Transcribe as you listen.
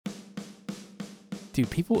dude,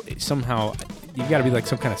 people somehow, you got to be like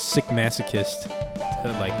some kind of sick masochist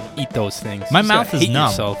to like eat those things. My You just gotta mouth is hate numb.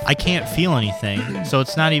 yourself. I can't feel anything, so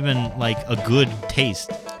it's not even like a good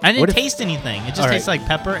taste. I didn't taste anything. It just All right. tastes like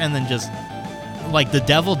pepper and then just like the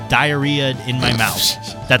devil diarrhea in my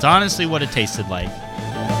mouth. That's honestly what it tasted like.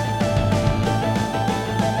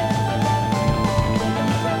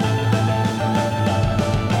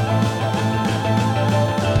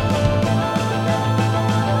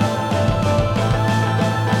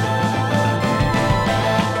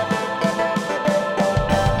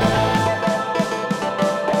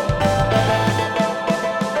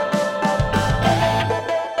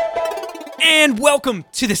 And welcome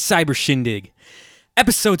to the Cyber Shindig,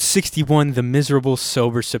 episode 61, the Miserable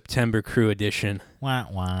Sober September Crew Edition. Wah,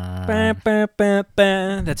 wah. Ba, ba, ba,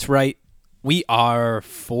 ba. That's right. We are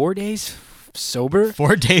 4 days sober.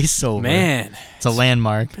 4 days sober. Man, It's a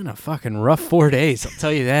landmark. been a fucking rough 4 days. I'll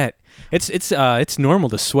tell you that. It's normal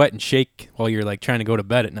to sweat and shake while you're like trying to go to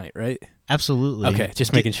bed at night, right? Absolutely. Okay,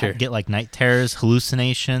 just making sure. Get like night terrors,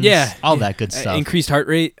 hallucinations. Yeah, All yeah. that good stuff. Increased heart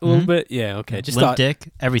rate a little bit. Yeah, okay. Just Limp thought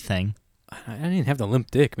dick, everything. I didn't have the limp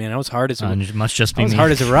dick, man. I was hard as a It must just be I was me.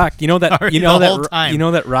 hard as a rock. You know that Hard you know the that whole time. you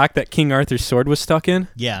know that rock that King Arthur's sword was stuck in?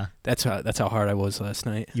 Yeah. That's how hard I was last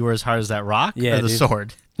night. You were as hard as that rock Yeah, or the dude.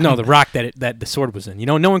 sword? No, the rock that the sword was in. You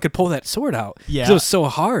know, no one could pull that sword out. 'Cause Yeah. it was so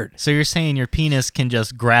hard. So you're saying your penis can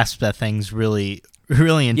just grasp that thing's really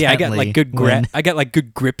intently. Yeah, I got like good when- I got like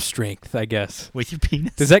good grip strength, I guess. with your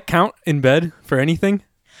penis. Does that count in bed for anything?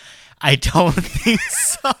 I don't think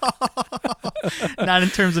so. Not in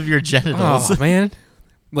terms of your genitals. Oh man,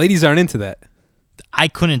 ladies aren't into that. I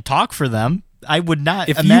couldn't talk for them. I would not.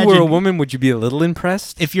 If imagine, you were a woman, would you be a little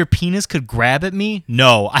impressed? if your penis could grab at me,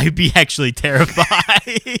 no, I'd be actually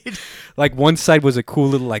terrified. Like one side was a cool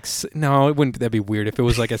little like no, it wouldn't. That'd be weird if it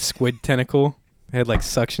was like a squid tentacle. It had like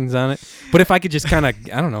suctions on it. But if I could just kind of,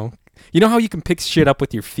 I don't know. You know how you can pick shit up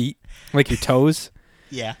with your feet, like your toes?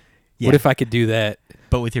 Yeah. What if I could do that,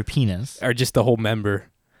 But with your penis. or just the whole member,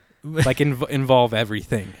 like involve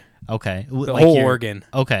everything, Okay. the Like whole your- organ,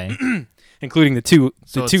 Okay. including the two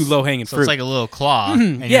it's- low hanging So fruit. it's like a little claw,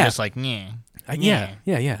 and you're Yeah. just like, yeah.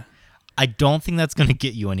 yeah. I don't think that's gonna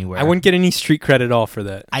get you anywhere. I wouldn't get any street credit at all for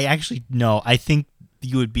that. I actually no. I think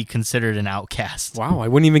you would be considered an outcast. Wow, I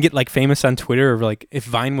wouldn't even get like famous on Twitter, or like if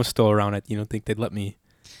Vine was still around, I think they'd let me.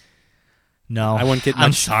 No, I wouldn't get I'm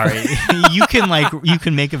much- sorry. you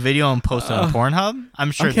can make a video and post it on Pornhub.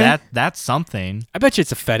 I'm sure okay. that's something. I bet you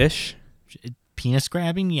it's a fetish. Penis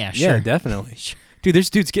grabbing, yeah, Yeah, sure. definitely. Dude, there's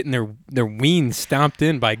dudes getting their weens stomped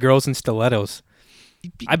in by girls in stilettos.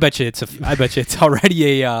 I bet you it's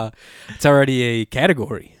already a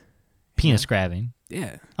category. Penis grabbing.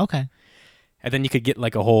 Yeah. Okay. And then you could get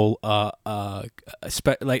like a whole like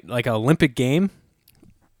an Olympic game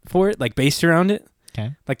for it, like based around it.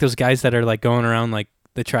 Okay. Like those guys that are like going around like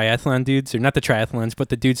the triathlon dudes, or not the triathlons, but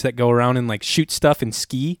the dudes that go around and like shoot stuff and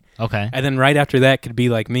ski. Okay. And then right after that could be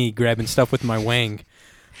like me grabbing stuff with my wang.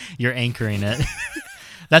 You're anchoring it.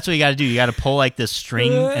 That's what you got to do. You got to pull like this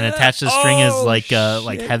string and attach the string as Oh, like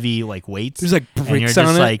shit. heavy like weights. There's like and you're bricks just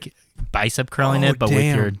on it. like bicep curling Oh, it, but with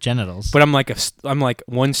damn. your genitals. But I'm like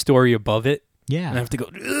one story above it, yeah. and I have to go.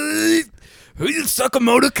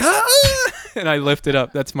 Sakamoto, and I lift it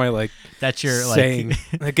up. That's my like That's your saying.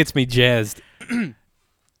 like That gets me jazzed.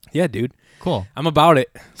 Yeah, dude, cool. I'm about it.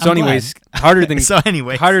 So, I'm anyways, harder than So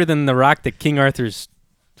anyway, harder than the rock that King Arthur's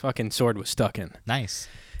fucking sword was stuck in. nice.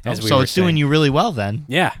 As we so were it's doing saying. you really well then.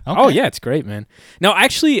 Yeah. Okay. Oh, yeah, it's great, man. Now,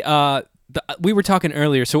 actually, we were talking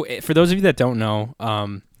earlier. So, for those of you that don't know,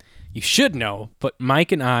 you should know. But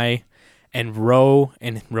Mike and I, and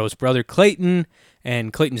Roe's brother Clayton,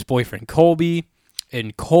 and Clayton's boyfriend Colby,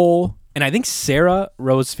 and Cole, and I think Sarah,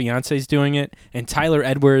 Roe's fiance, is doing it, and Tyler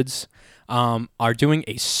Edwards are doing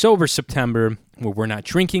a sober September where we're not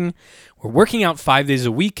drinking. We're working out 5 days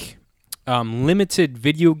a week. Limited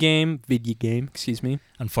video game, excuse me.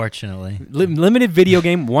 Unfortunately. Limited video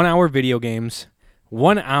game, 1 hour video games,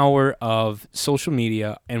 1 hour of social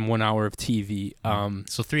media, and 1 hour of TV.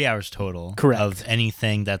 So 3 hours total. Correct. Of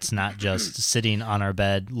anything that's not just sitting on our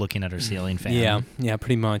bed looking at our ceiling fan. Yeah,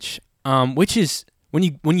 pretty much. Which is when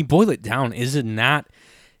you boil it down, is it not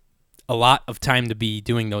a lot of time to be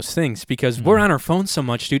doing those things? Because we're on our phones so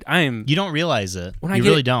much, dude. You don't realize it. You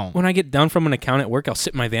really don't. When I get done from an account at work, I'll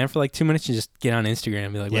sit in my van for like 2 minutes and just get on Instagram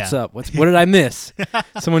and be like, "What's Yeah. up? What did I miss?"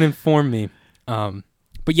 Someone inform me.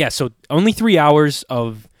 But yeah, so only 3 hours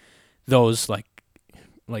of those, like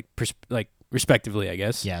respectively, I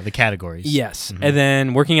guess. Yeah, the categories. Yes, and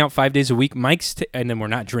then working out 5 days a week. And then we're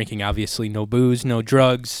not drinking, obviously. No booze, no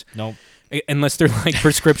drugs, Nope. Unless they're like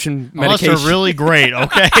prescription Unless medication. they're really great,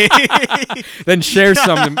 okay? Then share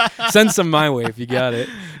some, send some my way if you got it.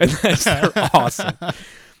 Unless they're awesome.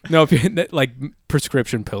 No, if you like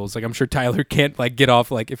prescription pills, like I'm sure Tyler can't like get off.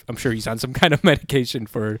 Like if I'm sure he's on some kind of medication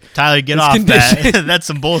for Tyler, get his off condition. that. That's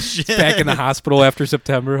some bullshit. Back in the hospital after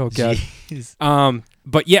September. Oh god. Jeez.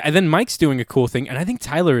 But yeah, and then Mike's doing a cool thing, and I think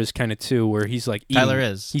Tyler is kind of too, where he's like eating, Tyler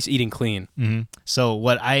is. he's eating clean. Mm-hmm. So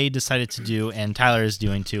what I decided to do, and Tyler is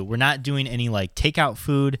doing too, we're not doing any like takeout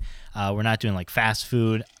food. We're not doing like fast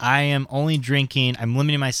food. I am only drinking. I'm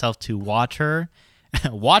limiting myself to water.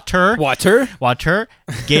 Water,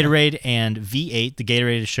 Gatorade, and V8. The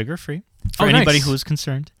Gatorade is sugar-free for anybody nice. who is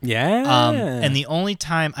concerned. Yeah. And the only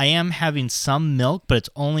time I am having some milk, but it's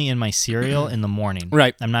only in my cereal in the morning.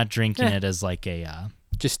 Right. I'm not drinking it as like a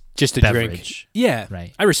just a drink. beverage. Yeah.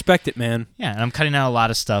 Right. I respect it, man. Yeah, and I'm cutting out a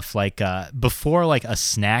lot of stuff. Like before, like a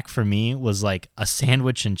snack for me was like a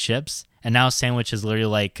sandwich and chips, and now a sandwich is literally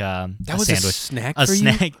like That a was sandwich. a snack A for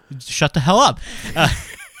you? snack. Shut the hell up.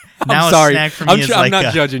 Now I'm sorry. a snack for me is I'm like not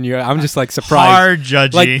a judging you. I'm just like surprised. hard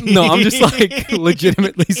judging. Like no, I'm just like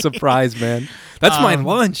legitimately surprised, man. That's my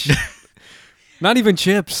lunch. Not even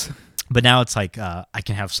chips. But now it's like I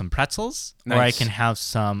can have some pretzels, or I Nice. can have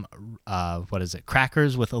some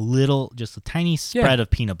crackers with just a tiny spread of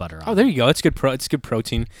peanut butter on. Oh, there you go. It's good. It's good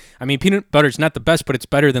protein. I mean, peanut butter's not the best, but it's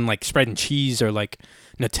better than like spreading cheese or like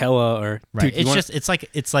Nutella or. Right. Dude,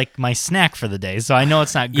 It's like my snack for the day. So I know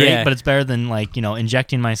it's not great, Yeah. but it's better than like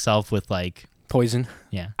injecting myself with like poison.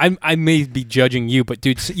 yeah. I may be judging you, but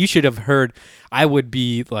dude, you should have heard. I would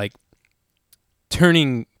be like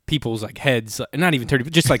turning people's like heads, not even turning,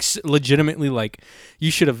 but just like legitimately like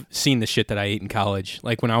you should have seen the shit that I ate in college.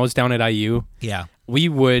 Like when I was down at IU, Yeah. we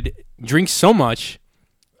would drink so much,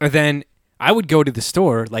 and then I would go to the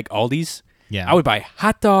store like Aldi's. Yeah. I would buy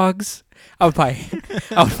hot dogs. I would buy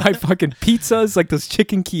fucking pizzas, like those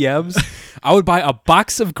chicken Kievs. I would buy a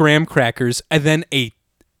box of graham crackers and then a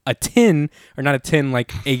tin, or not a tin,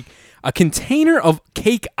 like a container of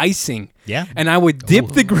cake icing. Yeah. And I would dip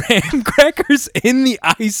the graham crackers in the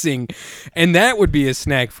icing, and that would be a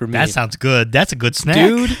snack for me. That sounds good. That's a good snack.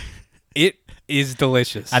 Dude, it is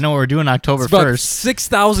delicious. I know what we're doing October It's about 1st.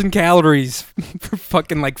 6,000 calories for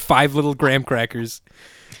fucking like 5 little graham crackers.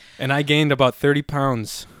 And I gained about 30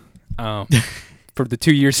 pounds for the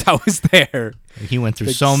 2 years I was there. He went through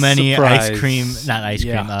Big so many surprise.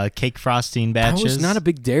 cake frosting batches. I was not a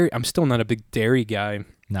big dairy. I'm still not a big dairy guy,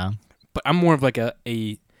 No. but I'm more of like a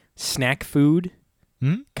snack food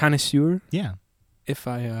connoisseur, Yeah. if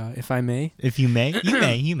I may. If you may,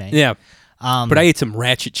 you may. Yeah, But but I ate some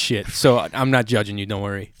ratchet shit, so I'm not judging you. Don't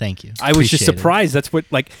worry. thank you. I was just Appreciate it. surprised. That's what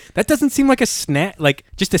that doesn't seem like a snack. Like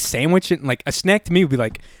just a sandwich, and like a snack to me would be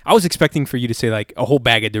like I was expecting for you to say like a whole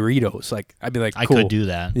bag of Doritos. Like I'd be like, I cool. could do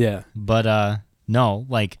that. Yeah. But no,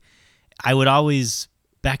 like I would always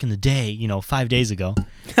back in the day, 5 days ago,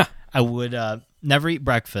 I would never eat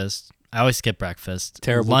breakfast. I always skip breakfast.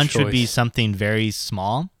 Terrible Lunch would be choice. something very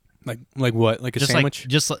small. Like what? Like a Just sandwich?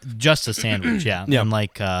 just a sandwich, yeah. Yeah. And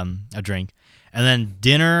like a drink. And then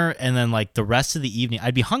dinner, and then like the rest of the evening,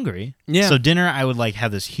 I'd be hungry. Yeah. So dinner, I would like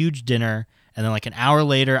have this huge dinner, and then like an hour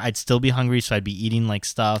later, I'd still be hungry, so I'd be eating like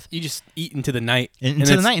stuff You just eat into the night. into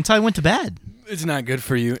the it's- night until I went to bed. It's not good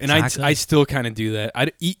for you. And It's not I good. still kind of do that.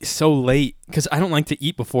 I eat so late because I don't like to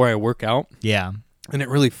eat before I work out, Yeah. and it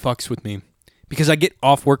really fucks with me because I get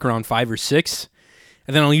off work around 5 or 6,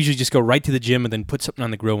 and then I'll usually just go right to the gym and then put something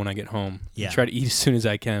on the grill when I get home. Yeah. And try to eat as soon as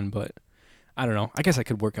I can, but I don't know. I guess I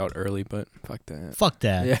could work out early, but fuck that. Fuck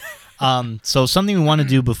that. Yeah. So something we want to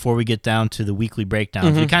do before we get down to the weekly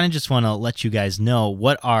breakdowns, we kind of just want to let you guys know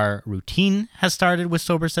what our routine has started with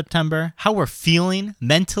Sober September, how we're feeling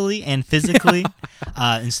mentally and physically.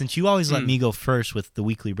 And since you always let me go first with the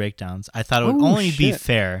weekly breakdowns, I thought it would Oh, only be shit.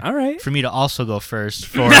 fair All right. for me to also go first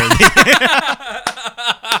for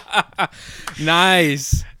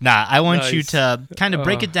Nice. Nah, I want you Nice. to kind of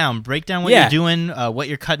break it down. Break down what Yeah. you're doing, what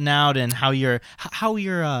you're cutting out, and how you're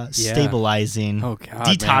stabilizing, Oh, God,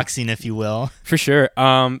 detoxing, if you will. For sure.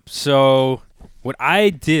 So what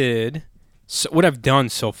what I've done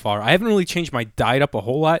so far, I haven't really changed my diet up a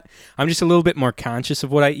whole lot. I'm just a little bit more conscious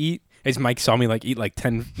of what I eat. As Mike saw me eat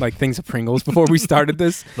 10 things of Pringles before we started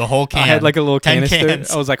this. The whole can. I had a little 10 canister. cans.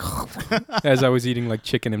 I was like, as I was eating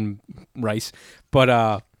chicken and rice.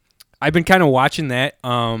 But I've been kind of watching that.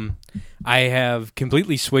 I have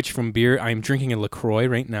completely switched from beer. I'm drinking a LaCroix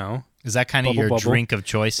right now. Is that kind of Bubble your Bubble. drink of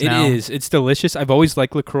choice now? It is. It's delicious. I've always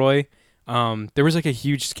liked LaCroix. There was a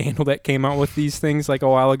huge scandal that came out with these things a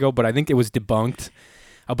while ago, but I think it was debunked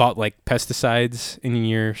about pesticides in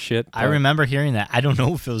your shit. I remember hearing that. I don't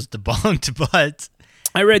know if it was debunked, but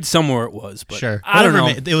I read somewhere it was, but Sure. I don't know.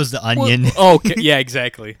 It was the Onion. Well, okay, yeah,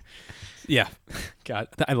 exactly. Yeah, God,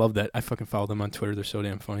 I love that. I fucking follow them on Twitter. They're so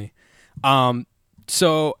damn funny.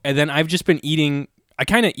 So and then I've just been eating. I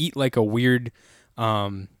kind of eat like a weird.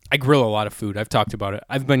 I grill a lot of food. I've talked about it.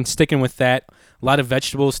 I've been sticking with that. A lot of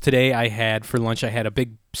vegetables today. I had for lunch. I had a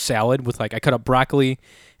big salad with I cut up broccoli,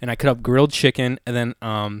 and I cut up grilled chicken, and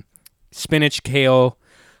then spinach, kale,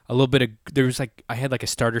 a little bit of. I had a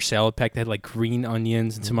starter salad pack that had like green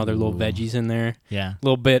onions and some other little veggies in there. Yeah. A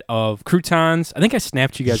little bit of croutons. I think I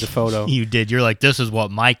snapped you guys a photo. You did. You're like, this is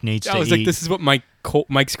what Mike needs to eat. I was like, this is what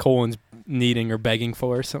Mike's colon's needing or begging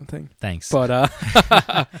for or something. Thanks. But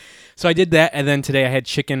so I did that, and then today I had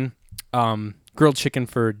chicken, grilled chicken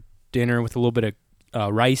for dinner with a little bit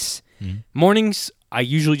of rice. Mornings I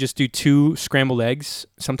usually just do 2 scrambled eggs.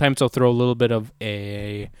 Sometimes I'll throw a little bit of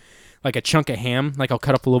a chunk of ham. Like I'll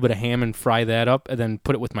cut up a little bit of ham and fry that up, and then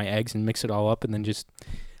put it with my eggs and mix it all up, and then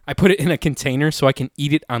I put it in a container so I can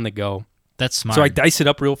eat it on the go. That's smart. So I dice it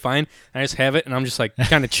up real fine, and I just have it, and I'm just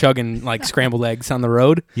kind of chugging scrambled eggs on the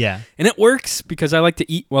road. Yeah. And it works because I like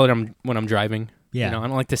to eat when I'm driving. Yeah. I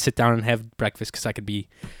don't like to sit down and have breakfast because I could be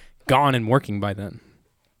gone and working by then.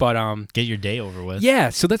 But get your day over with. Yeah,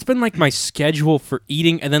 so that's been my schedule for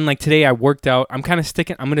eating, and then today I worked out. I'm going to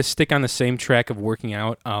stick on the same track of working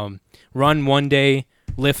out. Run one day,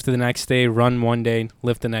 lift the next day, run one day,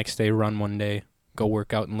 lift the next day, run one day, go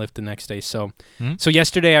work out and lift the next day. So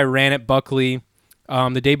yesterday I ran at Buckley.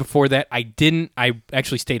 The day before that I didn't. I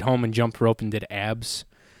actually stayed home and jumped rope and did abs.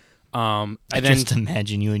 Just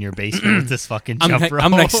imagine you in your basement with this fucking jump rope.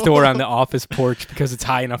 I'm next door on the office porch because it's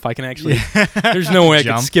high enough I can actually. There's no way I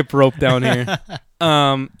can skip rope down here.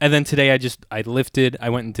 And then today I lifted. I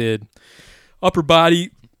went and did upper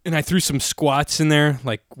body, and I threw some squats in there,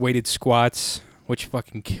 like weighted squats, which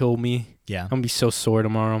fucking kill me. Yeah, I'm gonna be so sore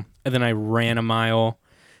tomorrow. And then I ran a mile.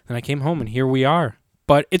 Then I came home, and here we are.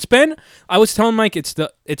 But it's been. I was telling Mike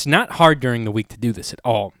it's not hard during the week to do this at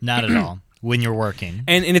all. Not at all. When you're working.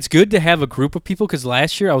 And it's good to have a group of people because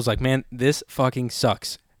last year I was like, man, this fucking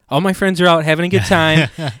sucks. All my friends are out having a good time,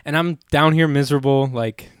 and I'm down here miserable,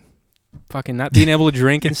 fucking not being able to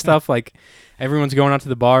drink and stuff. Everyone's going out to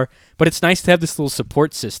the bar. But it's nice to have this little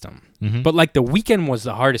support system. Mm-hmm. But the weekend was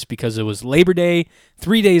the hardest because it was Labor Day,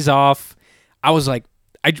 3 days off. I was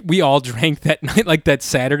we all drank that night, that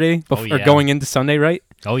Saturday or going into Sunday, right?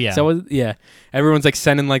 Oh, yeah. So, yeah. Everyone's,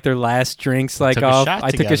 sending, their last drinks, off.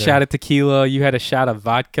 I took a shot of tequila. You had a shot of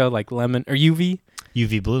vodka, lemon. Or UV?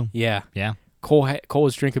 UV Blue. Yeah. Yeah. Cole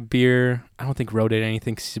was drinking beer. I don't think Ro did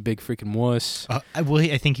anything because he's a big freaking wuss. I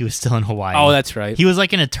think he was still in Hawaii. Oh, that's right. He was,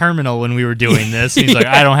 in a terminal when we were doing this. He's like,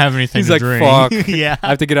 I don't have anything to drink. Fuck. Yeah. I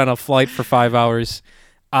have to get on a flight for 5 hours.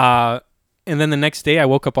 And then the next day, I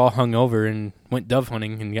woke up all hungover and went dove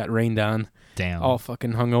hunting and got rained on. Damn. All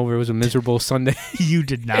fucking hungover. It was a miserable Sunday. You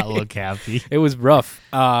did not look happy. It was rough.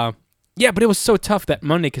 Yeah, but it was so tough that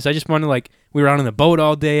Monday because I just wanted we were out on the boat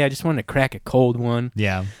all day. I just wanted to crack a cold one.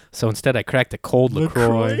 Yeah. So instead, I cracked a cold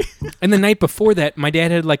LaCroix. And the night before that, my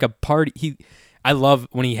dad had a party. I love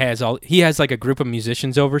when he has a group of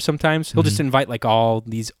musicians over sometimes. He'll just invite all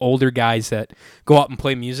these older guys that go out and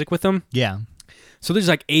play music with him. Yeah. So there's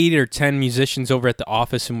 8 or 10 musicians over at the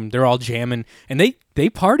office, and they're all jamming, and they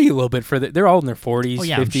party a little bit they're all in their 40s,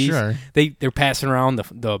 50s. I'm sure. They're passing around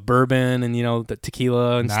the bourbon and the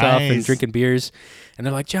tequila and stuff and drinking beers. And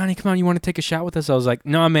they're like, Johnny, come on, you want to take a shot with us? I was like,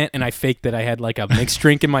 no, man. And I faked that I had a mixed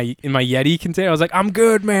drink in my Yeti container. I was like, I'm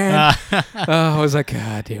good, man. I was like,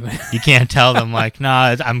 God damn it. You can't tell them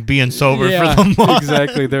nah, I'm being sober for the month.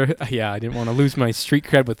 Exactly. I didn't want to lose my street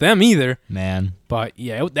cred with them either. Man. But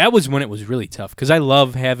yeah, that was when it was really tough because I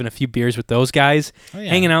love having a few beers with those guys,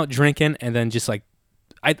 hanging out, drinking, and then just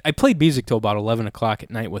I played music till about 11 o'clock at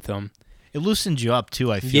night with them. It loosens you up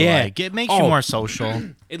too, I feel like. It makes you more social.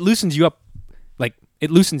 It loosens you up. It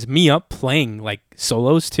loosens me up playing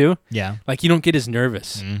solos too. Yeah. You don't get as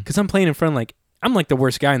nervous because I'm playing in front of I'm the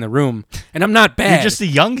worst guy in the room, and I'm not bad. You're just the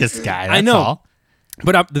youngest guy. That's I know. All.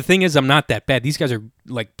 But the thing is, I'm not that bad. These guys are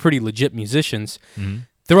pretty legit musicians. Mm-hmm.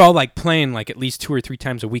 They're all playing at least 2 or 3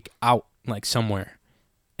 times a week out somewhere,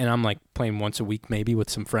 and I'm playing once a week maybe with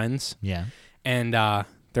some friends. Yeah. And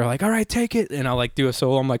they're like, all right, take it. And I'll do a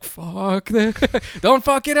solo. I'm like, fuck that. Don't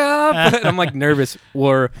fuck it up. And I'm nervous.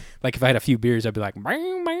 Or if I had a few beers, I'd be like,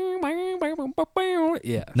 bang, bang, bang, bang, bang, bang, bang.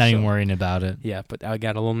 Yeah. Not even worrying about it. Yeah, but I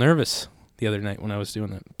got a little nervous the other night when I was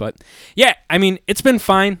doing that. But yeah, I mean, it's been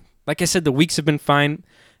fine. Like I said, the weeks have been fine.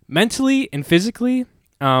 Mentally and physically,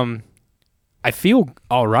 I feel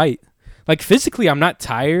all right. Physically, I'm not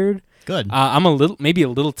tired. Good. I'm maybe a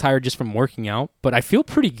little tired just from working out, but I feel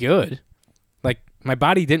pretty good. My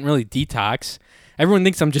body didn't really detox. Everyone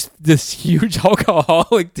thinks I'm just this huge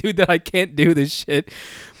alcoholic dude that I can't do this shit.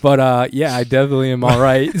 But yeah, I definitely am all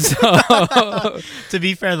right. So To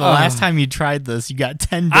be fair, the last time you tried this, you got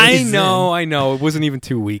 10 days. I know. It wasn't even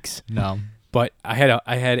 2 weeks. No. But I had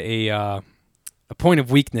a point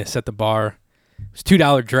of weakness at the bar. It was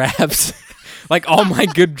 $2 drafts. Like all my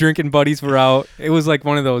good drinking buddies were out. It was like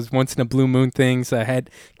one of those once in a blue moon things.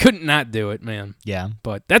 Couldn't not do it, man. Yeah.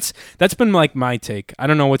 But that's been like my take. I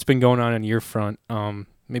don't know what's been going on your front.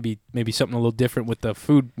 Maybe something a little different with the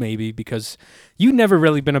food, maybe because you've never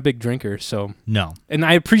really been a big drinker. So No. and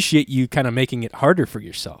I appreciate you kind of making it harder for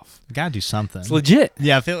yourself. Gotta do something. It's legit.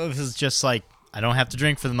 Yeah, if it was just like, I don't have to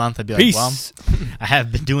drink for the month, I'd be Peace. like, well, I have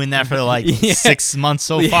been doing that for like Yeah. 6 months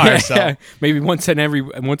so far. Yeah, So maybe once in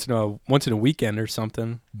a weekend or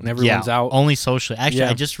something when everyone's out. only socially. Actually,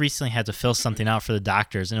 Yeah. I just recently had to fill something out for the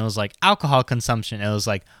doctors, and it was like alcohol consumption. It was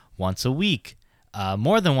like once a week,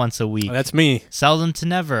 more than once a week, Oh, that's me. seldom to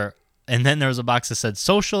never. And then there was a box that said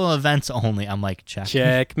social events only. I'm like,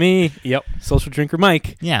 Check me. Yep. Social drinker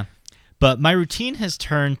Mike. Yeah. But my routine has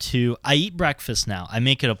turned to I eat breakfast now. I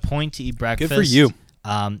make it a point to eat breakfast. Good for you.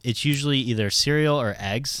 It's usually either cereal or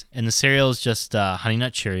eggs, and the cereal is just Honey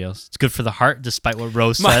Nut Cheerios. It's good for the heart, despite what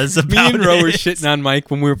Rose says Me about and Ro it. were shitting on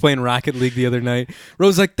Mike when we were playing Rocket League the other night.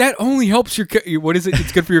 Ro's like, that only helps your what is it?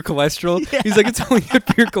 It's good for your cholesterol. He's like, it's only good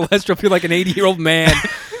for your cholesterol if you're like an 80-year-old man.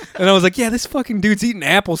 And I was like, yeah, this fucking dude's eating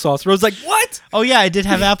applesauce. Ro's like, what? Oh yeah, I did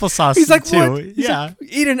have applesauce. He's like, too. what? He's Yeah. like,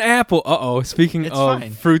 eat an apple. Uh-oh. Speaking It's of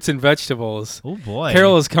fine. fruits and vegetables, Oh boy.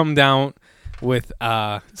 Carol has come down with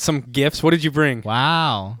some gifts. What did you bring?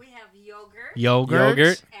 Wow. We have yogurt,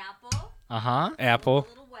 Yogurt. apple, Uh-huh. Apple. a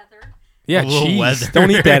little weather, Yeah, A little cheese. weather.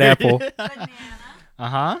 Don't eat that apple. banana,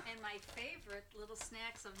 Uh-huh. and my favorite little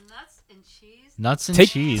snacks of nuts and cheese. Nuts and Take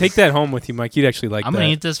cheese. that home with you, Mike. You'd actually like I'm that.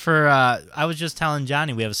 gonna eat this for. I was just telling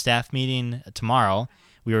Johnny we have a staff meeting tomorrow.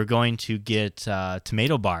 We were going to get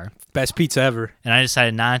tomato bar, Best pizza ever. and I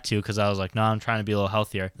decided not to because I was like, no, I'm trying to be a little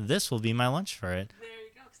healthier. This will be my lunch for it. There you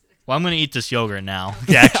go. Well, I'm gonna eat this yogurt now.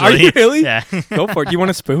 Actually, Are you really? Yeah. Go for it. Do you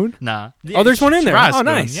want a spoon? Nah. Oh, there's one in there. Try a Oh, spoon,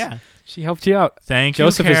 nice. Yeah. She helped you out. Thank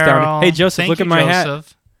Joseph you, is down. Carol. Hey, Joseph, Thank look you, at my hat.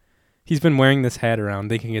 Joseph. He's been wearing this hat around,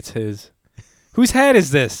 thinking it's his. Whose hat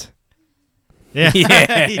is this? Yeah.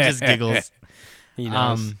 Yeah. He just giggles. He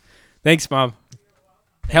knows. Um, Thanks, Mom.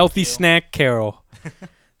 Healthy you. snack, Carol.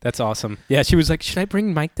 That's awesome. Yeah, she was like, should I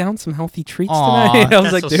bring Mike down some healthy treats Aw, tonight? I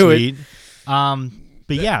was that's like, so do sweet.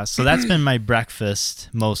 But yeah, so that's been my breakfast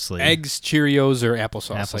mostly. it. Eggs, Cheerios, or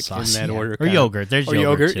applesauce, like Applesauce, in that yeah. order. Or kinda. yogurt. There's Or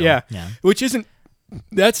yogurt, yogurt, too. yeah. Yeah. Which isn't,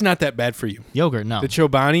 that's not that bad for you. Yogurt, no. The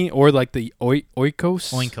Chobani or like the Oikos.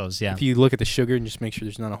 Oinkos, yeah. If you look at the sugar and just make sure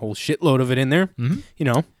there's not a whole shitload of it in there, Mhm. you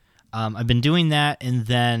know. I've been doing that, and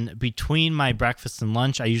then between my breakfast and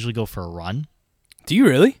lunch, I usually go for a run. Do you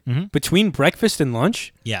really? Mhm. Between breakfast and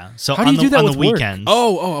lunch? Yeah. So How do on you the, do that on with the work? weekends?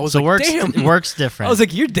 Oh, I was so like, works, damn. it works different. I was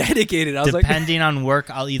like, you're dedicated. I was like, Depending on work,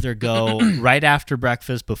 I'll either go right after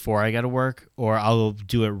breakfast before I go to work, or I'll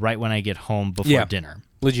do it right when I get home before Yeah. dinner.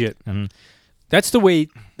 legit. Mhm. That's the way.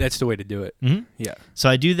 That's the way to do it. Mhm. Yeah. So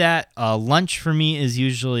I do that. Lunch for me is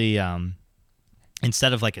usually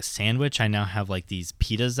instead of like a sandwich, I now have like these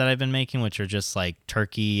pitas that I've been making, which are just like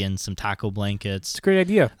turkey and some taco blankets. It's a great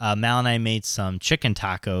idea. Mal and I made some chicken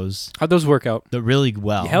tacos How'd those work out? that really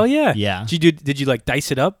well. Hell yeah. Yeah. Did you like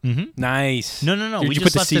dice it up? Mm-hmm. Nice. No. Did We you just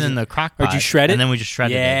put the left it in season- the crock Or pot. did you shred it? And then we just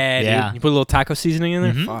shredded yeah, it. dude. Yeah. You put a little taco seasoning in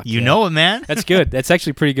there? Mhm. Fuck You yeah. know it, man. That's good. That's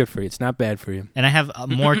actually pretty good for you. It's not bad for you. And I have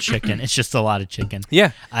more chicken. It's just a lot of chicken.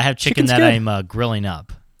 Yeah. I have chicken Chicken's that good. I'm grilling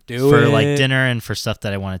up Do for it. like dinner and for stuff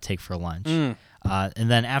that I want to take for lunch. Mm. And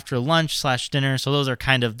then after lunch / dinner, so those are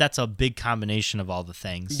that's a big combination of all the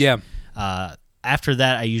things. Yeah. After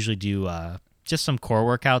that, I usually do just some core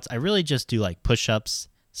workouts. I really just do like push-ups,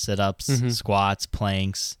 sit-ups, Mhm. squats,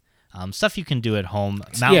 planks, stuff you can do at home.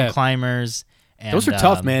 Mountain Yeah. climbers. And, Those are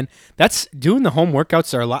tough, man. That's doing the home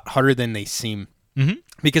workouts are a lot harder than they seem. Mhm.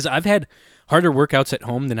 Because I've had harder workouts at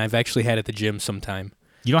home than I've actually had at the gym sometime.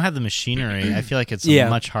 You don't have the machinery. I feel like it's Yeah.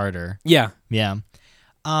 much harder. Yeah. Yeah.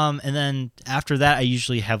 And then after that, I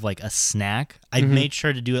usually have like a snack. I Mhm. made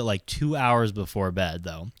sure to do it like 2 hours before bed,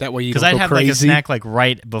 though, That way you because don't I'd go have crazy. like a snack like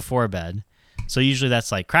right before bed. So usually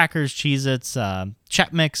that's like crackers, Cheez-Its,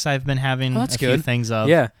 Chet Mix. I've been having Oh, that's a few good. things of.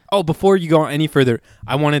 Yeah. Oh, before you go any further,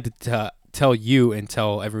 I wanted to tell you and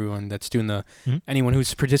tell everyone that's doing Mhm. anyone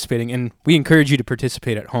who's participating, and we encourage you to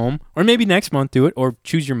participate at home, or maybe next month do it, or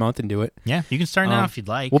choose your month and do it. Yeah, you can start now Um, if you'd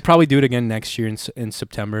like. We'll probably do it again next year in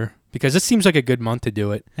September because it seems like a good month to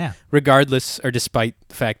do it. Yeah. Regardless or despite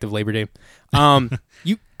the fact of Labor Day.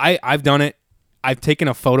 I've done it. I've taken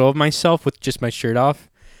a photo of myself with just my shirt off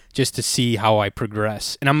just to see how I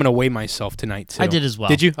progress. And I'm gonna weigh myself tonight too. I did as well.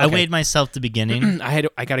 Did you? I Okay. weighed myself at the beginning. I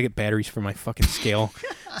gotta get batteries for my fucking scale,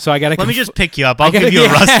 so I gotta. Let me just pick you up. I'll give you a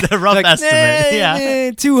rough estimate.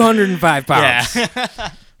 Yeah. 205 pounds,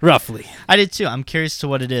 Yeah. roughly. I did too. I'm curious to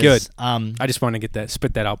what it is. Good. Um, I just want to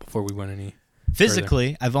spit that out before we went any.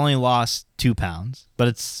 physically, I've only lost 2 pounds, but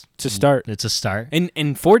it's To start It's a start.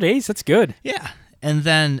 in 4 days, that's good. Yeah. And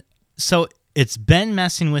then, so it's been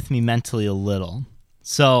messing with me mentally a little.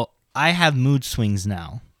 So I have mood swings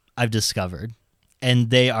now, I've discovered, and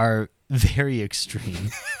they are very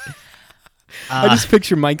extreme. I just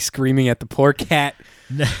picture Mike screaming at the poor cat.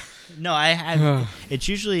 No, I have.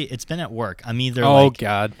 It's been at work. I'm either Oh like,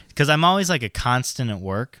 God. because I'm always like a constant at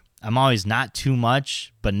work. I'm always not too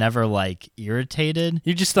much, but never like irritated.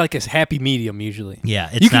 You're just like a happy medium usually. Yeah,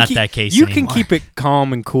 it's You can not keep- that case You anymore. can keep it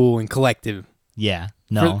calm and cool and collective. Yeah,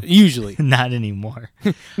 no, Usually. not anymore.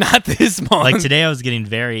 Not this month. Like today, I was getting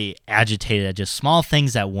very agitated at just small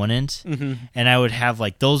things that wouldn't, and I would have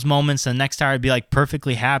like those moments. And the next hour, I'd be like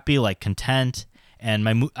perfectly happy, like content.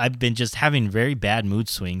 And I've been just having very bad mood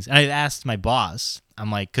swings. And I asked my boss,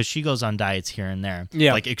 I'm like, because she goes on diets here and there,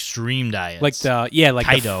 Yeah. like extreme diets, Like the Keto. like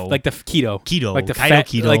the keto, like the Keto, fat,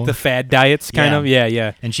 keto. like the fad diets, kind Yeah. of.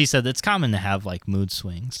 Yeah. And she said it's common to have like mood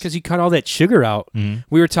swings. Because you cut all that sugar out. Mhm.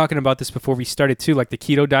 We were talking about this before we started too. Like the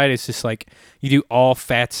keto diet is just like you do all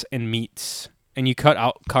fats and meats, and you cut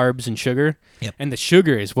out carbs and sugar. Yep. And the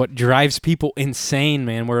sugar is what drives people insane,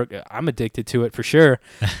 man. I'm addicted to it for sure.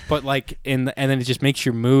 But like and then it just makes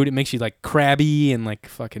your mood. It makes you like crabby and like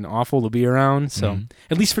fucking awful to be around. So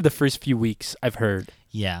at least for the first few weeks, I've heard.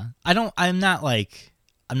 Yeah, I'm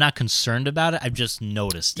not concerned about it. I've just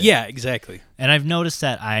noticed it. Yeah, exactly. And I've noticed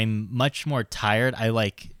that I'm much more tired.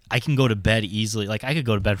 I can go to bed easily. Like I could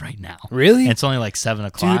go to bed right now. Really? And it's only like 7 Dude,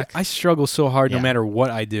 o'clock. I struggle so hard no Yeah. matter what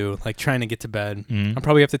I do, like trying to get to bed. Mhm. I'll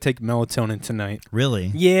probably have to take melatonin tonight.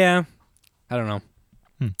 Really? Yeah. I don't know.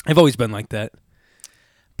 I've always been like that.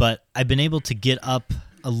 But I've been able to get up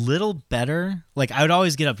a little better. Like I would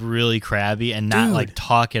always get up really crabby and not Dude. like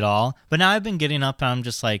talk at all. But now I've been getting up and I'm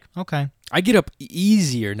just like, okay, I get up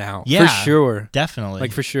easier now. Yeah. For sure. definitely.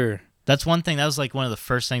 Like for sure. That's one thing. That was like one of the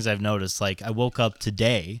first things I've noticed. Like I woke up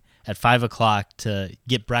today at 5 o'clock to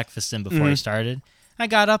get breakfast in before I started. I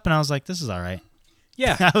got up and I was like, this is all right.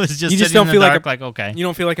 Yeah. I was just You just sitting don't in the feel dark, like like okay. You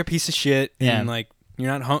don't feel like a piece of shit. Yeah. And like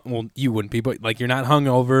you're not well, you wouldn't be, but like you're not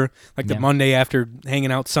hungover like the Yeah. Monday after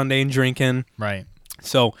hanging out Sunday and drinking. Right.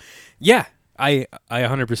 So, yeah, I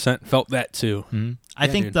 100% felt that too. I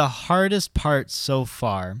Yeah, think dude. the hardest part so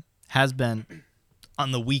far has been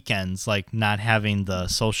on the weekends, like not having the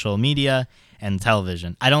social media and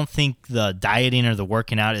television. I don't think the dieting or the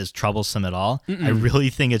working out is troublesome at all. I really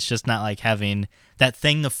think it's just not like having that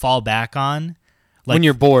thing to fall back on. Like When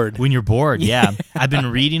you're bored. When you're bored, yeah. I've been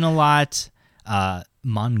reading a lot.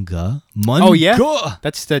 Manga. Oh, yeah?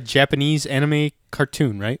 That's the Japanese anime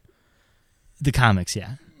cartoon, right? The comics,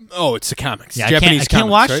 yeah. Oh, it's the comics. Yeah, Japanese I can't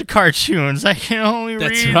comics, watch right? the cartoons. I can only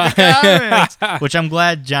That's read right. the comics. Which I'm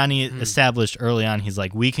glad Johnny established early on. He's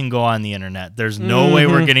like, we can go on the internet. There's no way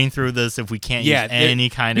we're getting through this if we can't use any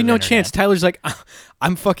kind of no internet. chance. Tyler's like,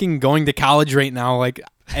 I'm fucking going to college right now. Like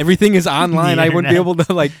everything is online. I wouldn't be able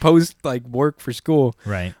to like post like work for school.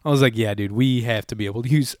 Right. I was like, yeah, dude, we have to be able to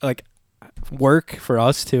use like work for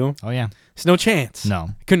us too. Oh, yeah. There's no chance. No.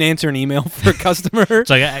 Couldn't answer an email for a customer. It's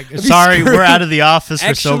like, sorry, we're out of the office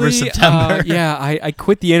for Sober Actually, September. yeah, I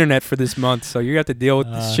quit the internet for this month, so you have to deal with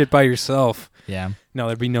this shit by yourself. Yeah. No,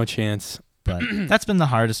 there'd be no chance. But that's been the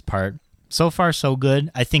hardest part. So far, so good.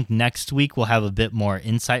 I think next week we'll have a bit more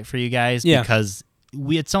insight for you guys Yeah. because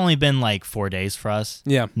it's only been like 4 days for us.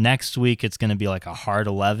 Yeah. Next week it's going to be like a hard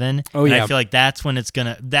 11. Oh, and yeah. I feel like that's when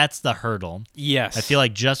that's the hurdle. Yes. I feel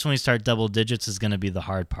like just when we start double digits is going to be the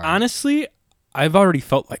hard part. honestly, I've already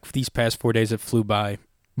felt like these past 4 days have flew by.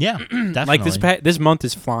 Yeah, definitely. Like this month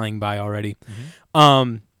is flying by already.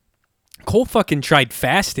 Cole fucking tried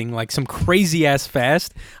fasting, like some crazy ass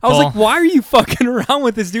fast. I was Cole. like, why are you fucking around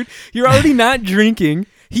with this dude? You're already not drinking.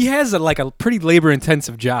 He has a pretty labor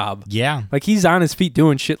intensive job. Yeah. Like he's on his feet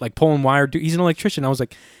doing shit like pulling wire. He's an electrician. I was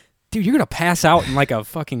like, dude, you're gonna pass out in like a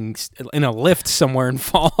fucking in a lift somewhere and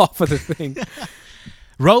fall off of the thing.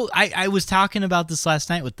 I was talking about this last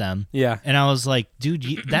night with them. Yeah. And I was like, dude,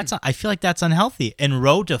 I feel like that's unhealthy. And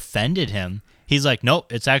Ro defended him. He's like,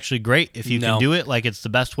 nope, it's actually great if you No. can do it. Like, it's the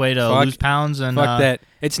best way to Fuck- lose pounds. And Fuck that.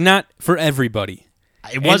 It's not for everybody.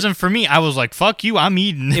 It wasn't for me. I was like, fuck you, I'm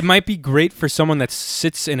eating. It might be great for someone that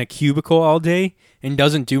sits in a cubicle all day and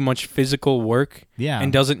doesn't do much physical work. Yeah.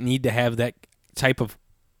 And doesn't need to have that type of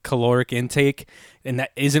caloric intake, and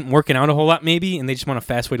that isn't working out a whole lot maybe, and they just want a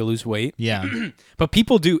fast way to lose weight. Yeah. But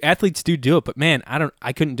athletes do it, but man,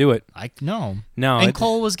 I couldn't do it. No. No. And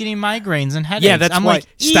Cole was getting migraines and headaches. Yeah, that's I'm why. like,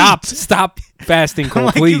 Stop fasting, Cole,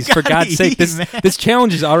 like, please, you for gotta God's sake. eat, man. This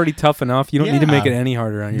challenge is already tough enough. You don't need to make it Yeah. any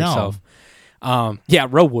harder on No. yourself. Yeah,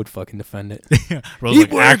 Ro would fucking defend it. Rose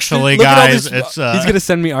like, actually, Look at all guys, this- it's he's gonna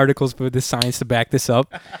send me articles with the science to back this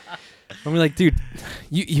up. I'm like, dude,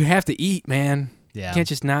 you have to eat, man. Yeah. You can't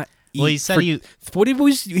just not eat. Well, he said what he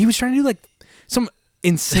was trying to do, like some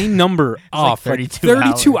insane number off, like like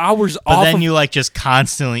 32 hours But off. then of, you like just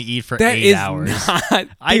constantly eat for that 8 is hours. not.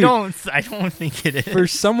 I dude, don't think it is. For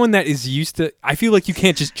someone that is used to, I feel like you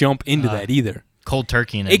can't just jump into that either. Cold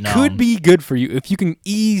turkey in it. It could be good for you if you can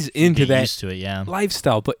ease into Get that used to it, yeah.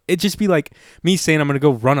 lifestyle, but it'd just be like me saying I'm gonna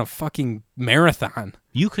go run a fucking marathon.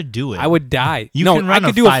 You could do it. I would die. You no, can run I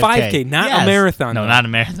could do a 5K, not Yes. a marathon. No, though. not a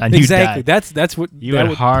marathon. Exactly. You die. That's what You that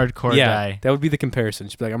would hardcore yeah, die. that would be the comparison.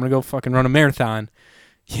 Just be like, I'm gonna go fucking run a marathon.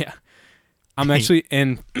 Yeah. I'm actually,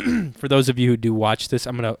 and for those of you who do watch this,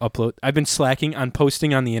 I'm gonna upload. I've been slacking on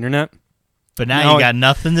posting on the internet. But now No, you got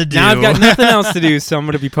nothing to do. Now I've got nothing else to do, so I'm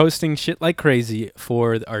gonna be posting shit like crazy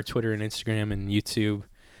for our Twitter and Instagram and YouTube.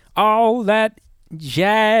 All that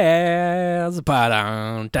jazz.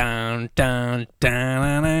 Down, down, down,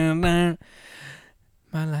 down.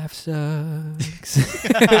 My life sucks.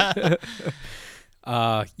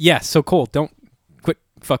 Yeah. So Cole, don't quit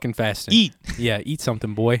fucking fasting. Eat. Yeah, eat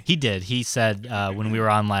something, boy. He did. He said when we were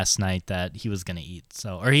on last night that he was gonna eat.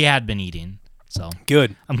 Or he had been eating. So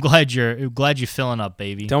Good. I'm glad you're filling up,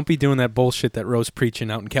 baby. Don't be doing that bullshit that Rose preaching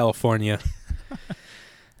out in California.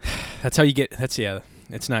 That's how you get.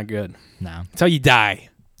 It's not good. No. It's how you die.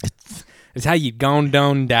 It's how you gone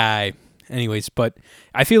down die. Anyways, but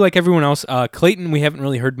I feel like everyone else, Clayton, we haven't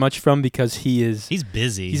really heard much from because He's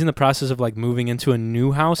busy. he's in the process of like moving into a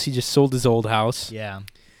new house. He just sold his old house. Yeah.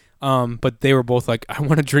 But they were both like, I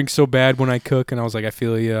want to drink so bad when I cook, and I was like, I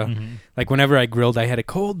feel you. Mhm. Like whenever I grilled, I had a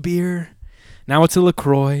cold beer. Now it's a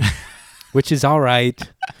LaCroix, which is all right,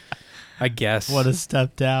 I guess. What a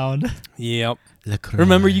step down. Yep.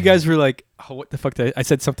 Remember, you guys were like, oh, what the fuck? I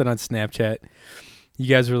said something on Snapchat. You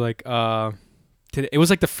guys were like, today, it was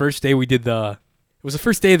like the first day it was the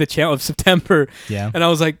first day of the challenge of September. Yeah. And I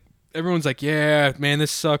was like, everyone's like, yeah, man,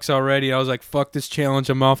 this sucks already. I was like, fuck this challenge.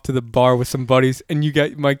 I'm off to the bar with some buddies. And you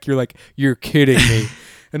got, Mike, you're like, you're kidding me.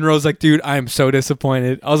 And Rose like, dude, I am so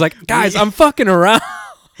disappointed. I was like, guys, I'm fucking around.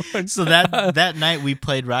 So that night we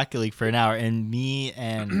played Rocket League for an hour, and me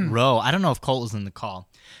and Ro, I don't know if Colt was in the call,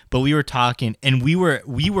 but we were talking, and we were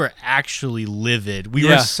actually livid. We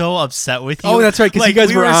were Yeah. so upset with you. Oh, that's right, 'cause you guys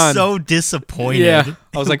we were on. so disappointed. Yeah.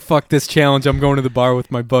 I was like, fuck this challenge. I'm going to the bar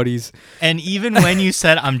with my buddies. And even when you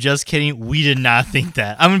said, I'm just kidding, we did not think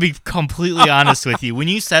that. I'm going to be completely honest with you. When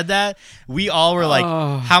you said that, we all were like,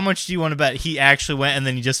 Oh. how much do you want to bet? He actually went, and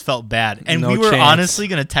then he just felt bad. And No we were chance. honestly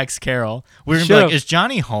going to text Carol. We were going to be Should've. like, is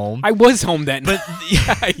Johnny home? I was home that But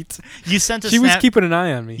night. you sent a She was snap. keeping an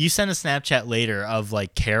eye on me. You sent a Snapchat later of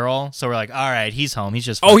like Carol, so we're like, all right, he's home. He's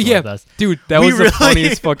just Oh fucking yeah, with us. dude, that We was the really-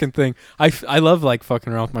 funniest fucking thing. I love like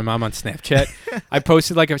fucking around with my mom on Snapchat. I posted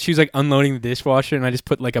like she was like unloading the dishwasher, and I just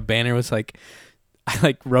put like a banner. It was like I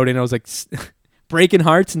like wrote in. I was like breaking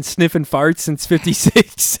hearts and sniffing farts since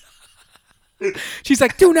 '56. She's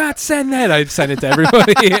like, do not send that. I sent it to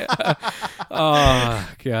everybody. Oh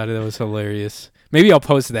god, that was hilarious. Maybe I'll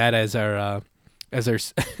post that as our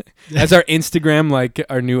Instagram, like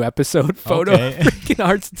our new episode photo. Okay. Breaking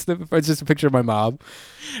hearts and sniffing farts. Just a picture of my mom.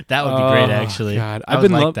 That would be great, Oh, actually. God. I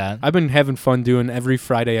would like that. I've been having fun doing every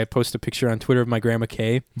Friday. I post a picture on Twitter of my grandma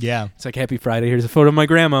Kay. Yeah. It's like Happy Friday. Here's a photo of my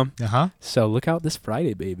grandma. Uh huh. So look out this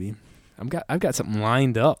Friday, baby. I've got something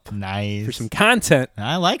lined up Nice. for some content.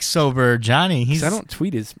 I like sober Johnny. 'Cause He's I don't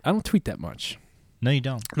tweet that much No, you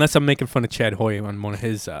don't. unless I'm making fun of Chad Hoy on one of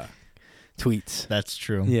his tweets. That's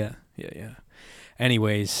true. Yeah.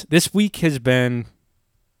 Anyways, this week has been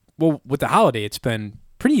with the holiday. It's been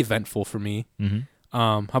pretty eventful for me. Mm-hmm.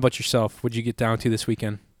 How about yourself? What'd you get down to this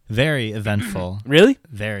weekend? Very eventful. Really?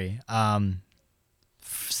 Very.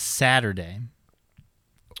 Saturday,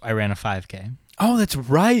 I ran a 5K, Oh, that's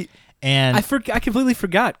right. and I completely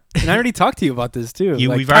forgot, and I already talked to you about this too.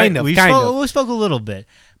 Like, we spoke a little bit,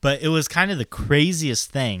 but it was kind of the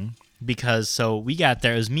craziest thing because so we got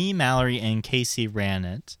there. It was me, Mallory, and Casey ran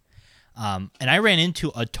it, and I ran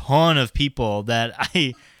into a ton of people that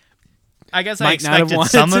I guess I Might not have expected wanted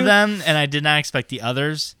some to. of them, and I did not expect the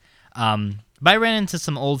others. But I ran into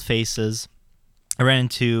some old faces. I ran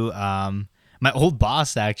into my old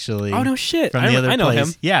boss actually. Oh no shit! From the other I know place.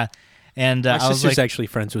 him. Yeah. And My I was sister's like, actually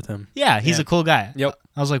friends with him. yeah, he's Yeah. a cool guy. Yep.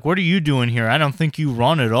 I was like, what are you doing here? I don't think you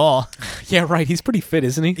run at all. Yeah, right. He's pretty fit,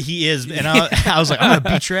 isn't he? He is. And I was like, I'm going to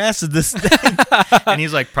beat your ass at this thing. And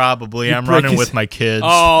he's like, probably. I'm break running his- with my kids.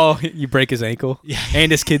 Oh, you break his ankle. Yeah.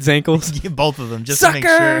 And his kids' ankles. Yeah, both of them, just to make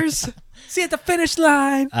sure. Suckers! See you at the finish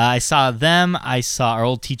line. I saw them. I saw our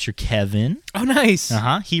old teacher, Kevin. Oh, nice.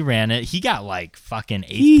 He ran it. He got like fucking 8th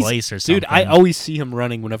He's- place or something. Dude, I always see him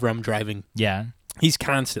running whenever I'm driving. Yeah. He's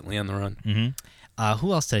constantly on the run.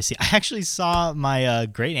 Who else did I see? I actually saw my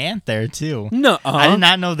great aunt there too. No, I did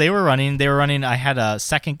not know they were running. They were running. I had a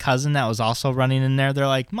second cousin that was also running in there. They're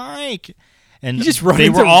like, Mike. And You just run they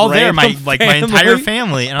into were all there, my random my entire family?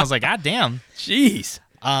 family. And I was like, God damn. Jeez.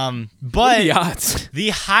 What are But the odds? the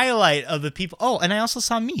highlight of the people. Oh, and I also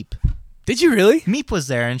saw Meep. Did you really? Meep was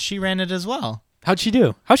there, and she ran it as well. How'd she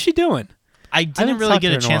do? How's she doing? I haven't didn't really talked get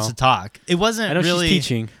to a her in a chance while. to talk. It wasn't I know really she's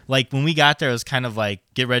teaching. like when we got there. It was kind of like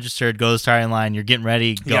get registered, go to the starting line. You're getting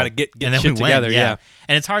ready. Go. gotta get and then shit we went, together, yeah.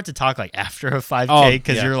 And it's hard to talk like after a 5K Oh,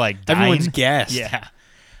 because yeah. you're like dying. Everyone's gassed. Yeah.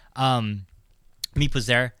 Meep was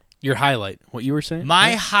there. Your highlight. What you were saying?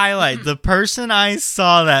 My highlight, the person I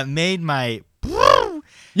saw that made my What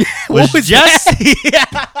was was Jesse.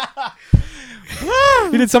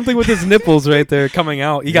 He did something with his nipples right there coming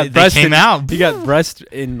out. He got They breast. came out. He got breast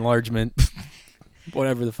enlargement.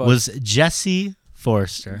 Whatever the fuck. Was Jesse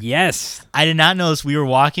Forrester. Yes. I did not notice. We were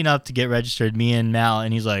walking up to get registered, me and Mal,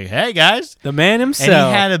 and he's like, "Hey guys," The man and himself.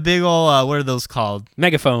 he had a big old what are those called?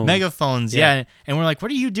 megaphone. Megaphones. Yeah. Yeah. And we're like,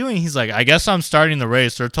 "What are you doing?" He's like, "I guess I'm starting the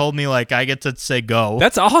race." Or told me like I get to say go.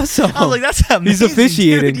 That's awesome. I was like, "That's amazing." He's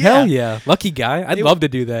officiating. dude. Hell yeah. Lucky guy. I'd love to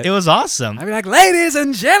do that. It was awesome. I'd be like, ladies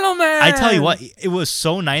and gentlemen. I tell you what, it was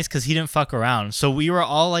so nice because he didn't fuck around. So we were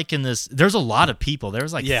all like in this. There's a lot of people. There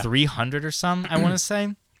was like Yeah. 300 or some, I want to say.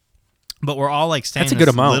 But we're all like standing That's a in good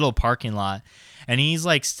this amount. little parking lot, and he's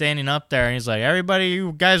like standing up there, and he's like, "Everybody,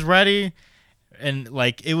 you guys ready?" And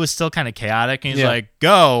like it was still kind of chaotic, and he's Yeah. like,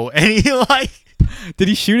 "Go!" And he like Did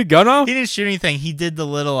he shoot a gun off? he didn't shoot anything. He did the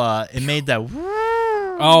little it made that.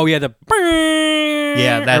 Oh yeah, the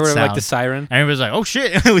that or like sound. the siren. And everybody's like, "Oh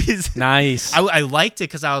shit!" It was- Nice. I liked it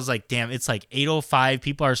because I was like, "Damn, it's like 8:05.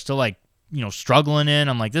 People are still like." Struggling in.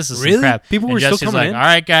 I'm like, this is Really? some crap. People And were still Jesse's coming like, in? all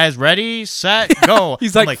right, guys, ready, set, go.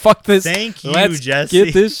 He's I'm like, fuck this. Thank you, Let's Jesse.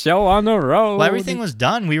 get this show on the road. Well, everything was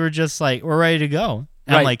done. We were just like, we're ready to go.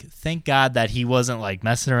 And I'm Right. like, thank God that he wasn't like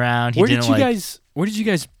messing around. He Where didn't did you like. guys? Where did you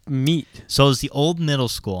guys meet? So it was the old middle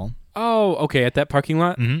school, Oh, okay, at that parking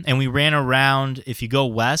lot. and we ran around. If you go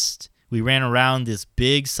west, we ran around this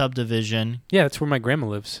big subdivision. Yeah, that's where my grandma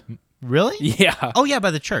lives. Really? Yeah. Oh yeah, by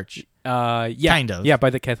the church. Yeah. Kind of. Yeah, by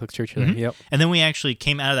the Catholic Church. Mhm. Yep. And then we actually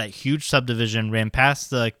came out of that huge subdivision, ran past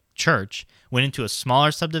the church, went into a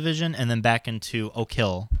smaller subdivision, and then back into Oak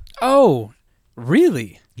Hill. Oh,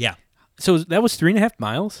 really? Yeah. So that was 3.5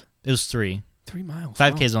 miles. It was 3. 3 miles.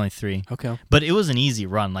 5K is only 3. Wow. Okay. But it was an easy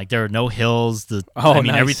run. Like there were no hills. Oh,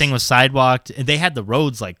 nice. Everything was sidewalked. And they had the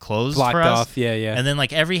roads like closed Blocked for us. off. Yeah, yeah. And then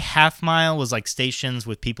like every half mile was like stations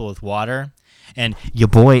with people with water. And your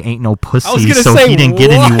boy ain't no pussy, I was gonna so say, he didn't get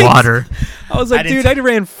any what? water. I was I like, didn't dude, I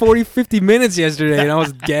ran 50 minutes yesterday, and I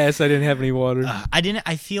was gassed. I didn't have any water.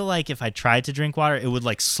 I feel like if I tried to drink water, it would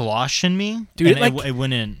like slosh in me. Dude, and it, like- it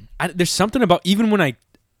wouldn't. There's something about even when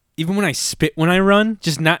I spit when I run,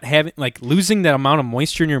 just not having like losing that amount of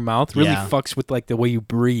moisture in your mouth really Yeah. fucks with like the way you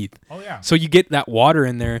breathe. Oh yeah. So you get that water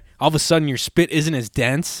in there, all of a sudden your spit isn't as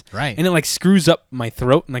dense, Right. and it like screws up my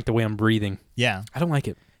throat and like the way I'm breathing. Yeah. I don't like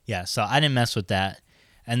it. Yeah. So I didn't mess with that.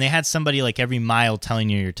 And they had somebody like every mile telling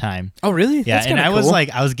you your time. Oh really? Yeah, That's and kinda I was cool. like,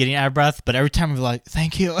 I was getting out of breath, but every time I was like,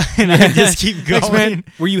 "Thank you," and I just keep Thanks, going. man.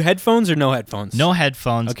 Were you headphones or no headphones? No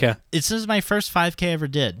headphones. Okay. This is my first 5K I ever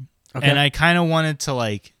did, Okay. and I kind of wanted to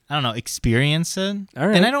like, I don't know, experience it. All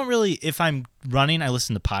right. And I don't really, if I'm running, I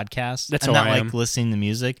listen to podcasts. That's I'm how not I like am. listening to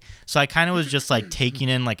music. So I kind of was just like taking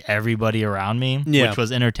in like everybody around me, Yeah. which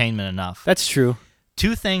was entertainment enough. That's true.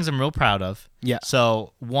 2 things I'm real proud of. Yeah.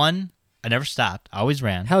 So one, I never stopped. I always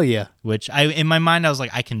ran. Hell yeah. Which in my mind I was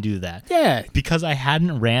like, I can do that. Yeah. Because I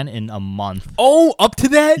hadn't ran in a month. Oh, up to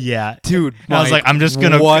that? Yeah. Dude. And I was like, Mike, I'm just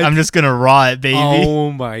gonna raw it, baby.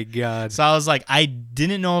 Oh my god. So I was like, I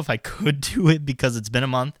didn't know if I could do it because it's been a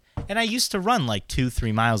month. And I used to run like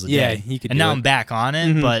 2-3 miles a Yeah, day. you could And do now it. I'm back on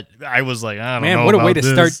it, Mhm. but I was like, I don't Man, know. what a way about to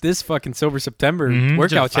this. start this fucking Sober September Mhm.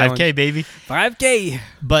 workout Just 5K, challenge. baby. 5K.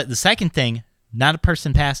 But the second thing, not a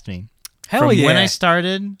person passed me. Hell From yeah. when I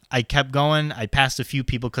started, I kept going. I passed a few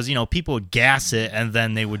people because, people would gas it and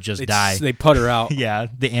then they would just die. They putter out. Yeah,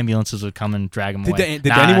 the ambulances would come and drag them away. Did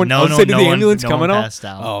anyone no, else say did no the one- ambulance no come one at all? passed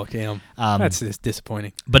out. Oh damn. That's just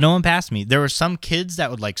disappointing. But no one passed me. There were some kids that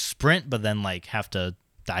would like sprint, but then like have to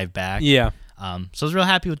dive back. Yeah. So I was real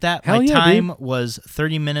happy with that. Hell My yeah, time was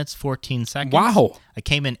 30 minutes, 14 seconds. Wow. I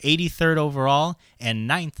came in 83rd overall and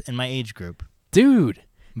 9th in my age group. Dude,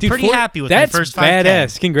 pretty happy with my that's first 5K.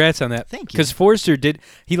 badass. Congrats on that. Thank you. Because Forrester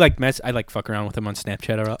I fuck around with him on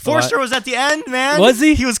Snapchat a lot. Forrester was at the end, man. Was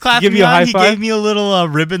he? He was clapping Give you me a high on. He five? gave me a little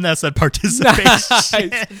ribbon that said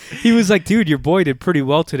participation. He was like, dude, your boy did pretty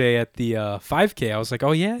well today at the 5K. I was like,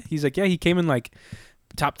 oh yeah. He's like, yeah, he came in like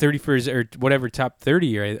top 30 for his, or whatever, top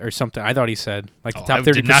 30 or something. I thought he said like the top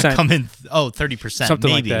 30%. Did not come in. 30%.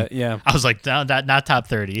 Something maybe. like that. Yeah. I was like, no, not top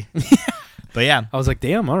 30. But yeah, I was like,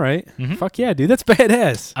 damn, all right. Mhm. Fuck yeah, dude. That's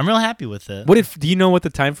badass. I'm real happy with it. Do you know what the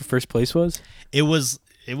time for first place was? It was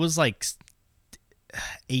like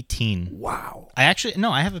 18. Wow. I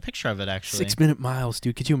have a picture of it actually. 6 minute miles,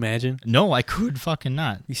 dude. Could you imagine? No, I could fucking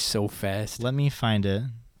not. He's so fast. Let me find it.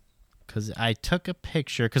 Because I took a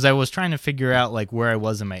picture because I was trying to figure out like where I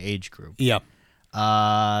was in my age group. Yeah.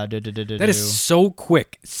 That That is so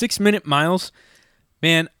quick. 6 minute miles.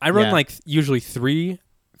 Man, I run Yeah. like usually 3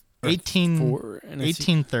 or 18 4. And it's-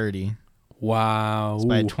 1830. Wow. It's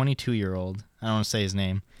by a Ooh. 22-year-old. I don't want to say his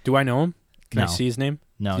name. Do I know him? Can I No. see his name?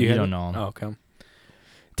 No, Do you have don't it? know him. Oh, okay.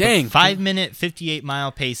 Dang. 5 minute 58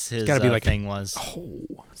 mile pace his gotta be like thing was.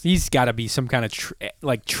 Oh, he's got to be some kind of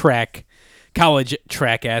college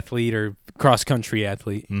track athlete or cross country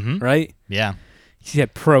athlete, Mm-hmm. right? Yeah. He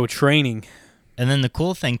had pro training. And then the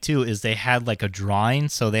cool thing too is they had like a drawing,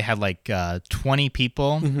 so they had like 20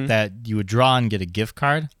 people Mhm. that you would draw and get a gift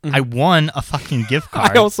card. I won a fucking gift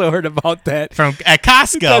card I also heard about that. from at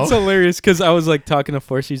Costco. That's hilarious because I was like talking to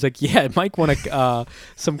Forrester. He's like, "Yeah, Mike won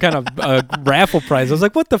some kind of raffle prize." I was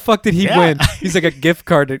like, "What the fuck did he Yeah. win?" He's like, "A gift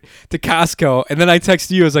card to Costco." And then I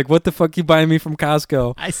texted you. I was like, "What the fuck you buying me from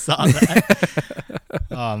Costco?" I saw that.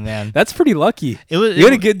 Oh man, That's pretty lucky. You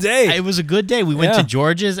had a it- good day. It was a good day. We went Yeah. to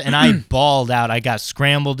George's and I balled out. I got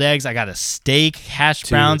scrambled eggs. I got a steak, hash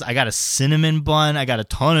browns. I got a cinnamon bun. I got a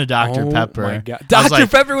ton of Dr. Oh Pepper. my God. I was Dr.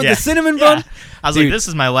 like- Pepper with yeah. the cinnamon Yeah. bun? I was Dude. like, this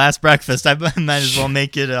is my last breakfast. I might as well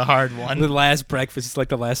make it a hard The one. last breakfast is like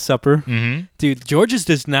the last supper. Mm-hmm. Dude, George's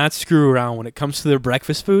does not screw around when it comes to their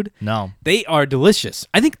breakfast food. No, They are delicious.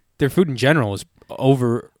 I think their food in general is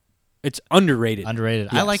it's underrated. underrated.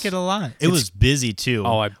 I Yes. like it a lot. It was busy too.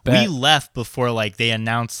 Oh, I We bet. left before like they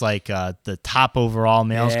announced like the top overall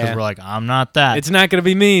males because Yeah. we're like, I'm not that. It's not going to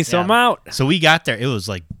be me, so Yeah. I'm out. So we got there. It was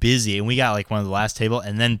like busy, and we got like one of the last table,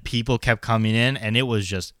 and then people kept coming in, and it was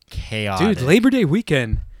just chaotic. Dude, Labor Day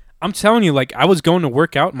weekend. I'm telling you, like, I was going to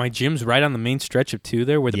work out. My gym's right on the main stretch of 2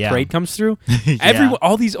 there where the Yeah. parade comes through. Yeah.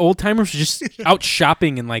 All these old timers were just out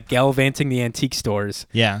shopping and, like, gallivanting the antique stores.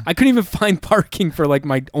 Yeah, I couldn't even find parking for, like,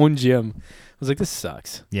 my own gym. I was like, this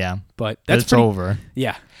sucks. yeah. But But that's it's pretty, over.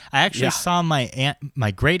 Yeah. I actually Yeah. saw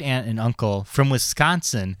my great aunt and uncle from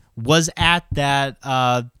Wisconsin was at that.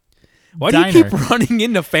 Why diner. do you keep running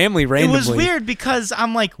into family randomly? It was weird because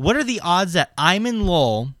I'm like, what are the odds that I'm in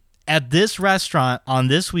Lowell at this restaurant on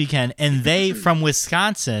this weekend, and they from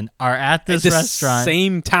Wisconsin are at this the restaurant?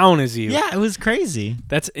 same town as you. Yeah, it was crazy.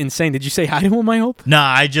 That's insane. Did you say hi to him, I hope? No,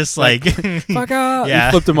 I just like. Fuck off. Yeah.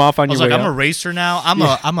 You flipped him off on I your was way like, I'm a out. racer now. I'm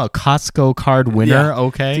a Costco card winner. Yeah.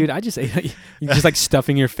 Okay, Dude, I just ate you're just like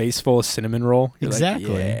stuffing your face full of cinnamon roll. You're Exactly.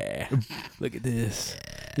 Like, yeah. Look at this.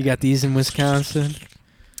 You got these in Wisconsin.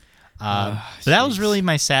 So that was really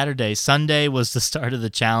my Saturday. Sunday was the start of the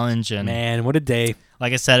challenge, and Man, what a day.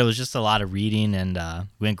 like I said, it was just a lot of reading, and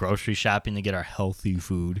we went grocery shopping to get our healthy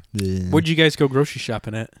food. Where'd you guys go grocery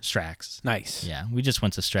shopping at? Strax. Nice. Yeah, we just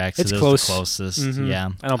went to Strax. It's it was close. the closest. Mhm. Yeah,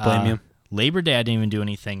 I don't blame you. Labor Day, I didn't even do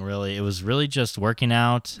anything really. It was really just working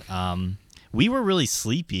out. We were really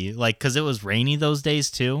sleepy, like because it was rainy those days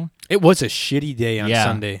too. It was a shitty day on Yeah.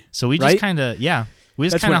 Sunday. So we Right? just kind of we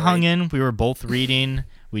just That's kind of when hung in. We were both reading.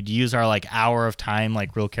 We'd use our like hour of time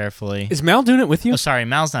like real carefully. Is Mal doing it with you? Oh, sorry,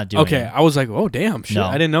 Mal's not doing Okay, it. I was like, oh damn, shit, No.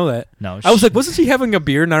 I didn't know that. No, I was like, wasn't she having a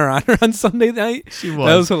beer in our honor on Sunday night? she That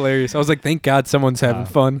was hilarious. I was like, thank God someone's having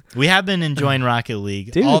fun. We have been enjoying Rocket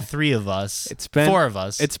League. Dude. All three of us. It's been 4 of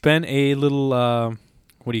us. It's been a little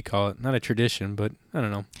what do you call it? Not a tradition, but I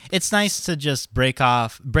don't know. It's nice to just break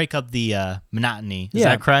up the monotony. Is Yeah.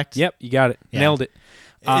 that correct? Yep, you got it. Yeah. Nailed it.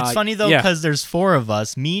 It's funny though yeah. because there's 4 of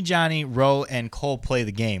us. Me, Johnny, Ro, and Cole play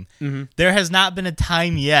the game. Mhm. There has not been a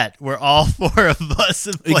time yet where all 4 of us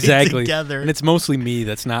have played Exactly. together. And it's mostly me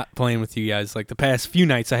that's not playing with you guys. Like the past few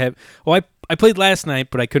nights I have I played last night,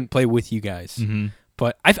 but I couldn't play with you guys. Mhm.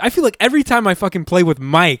 But I feel like every time I fucking play with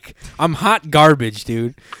Mike, I'm hot garbage,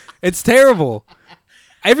 dude. It's terrible.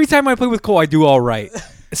 Every time I play with Cole, I do all right.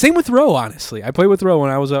 Same with Ro, honestly. I played with Ro when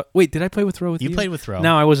I was wait, did I play with Ro with you? You played with Ro.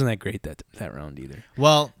 No, I wasn't that great that round either.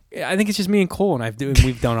 Well, Yeah, I think it's just me and Cole, and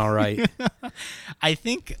we've done all right. I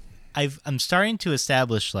think I'm starting to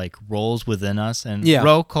establish like roles within us, and Yeah.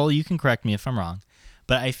 Ro, Cole, you can correct me if I'm wrong,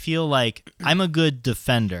 but I feel like I'm a good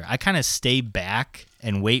defender. I kind of stay back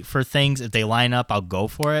and wait for things. If they line up, I'll go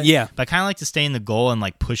for it. Yeah. But I kind of like to stay in the goal and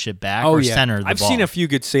like push it back Oh or yeah, center the I've ball. seen a few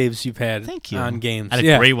good saves you've had. Thank you. On games. I had a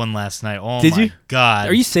yeah. great one last night. Oh Did my you? god!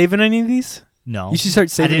 Are you saving any of these? No. You should start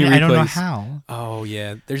saving your I don't know replays. how. Oh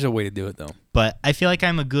yeah, there's a way to do it though. But I feel like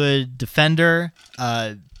I'm a good defender.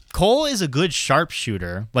 Cole is a good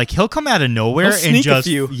sharpshooter. Like he'll come out of nowhere He'll and sneak a just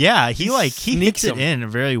few. yeah, he sneaks hits it 'em. in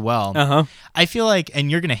very well. Uh-huh. I feel like,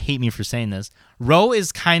 and you're gonna hate me for saying this, Ro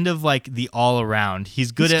is kind of like the all around.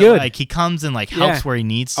 He's good He's at good. like he comes and like helps Yeah. where he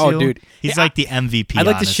needs to. Oh, dude. He's Yeah, like the MVP. I'd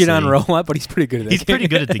like to shit on honestly. Ro a lot, but he's pretty good at that. He's pretty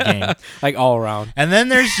good at the game. Like all around. And then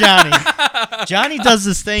there's Johnny. Johnny does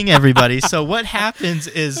this thing, everybody. So what happens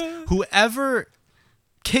is whoever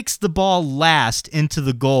kicks the ball last into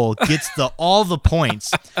the goal gets all the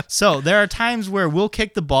points. So there are times where we'll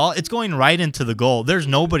kick the ball, it's going right into the goal. There's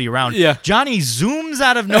nobody around. Yeah. Johnny zooms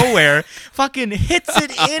out of nowhere, fucking hits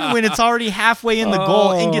it in when it's already halfway in the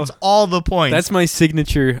goal and gets all the points. That's my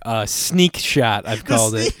signature sneak shot, I've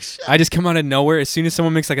called it. sneak shot. I just come out of nowhere. As soon as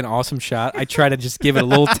someone makes like an awesome shot, I try to just give it a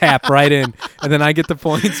little tap right in, and then I get the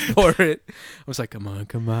points for it. I was like, come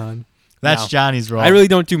on. That's No. Johnny's role. I really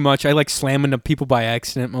don't do much. I like slamming to people by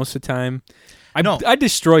accident most of the time. I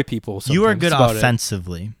destroy people sometimes. You are good That's about it.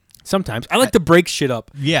 offensively. Sometimes. I like to break shit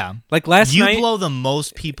up. Yeah. Like last You night. blow the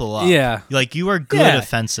most people up. Yeah. Like you are good Yeah.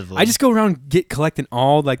 offensively. I just go around collecting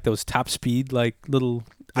all like those top speed like little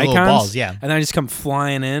Little icons, balls, yeah. and then I just come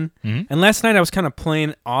flying in. Mhm. And last night I was kind of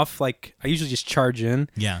playing off, like I usually just charge in,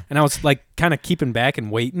 Yeah. and I was like kind of keeping back and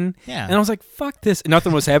waiting. Yeah. And I was like, "Fuck this!" And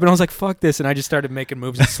nothing was happening. I was like, "Fuck this!" And I just started making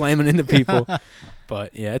moves and slamming into people.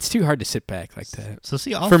 But yeah, it's too hard to sit back like that. So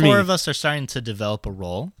see, all For four me. of us are starting to develop a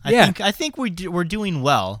role. Yeah. I think we're doing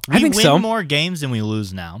well. I We think win so. more games than we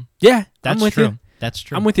lose now. Yeah, That's I'm with true. you. That's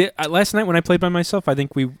true. I'm with you. Last night when I played by myself, I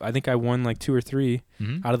think I won like 2 or 3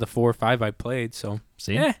 Mhm. out of the 4 or 5 I played. So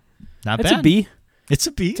See, yeah, not that's bad. a B. It's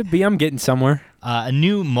a B. It's a B. I'm getting somewhere. A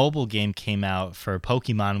new mobile game came out for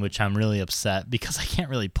Pokemon, which I'm really upset because I can't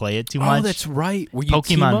really play it too Oh, much. that's right. Where you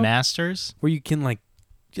team Pokemon up? Masters. Where you can like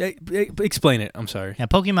explain it. I'm sorry. Yeah,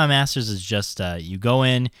 Pokemon Masters is just you go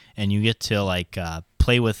in and you get to like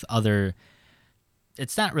play with other.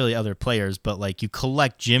 It's not really other players, but like you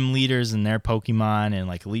collect gym leaders and their Pokemon and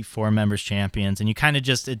like Elite Four members, champions, and you kind of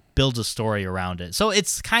just it builds a story around it. So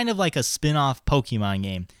it's kind of like a spin-off Pokemon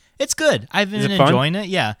game. It's good. I've Is been it fun? enjoying it.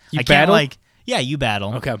 Yeah, You I can't battle? like yeah, you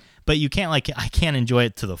battle. Okay. But you can't like I can't enjoy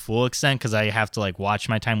it to the full extent because I have to like watch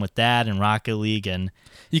my time with that and Rocket League and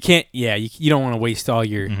You can't. Yeah, you don't want to waste all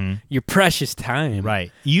your precious time.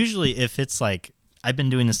 right. Usually, if it's like I've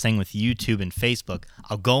been doing this thing with YouTube and Facebook,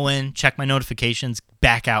 I'll go in, check my notifications,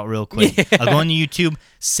 back out real quick. Yeah. I'll go into YouTube,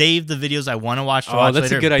 save the videos I want to watch Oh, watch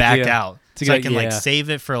that's a later, good back idea. out. It's a So I good- can like yeah.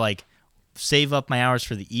 save it for like save up my hours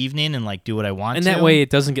for the evening and like do what I want And to. that way it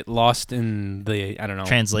doesn't get lost in the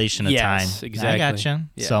translation of time. Yes, exactly. I gotcha.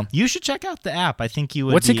 Yeah. So you should check out the app. I think you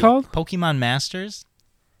would. What's it be- called? Pokemon Masters.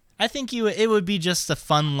 I think it would be just a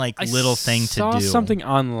fun like little thing to saw do. something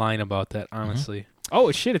online about that. Honestly.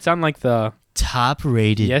 Oh shit! It's on like the. Top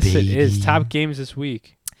rated. Yes, it is. baby. Top games this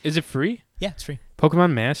week. Is it free? Yeah, it's free.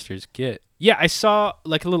 Pokemon Masters. Get. Yeah, I saw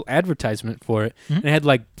like a little advertisement for it, Mhm. and it had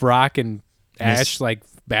like Brock and Miss- Ash like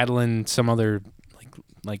battling some other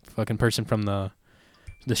like fucking person from the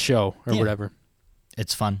show or Yeah. whatever.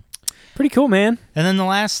 It's fun. Pretty cool, man. And then the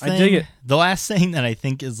last I dig thing, it. the last thing that I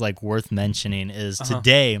think is like worth mentioning is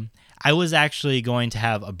today I was actually going to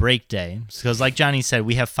have a break day because, like Johnny said,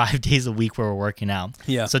 we have 5 days a week where we're working out.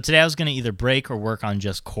 Yeah. So today I was going to either break or work on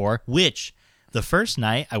just core. Which the first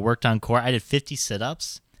night I worked on core, I did 50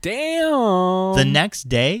 sit-ups. Damn. The next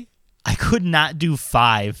day I could not do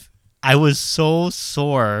 5. I was so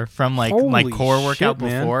sore from like my Holy core workout shit,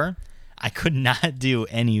 man. before. I could not do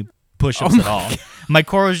any push-ups at all. My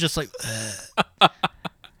core was just like.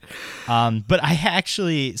 But I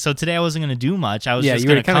actually, so today I wasn't going to do much. I was Yeah, just you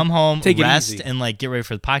were going to gonna come home, take it rest, easy. and like get ready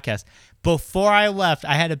for the podcast. Before I left,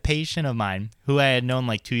 I had a patient of mine who I had known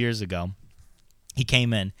like 2 years ago. He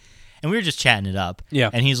came in, and we were just chatting it up. Yeah.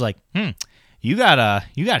 And he's like, you got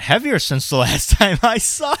heavier since the last time I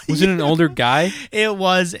saw you. Was it an older guy? It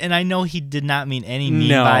was, and I know he did not mean any mean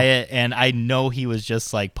No. by it, and I know he was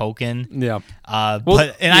just like poking. Yeah. I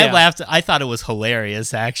yeah. laughed. I thought it was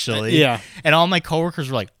hilarious, actually. Yeah. And all my coworkers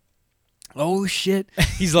were like, Oh shit!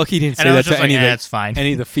 He's lucky he didn't say And I that was to just like, any, it's fine.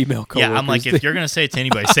 any of the female coworkers. Yeah, I'm like, if you're gonna say it to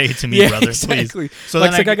anybody, say it to me, yeah, brother, exactly. please. So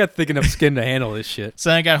Like, then I got thick enough skin to handle this shit. So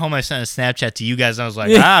then I got home, I sent a Snapchat to you guys, and I was like,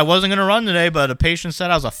 Yeah. I wasn't gonna run today, but a patient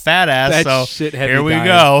said I was a fat ass, That so shit had here me we dying.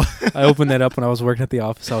 go. I opened that up when I was working at the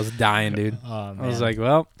office. I was dying, dude. Oh, I was man. like,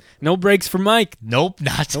 well, no breaks for Mike. Nope,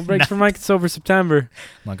 not. No breaks for Mike. It's over September.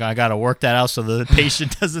 I'm like, I gotta work that out so the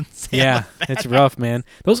patient doesn't say Yeah, it's rough, man.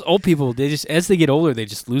 Those old people, they just, as they get older, they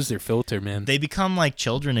just lose their filter, man. They become like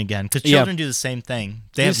children again, because Yeah. children do the same thing.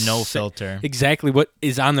 They have Just no say- filter. Exactly what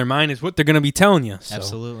is on their mind is what they're going to be telling you. So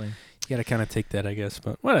Absolutely. you got to kind of take that, I guess.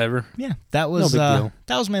 But whatever. Yeah, that was big deal.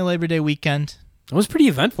 that was my Labor Day weekend. It was pretty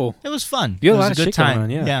eventful. It was fun. You had it a was lot a of good shit going time. on,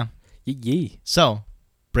 yeah. Yee. So,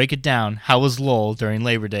 break it down. How was Lowell during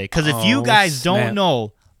Labor Day? Because if you Oh, guys snap. don't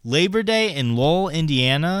know, Labor Day in Lowell,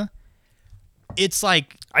 Indiana, it's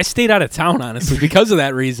like I stayed out of town, honestly, because of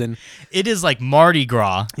that reason. it is like Mardi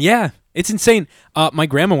Gras. Yeah, it's insane. My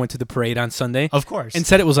grandma went to the parade on Sunday Of course. and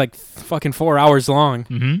said it was like fucking 4 hours long.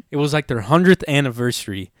 mm-hmm. It was like their 100th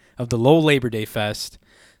anniversary of the Lowell Labor Day Fest.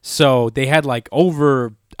 So they had like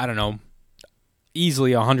over, I don't know,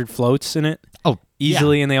 easily 100 floats in it. Oh,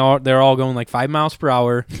 Easily, and they're all going like 5 miles per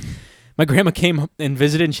hour. My grandma came and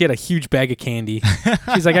visited, and she had a huge bag of candy.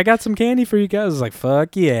 She's like, I got some candy for you guys. I was like,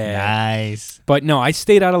 fuck yeah. Nice. But no, I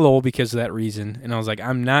stayed out of Lowell because of that reason. And I was like,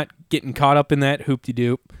 I'm not getting caught up in that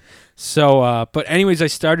hoop-de-doop. So, but anyways, I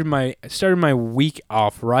started my week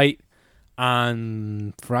off right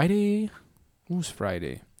on Friday. What was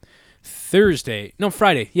Friday? Thursday. No,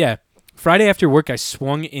 Friday. Yeah. Friday after work, I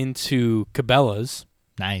swung into Cabela's.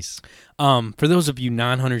 Nice. For those of you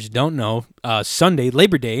non-hunters who don't know, Sunday,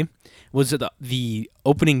 Labor Day, was the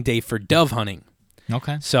opening day for dove hunting.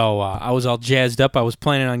 Okay. So I was all jazzed up. I was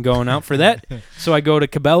planning on going out for that. So I go to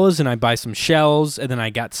Cabela's and I buy some shells, and then I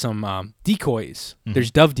got some decoys. Mhm.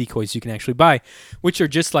 There's dove decoys you can actually buy, which are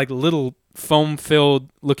just like little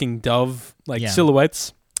foam-filled looking dove like Yeah.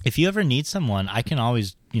 silhouettes. If you ever need someone, I can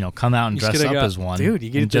always, come out and You just dress gotta up go- as one. Dude, you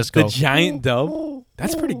get and the, just the go. giant dove.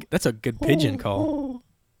 That's a good pigeon call.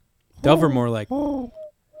 Dove are more like.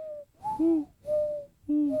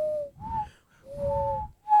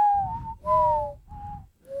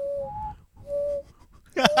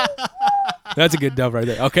 That's a good dove right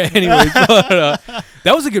there. Okay, anyways, but,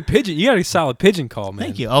 that was a good pigeon. You got a solid pigeon call, man.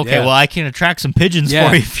 Thank you. Okay, Yeah. well, I can attract some pigeons Yeah.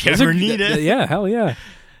 for you if you Those ever are- need it. Yeah, hell yeah.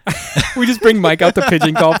 We just bring Mike out the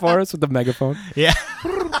pigeon call for us with the megaphone. Yeah.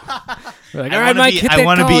 We're like, I all right, wanna Mike, be, hit I that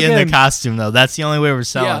want to call be in again. the costume though. That's the only way we're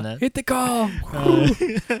selling Yeah, it. hit the call.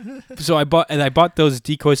 So I bought those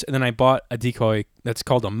decoys, and then I bought a decoy that's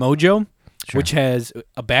called a Mojo, Sure. which has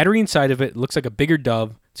a battery inside of it. It looks like a bigger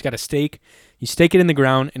dove. It's got a stake. You stake it in the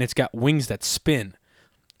ground, and it's got wings that spin.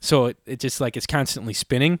 So it just like it's constantly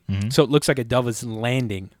spinning. Mhm. So it looks like a dove is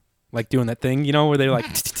landing, like doing that thing, where they're like.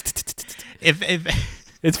 If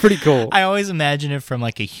It's pretty cool. I always imagine it from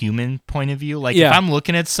like a human point of view. Like Yeah. if I'm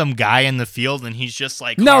looking at some guy in the field and he's just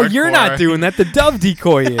like, No, you're not hardcore- doing that. The dove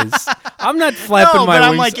decoy is. I'm not flapping No, my but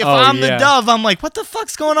wings. I'm like, if Oh, I'm yeah. the dove, I'm like, what the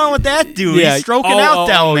fuck's going on with that dude? Yeah. He's stroking Oh, out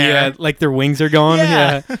down there. Yeah, like their wings are going.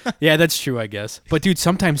 Yeah. Yeah, that's true, I guess. But dude,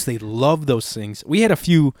 sometimes they love those things. We had a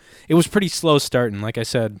few. It was pretty slow starting. Like I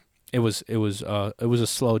said, it was a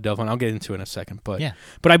slow dove hunt. I'll get into it in a second. But Yeah.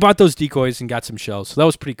 but I bought those decoys and got some shells, so that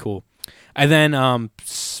was pretty cool. And then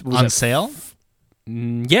was On it- sale?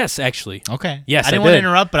 Yes, actually. Okay. Yes, I didn't I want to did.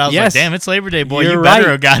 interrupt, but I was Yes. like, damn, it's Labor Day, boy. You're You better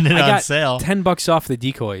right. have gotten it I on got sale. $10 off the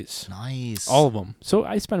decoys. Nice. All of them. So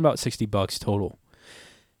I spent about $60 total.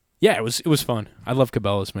 Yeah, it was fun. I love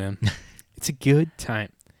Cabela's, man. It's a good time.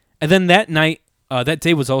 And then that night, that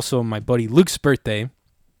day was also my buddy Luke's birthday.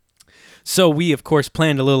 So we, of course,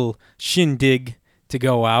 planned a little shindig to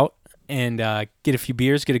go out and get a few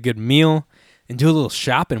beers, get a good meal, and do a little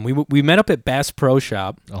shopping. We met up at Bass Pro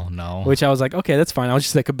Shop, Oh, no. which I was like, okay, that's fine. I was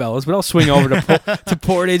just at Cabela's, but I'll swing over to to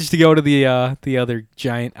Portage to go to the other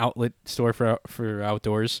giant outlet store for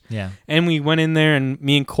outdoors. Yeah. And we went in there, and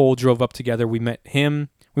me and Cole drove up together. We met him.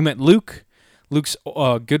 We met Luke. Luke's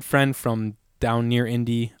good friend from down near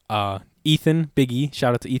Indy. Ethan, Big E.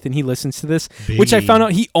 Shout out to Ethan. He listens to this, which I Big E. found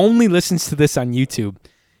out he only listens to this on YouTube.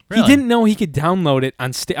 Really? He didn't know he could download it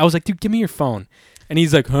on. I was like, dude, give me your phone. And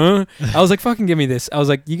he's like, huh? I was like, fucking give me this. I was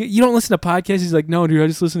like, you don't listen to podcasts? He's like, no, dude, I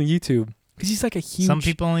just listen to YouTube. Because he's like a huge. Some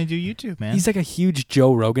people only do YouTube, man. He's like a huge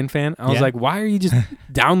Joe Rogan fan. I was Yeah. like, why are you just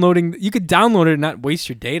downloading? You could download it and not waste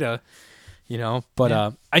your data, But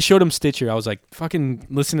Yeah. I showed him Stitcher. I was like, fucking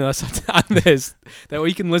listen to us on this. That way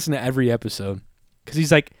you can listen to every episode. Because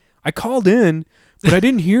he's like, I called in, but I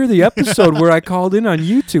didn't hear the episode where I called in on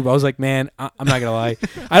YouTube. I was like, man, I'm not going to lie.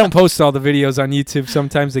 I don't post all the videos on YouTube.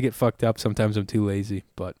 Sometimes they get fucked up. Sometimes I'm too lazy.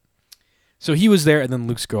 But So he was there, and then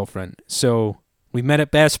Luke's girlfriend. So we met at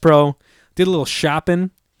Bass Pro, did a little shopping.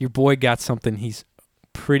 Your boy got something he's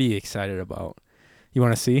pretty excited about. You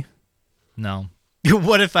want to see? No.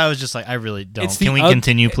 What if I was just like, I really don't. It's Can we the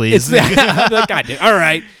continue, please? God, all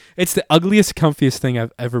right. It's the ugliest, comfiest thing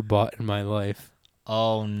I've ever bought in my life.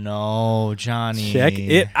 Oh, no, Johnny. Check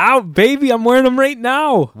it out, baby. I'm wearing them right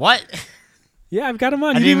now. What? Yeah, I've got them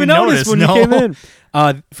on. I You didn't didn't even notice when notice, you came no.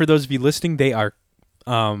 in. For those of you listening, they are.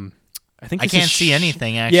 I think I this can't is see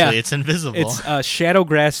anything, actually. yeah. It's invisible. It's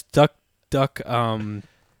Shadowgrass duck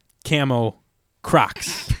camo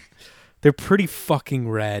Crocs. They're pretty fucking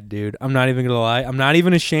rad, dude. I'm not even gonna lie. I'm not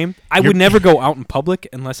even ashamed. I would never go out in public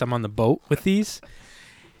unless I'm on the boat with these.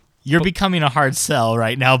 You're becoming a hard sell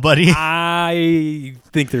right now, buddy. I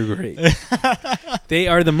think they're great. They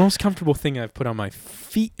are the most comfortable thing I've put on my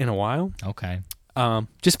feet in a while. Okay.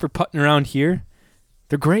 Just for putting around here,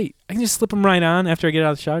 they're great. I can just slip them right on after I get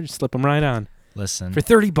out of the shower. Just slip them right on Listen. for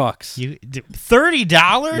 $30. You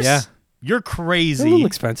 $30? Yeah. You're They're crazy. a little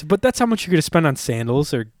expensive, but that's how much you're gonna spend on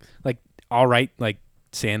sandals or like all right like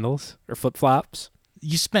sandals or flip flops.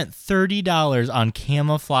 You spent $30 on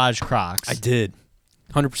camouflage Crocs. I did.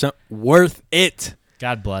 100% worth it.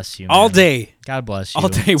 God bless you. All man. day. God bless you. All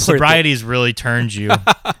day worth it. Sobriety's really turned you.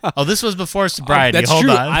 Oh, this was before sobriety. That's Hold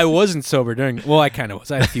true. on. I wasn't sober during. Well, I kind of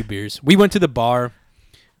was. I had a few beers. We went to the bar.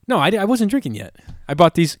 No, I wasn't drinking yet. I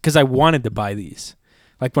bought these because I wanted to buy these.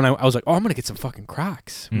 Like when I was like, oh, I'm gonna get some fucking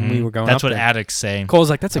Crocs when we were going. That's up what there. addicts say. Cole's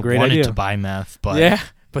like, that's a great I wanted idea. to buy meth, but Yeah,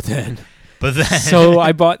 but then so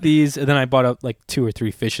I bought these, and then I bought up like 2 or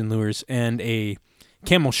 3 fishing lures and a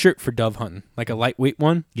camel shirt for dove hunting, like a lightweight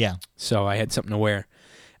one. yeah. So I had something to wear.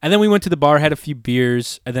 And then we went to the bar, had a few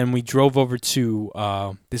beers, and then we drove over to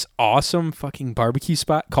this awesome fucking barbecue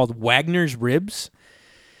spot called Wagner's Ribs.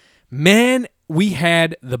 Man, we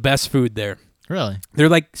had the best food there. Really? They're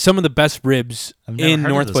like some of the best ribs I've never in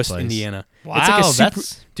heard of this Northwest place. Indiana. Wow, it's like a super,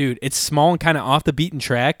 that's dude. It's small and kind of off the beaten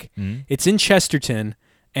track. Mhm. It's in Chesterton,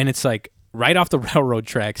 and it's like right off the railroad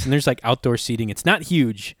tracks. And there's like outdoor seating. It's not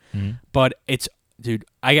huge, Mhm. but it's, dude.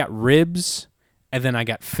 I got ribs, and then I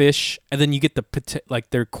got fish, and then you get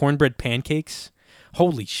like their cornbread pancakes.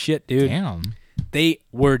 Holy shit, dude! Damn. They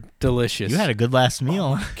were delicious. You had a good last Oh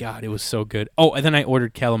meal. my god, it was so good. Oh, and then I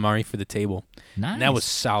ordered calamari for the table. Nice. And that was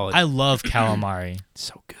solid. I love calamari.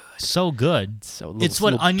 So good. So good. So It's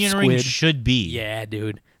what little onion rings squid. should be. Yeah,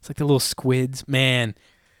 dude. It's like the little squids. Man,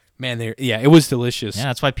 they're it was delicious. Yeah,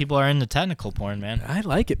 that's why people are into technical porn, man. I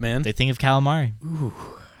like it, man. They think of calamari. Ooh,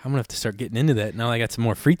 I'm gonna have to start getting into that now. I got some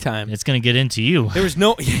more free time. It's gonna get into you. There was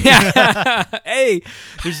no hey,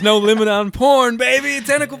 there's no limit on porn, baby.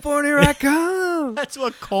 Tentacle porn, here I come. That's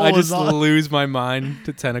what Cole I is just on. lose my mind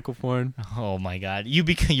to tentacle porn. Oh my god,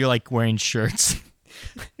 you're like wearing shirts.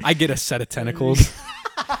 I get a set of tentacles,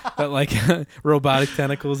 that like robotic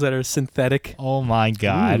tentacles that are synthetic. Oh my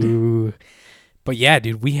god. Ooh. But yeah,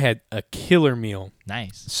 dude, we had a killer meal.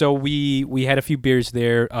 Nice. So we had a few beers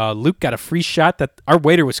there. Luke got a free shot. That our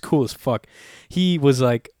waiter was cool as fuck. He was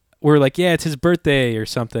like, we're like, yeah, it's his birthday or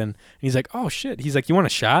something. And he's like, oh shit. He's like, you want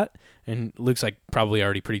a shot? And Luke's like, probably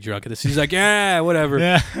already pretty drunk at this. He's like, yeah, whatever.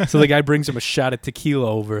 Yeah. So the guy brings him a shot of tequila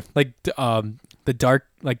over, like the dark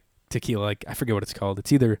like tequila. Like I forget what it's called.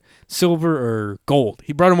 It's either silver or gold.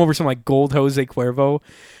 He brought him over some like gold Jose Cuervo,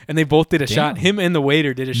 and they both did a shot. Him and the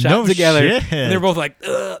waiter did a shot No together. shit. And they're both like,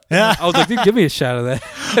 ugh. Yeah. I was like, dude, give me a shot of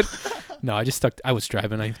that. No, I just stuck. I was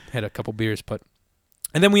driving. I had a couple beers,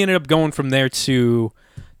 and then we ended up going from there to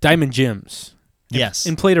Diamond Gyms. Yes.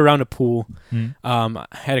 And played around a pool. Mhm.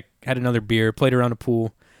 Had another beer. Played around a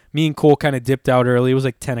pool. Me and Cole kind of dipped out early. It was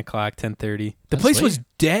like 10 o'clock, 10:30. The That's place late. was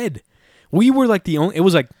dead. We were like the only. It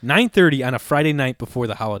was like 9:30 on a Friday night before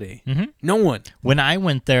the holiday. Mm-hmm. No one. When I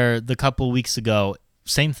went there the couple weeks ago,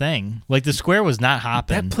 same thing. Like the square was not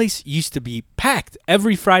hopping. That place used to be packed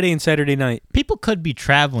every Friday and Saturday night. People could be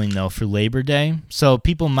traveling though for Labor Day, so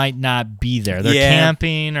people might not be there. They're Yeah.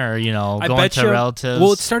 camping or going to relatives.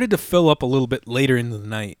 Well, it started to fill up a little bit later into the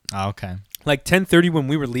night. Oh, okay. Like 10:30 when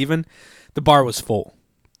we were leaving, the bar was full.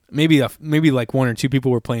 Maybe like 1 or 2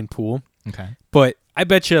 people were playing pool. Okay. But I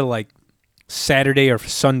bet you like Saturday or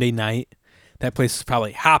Sunday night, that place is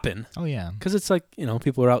probably hopping Oh yeah. because it's like,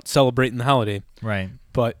 people are out celebrating the holiday. Right.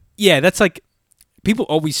 But yeah, that's like people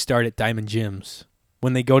always start at Diamond Gyms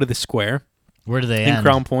when they go to the square Where do they in end?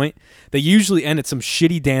 Crown Point. They usually end at some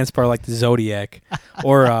shitty dance bar like the Zodiac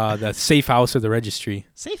or the Safe House or the Registry.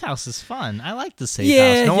 Safe House is fun. I like the safe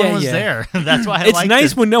Yeah, house. No one yeah, was yeah. there. That's why I It's liked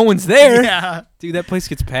nice it. when no one's there. Yeah. Dude, that place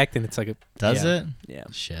gets packed and it's like a... Does yeah, it? Yeah.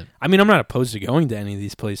 Shit. I mean, I'm not opposed to going to any of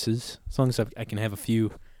these places as long as I can have a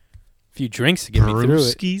few drinks to get me through it.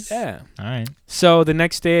 Brewskis? Yeah. All right. So the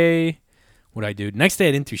next day, What I do. Next day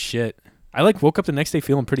I didn't do shit. I woke up the next day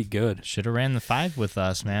feeling pretty good. Should have ran the 5 with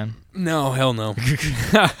us, man. No, hell no.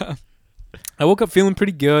 I woke up feeling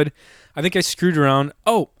pretty good. I think I screwed around.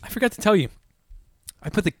 Oh, I forgot to tell you. I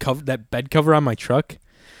put that bed cover on my truck.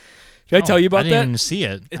 Did I tell you about I that? didn't even see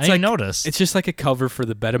it. I didn't notice. It's just like a cover for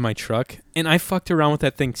the bed of my truck. And I fucked around with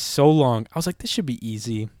that thing so long. I was like, this should be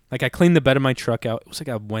easy. Like, I cleaned the bed of my truck out. It was like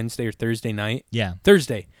a Wednesday or Thursday night. Yeah.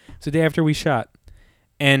 Thursday. It's the day after we shot.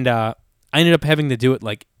 And I ended up having to do it,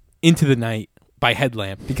 like, into the night by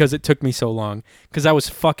headlamp because it took me so long. Because I was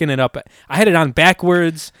fucking it up. I had it on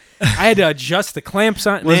backwards. I had to adjust the clamps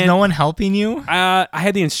on. Was no one helping you? I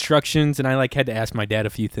had the instructions, and I, like, had to ask my dad a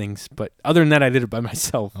few things. But other than that, I did it by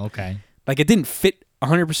myself. Okay. Like, it didn't fit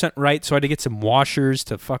 100% right, so I had to get some washers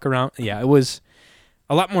to fuck around. Yeah, it was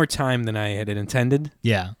a lot more time than I had intended.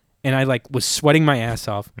 Yeah. And I, like, was sweating my ass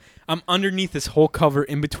off. I'm underneath this whole cover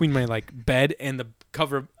in between my, like, bed and the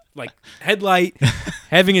cover, like, headlight,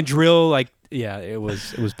 having a drill. Like, yeah, it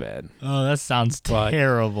was bad. Oh, that sounds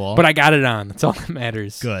terrible. But I got it on. That's all that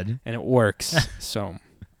matters. Good. And it works. So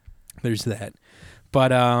there's that.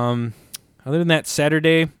 But other than that,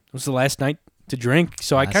 Saturday was the last night to drink.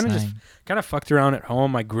 So I kind of fucked around at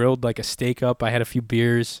home. I grilled like a steak up. I had a few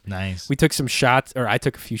beers. Nice. We took some shots, or I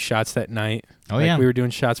took a few shots that night. Oh, yeah. We were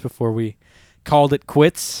doing shots before we called it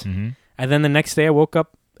quits. Mm-hmm. And then the next day I woke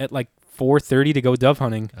up at like 4:30 to go dove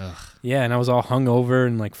hunting. Ugh. Yeah, and I was all hungover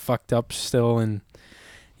and like fucked up still. And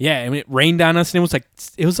yeah, I mean, it rained on us, and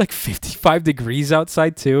it was like 55 degrees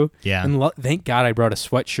outside too. Yeah. And thank God I brought a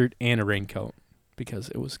sweatshirt and a raincoat because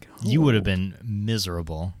it was cold. You would have been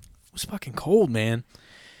miserable. It was fucking cold, man.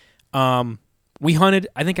 We hunted.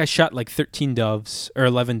 I think I shot like 13 doves or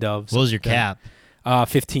 11 doves. What was your cap?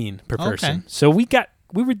 15 per person. Okay. So we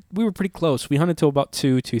were pretty close. We hunted till about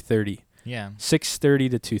 2:30. Yeah.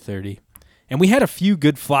 6:30 to 2:30, and we had a few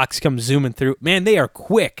good flocks come zooming through. Man, they are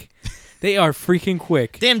quick. They are freaking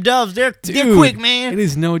quick. Damn doves, they're Dude, quick, man. It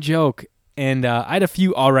is no joke. And I had a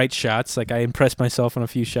few all right shots. Like I impressed myself on a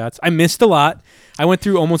few shots. I missed a lot. I went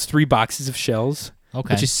through almost 3 boxes of shells.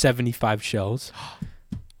 Okay. Which is 75 shells.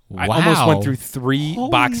 Wow. I almost went through 3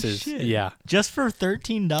 Holy boxes. shit. Yeah. Just for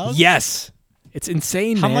 13 doves? Yes. It's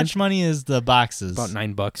insane, How man. much money is the boxes? About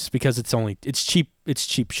 $9 because it's cheap. It's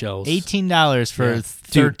cheap shells. $18 for Yeah.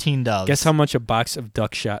 13 doves. Guess how much a box of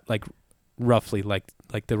duck shot, like roughly, like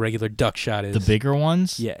the regular duck shot is? The bigger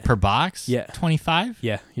ones? Yeah. Per box? Yeah. 25?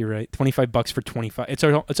 Yeah, you're right. $25 for 25.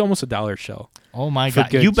 It's almost $1 shell. Oh my For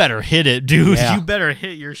god. goods. You better hit it, dude. Yeah. You better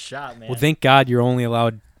hit your shot, man. Well, thank God you're only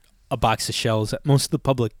allowed a box of shells at most of the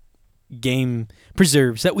public game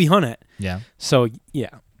preserves that we hunt at. Yeah. So yeah,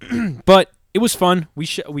 but it was fun.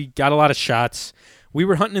 We got a lot of shots. We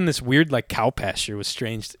were hunting in this weird like cow pasture. It was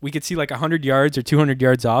strange. We could see like 100 yards or 200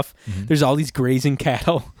 yards off. Mm-hmm. There's all these grazing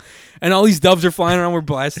cattle, and all these doves are flying around. We're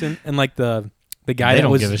blasting, and like the guy They that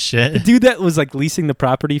don't was give a the shit. dude that was like leasing the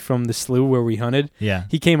property from the slough where we hunted. Yeah.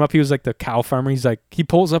 He came up. He was like the cow farmer. He's like, he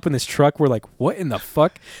pulls up in this truck. We're like, what in the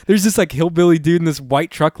fuck? There's this like hillbilly dude in this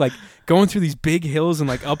white truck, like going through these big hills and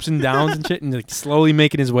like ups and downs and shit, and like slowly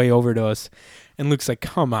making his way over to us. And Luke's like,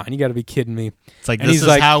 come on, you got to be kidding me. It's like, And this he's is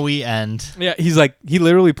like- how we end. Yeah, he's like, he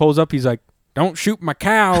literally pulls up. He's like, don't shoot my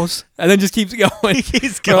cows, and then just keeps going.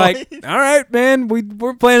 He's We're going. like, all right, man,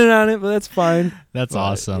 we're planning on it, but that's fine. That's But,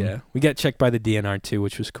 awesome. Yeah, we got checked by the DNR too,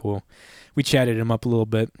 which was cool. We chatted him up a little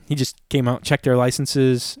bit. He just came out, checked our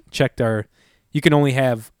licenses, checked our. You can only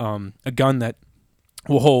have a gun that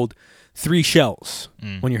will hold 3 shells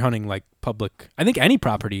when you're hunting like public. I think any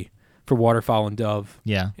property for waterfowl and dove.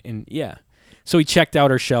 Yeah. And yeah, so he checked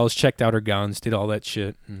out our shells, checked out our guns, did all that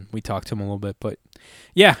shit, and we talked to him a little bit. But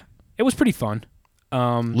yeah, it was pretty fun.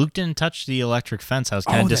 Luke didn't touch the electric fence. I was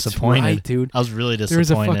kind of that's disappointed. right, dude. I was really There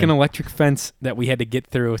disappointed. was a fucking electric fence that we had to get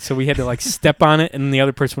through, so we had to like step on it, and then the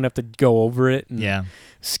other person would have to go over it. And Yeah.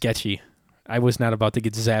 sketchy. I was not about to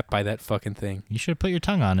get zapped by that fucking thing. You should have put your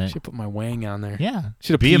tongue on it. Should put my wang on there. Yeah.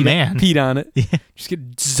 Should have Be a man. peed on it. Yeah. Just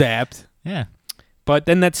get zapped. Yeah. But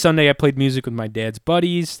then that Sunday, I played music with my dad's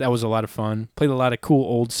buddies. That was a lot of fun. Played a lot of cool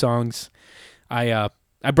old songs. I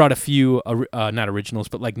brought a few not originals,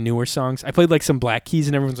 but like newer songs. I played like some Black Keys,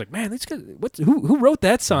 and everyone's like, "Man, that's good. Who wrote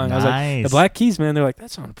that song?" I was like, Nice. "The Black Keys, man." They're like,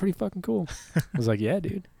 "That sounded pretty fucking cool." I was like, "Yeah,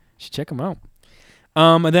 dude, you should check them out."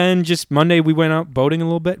 And then just Monday, we went out boating a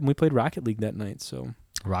little bit, and we played Rocket League that night. So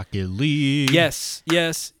Rocket League. yes. Do you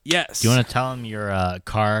want to tell them your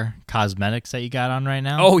car cosmetics that you got on right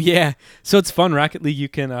now? Oh yeah, so it's fun. Rocket League, you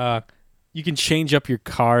can you can change up your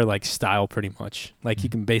car like style pretty much. Like you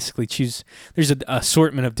can basically choose. There's an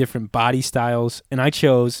assortment of different body styles, and I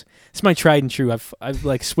chose. It's my tried and true. I've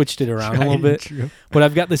like switched it around a little bit, but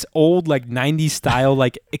I've got this old like '90s style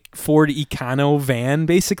like Ford Econo van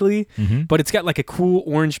basically, but it's got like a cool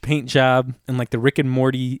orange paint job and like the Rick and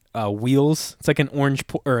Morty wheels. It's like an orange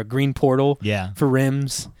or a green portal for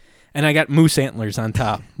rims. And I got moose antlers on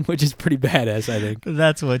top, which is pretty badass, I think.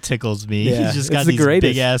 That's what tickles me. Yeah, He's just got it's the these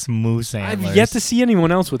big-ass moose antlers. I've yet to see anyone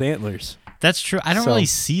else with antlers. That's true. I don't really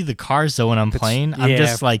see the cars, though, when I'm playing. I'm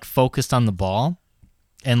just, like, focused on the ball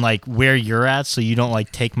and, like, where you're at so you don't, like,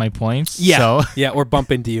 take my points. Yeah, so. yeah, or bump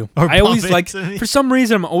into you. Or I always, bump like, into me. for some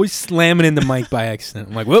reason, I'm always slamming into Mike by accident.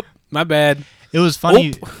 I'm like, whoop, my bad. It was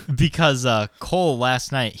funny because Cole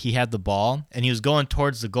last night, he had the ball, and he was going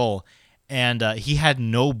towards the goal. And he had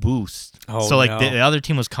no boost. Oh, so, like, no. the other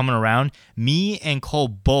team was coming around. Me and Cole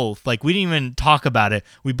both, like, we didn't even talk about it.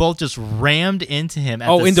 We both just rammed into him at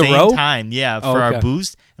the into same row? time. Yeah, for okay. our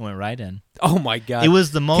boost, and went right in. Oh, my God. It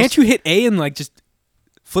was the most... Can't you hit A and, like, just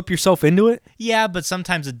flip yourself into it? Yeah, but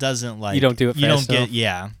sometimes it doesn't, like... You don't do it You don't fast get... enough?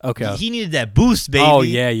 Yeah. Okay. He needed that boost, baby. Oh,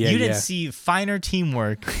 yeah, yeah, You didn't yeah. see finer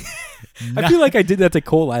teamwork. I feel like I did that to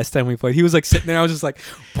Cole last time we played. He was, like, sitting there. I was just like,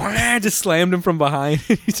 just slammed him from behind.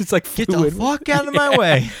 He's just, like, Get flew the in. fuck out of my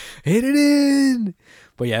way. Hit it in.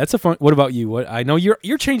 But yeah, that's a fun. What about you? What I know you're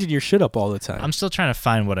changing your shit up all the time. I'm still trying to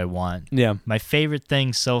find what I want. Yeah. My favorite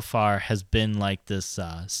thing so far has been like this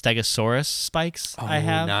Stegosaurus spikes I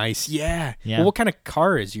have. Nice. Yeah. Yeah. Well, what kind of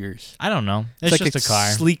car is yours? I don't know. It's like just a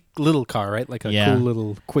car. sleek little car, right? Like a cool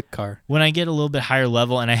little quick car. When I get a little bit higher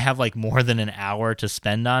level and I have like more than an hour to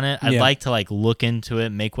spend on it, I'd like to like look into it,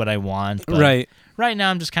 make what I want. But Right. Right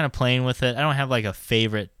now I'm just kind of playing with it. I don't have like a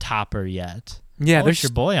favorite topper yet. Yeah. There's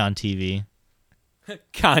your boy on TV.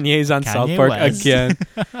 Kanye's on South Kanye Park West. again.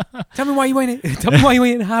 Tell me why you ain't. Tell me why you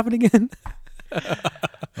ain't hopping again.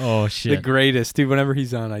 Oh The shit. greatest, dude. Whenever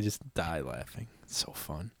he's on, I just die laughing. It's so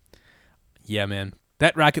fun. Yeah, man.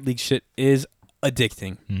 That Rocket League shit is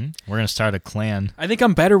addicting. We're gonna start a clan. I think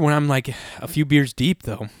I'm better when I'm like a few beers deep,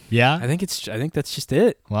 though. Yeah. I think that's just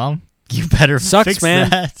it. Well, you better Sucks, fix man.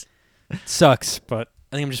 that. It sucks, but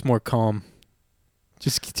I think I'm just more calm.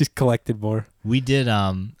 Just collected more. We did.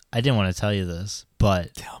 I didn't want to tell you this,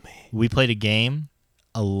 but Tell me. we played a game,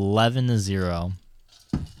 11-0.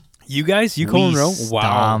 You guys, Cole and Row? Wow.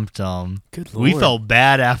 Stomped them. Good lord. We felt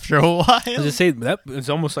bad after a while. I was just saying that was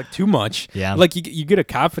almost like too much. Yeah. Like you get a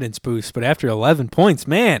confidence boost, but after 11 points,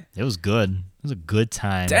 man, It was good. It was a good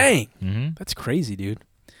time. dang, Mm-hmm. that's crazy, dude.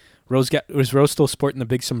 Was Rose still sporting the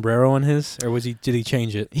big sombrero on his, or did he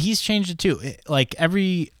change it? He's changed it too. I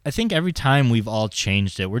think every time we've all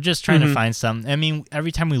changed it. We're just trying to find something. I mean,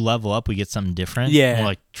 every time we level up, we get something different. Yeah. We're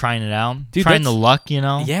like trying it out. Dude, trying the that's- luck, you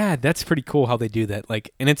know? Yeah, that's pretty cool how they do that.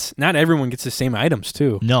 Like, and it's not everyone gets the same items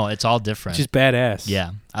too, No, it's all different. which is badass.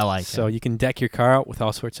 Yeah, I like So it. you can deck your car out with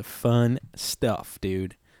all sorts of fun stuff,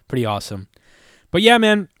 dude. Pretty awesome. But yeah,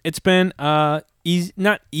 man, it's been easy,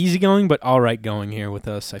 not easy going, but all right going here with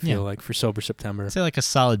us. I feel like for Sober September. I'd say like a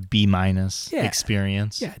solid B- Yeah.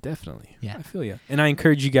 experience. Yeah, definitely. Yeah. I feel you. And I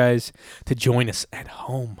encourage you guys to join us at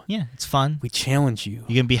home. Yeah, it's fun. We challenge you.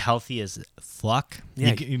 You can be healthy as fuck.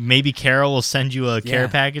 Yeah. Maybe Carol will send you a care Yeah.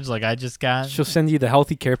 package like I just got. She'll send you the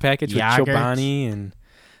healthy care package Yogurt. with Chobani and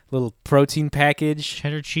little protein package.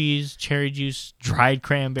 Cheddar cheese, cherry juice, dried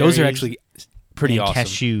cranberries. Those are actually pretty and awesome.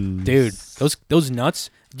 cashews. Dude, those nuts.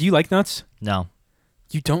 Do you like nuts? No,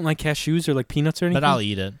 You don't like cashews or like peanuts or anything? but I'll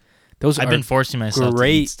eat it. Those I've are been forcing myself to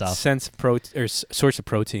great eat stuff. sense source of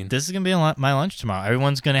protein. This is gonna be my lunch tomorrow.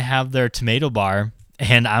 Everyone's gonna have their tomato bar,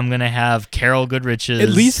 and I'm gonna have Carol Goodrich's. At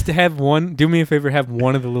least have one. Do me a favor. Have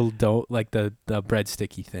one of the little dough, like the bread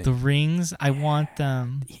sticky thing. the rings. I want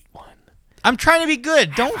them. Eat one. I'm trying to be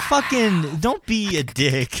good. Don't be a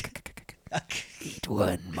dick. Eat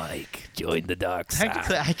one, Mike. Join the dark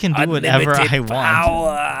Technically, I can do whatever I want.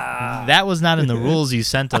 Power. That was not in the rules you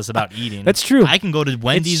sent us about eating. That's true. I can go to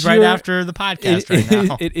Wendy's It's right your- after the podcast right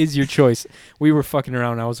now. It is your choice. We were fucking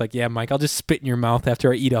around. I was like, yeah, Mike, I'll just spit in your mouth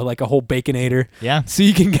after I eat a whole Baconator. Yeah. So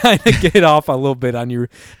you can kind of get off a little bit on your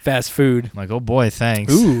fast food. I'm like, oh boy,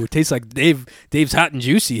 thanks. Ooh, tastes like Dave's hot and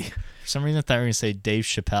juicy. For some reason, I thought you were going to say Dave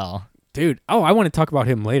Chappelle. Dude, I want to talk about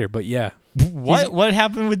him later, but yeah. What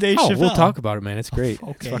happened with Dave Chappelle? We'll talk about it, man. It's great. It's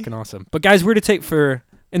Okay. fucking awesome. But guys,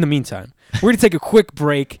 in the meantime, we're going to take a quick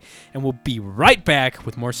break, and we'll be right back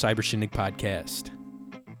with more Cyber Shindig podcast.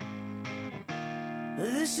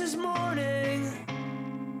 This is morning.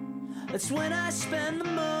 That's when I spend the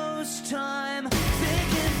most time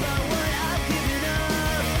thinking about what I've given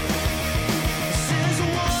up. This is a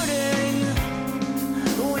warning.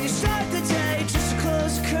 When you start the day, just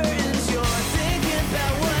close curtains. You're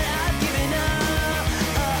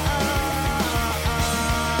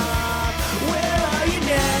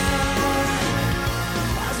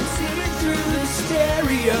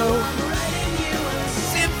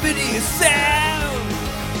yourself.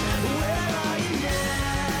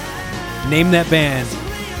 Name that band.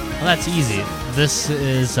 Well, that's easy. This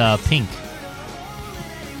is Pink.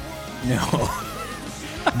 No.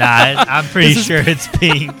 Nah, I'm pretty sure it's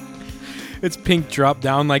Pink. It's Pink dropped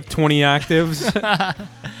down like 20 octaves.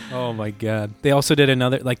 Oh my god. They also did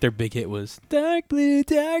another, like their big hit was Dark Blue,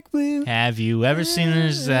 Dark Blue. Have you ever seen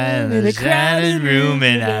us in a crowded room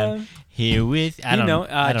and I'm here with... I don't know.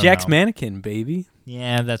 Jack's Mannequin, baby.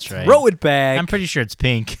 Yeah, that's right. Throw it back. I'm pretty sure it's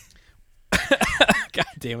Pink. God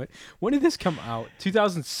damn it. When did this come out?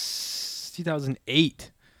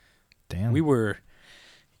 2008. Damn. We were...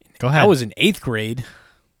 Go ahead. I was in 8th grade.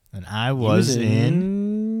 And I was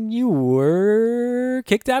in... You were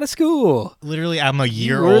kicked out of school. Literally, I'm a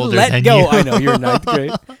year You were older let than go. you. I know, you were 9th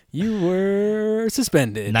grade. You were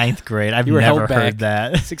suspended. 9th grade. I've You were never held heard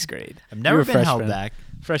back. that. 6th grade. I've You never were been held freshman. back.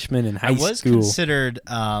 Freshman in high I was school. considered,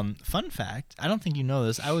 fun fact, I don't think you know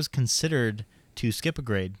this, I was considered to skip a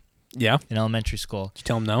grade Yeah. in elementary school. Did you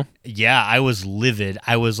tell him no? Yeah, I was livid.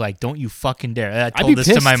 I was like, don't you fucking dare. I I'd told be this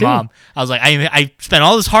to pissed, my too. mom. I was like, I spent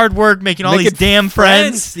all this hard work making all Making these damn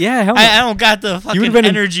friends. Yeah, hell no. I don't got the fucking been in-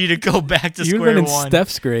 energy to go back to You would square have been in one.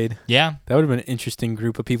 Steph's grade. Yeah. That would have been an interesting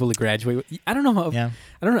group of people to graduate with. I don't know how. Yeah.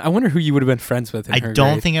 I don't know. I wonder who you would have been friends with in I her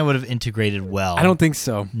don't grade. think I would have integrated well. I don't think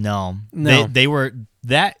so. No. No. They were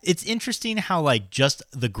that. It's interesting how like just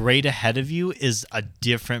the grade ahead of you is a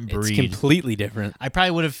different It's breed. completely different. I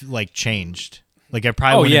probably would have like changed. Like I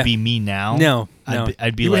probably wouldn't yeah. be me now. No,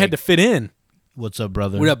 I'd be you like, had to fit in. "What's up,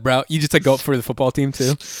 brother?" What up, bro? You just like go up for the football team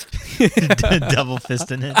too, Double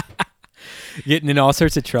fisting it. getting in all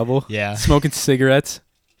sorts of trouble. Yeah. Smoking cigarettes.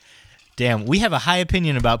 Damn, we have a high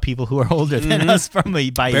opinion about people who are older than us by a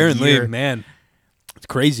Apparently, year. man, it's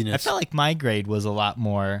craziness. I felt like my grade was a lot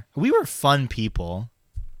more. We were fun people.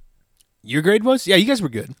 Your grade was? Yeah, you guys were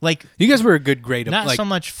good. Like You guys were a good grade. not like, so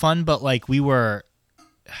much fun, but like we were.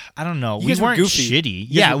 I don't know. You We guys were weren't goofy. shitty. You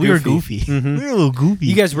guys Yeah, were we were goofy. goofy. Mhm. We were a little goofy.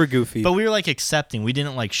 you guys were goofy. but we were like accepting. We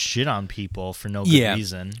didn't like shit on people for no good yeah,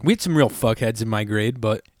 reason. we had some real fuckheads in my grade,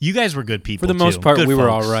 but You guys were good people. for the most too. part, Good we were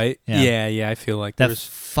folks. all right. Yeah. Yeah, I feel like there That was.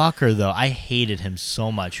 fucker though, I hated him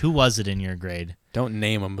so much. Who was it in your grade? Don't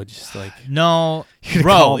name them, but just like No, You gotta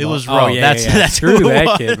call Ro. It him was out. Ro. Oh, yeah, that's yeah. that's Screw who it that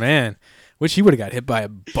was. kid, man. Wish he would have got hit by a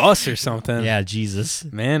bus or something. Yeah, Jesus.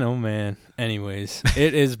 Man, oh man. Anyways,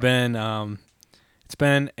 it has been it's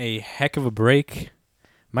been a heck of a break.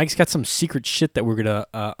 Mike's got some secret shit that we're gonna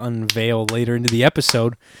unveil later into the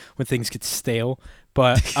episode when things get stale.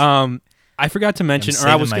 But I forgot to mention, I'm or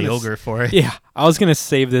I was my gonna yogurt for it. yeah, I was gonna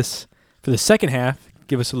save this for the second half.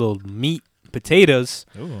 Give us a little meat, potatoes.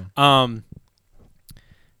 Ooh.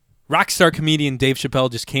 Rockstar comedian Dave Chappelle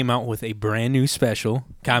just came out with a brand new special,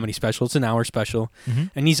 comedy special. It's an hour special,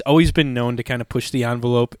 and he's always been known to kind of push the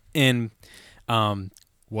envelope. And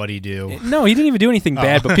What'd he do? no, he didn't even do anything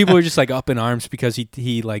bad, but people were just like up in arms because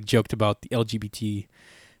he like joked about the LGBT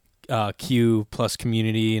Q plus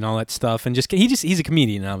community and all that stuff, and he's a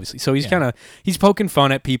comedian obviously, so he's Yeah. he's poking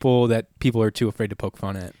fun at people that people are too afraid to poke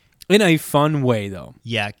fun at in a fun way though.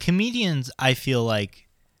 Yeah, comedians, I feel like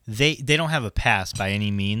they don't have a pass by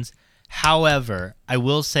any means. However, I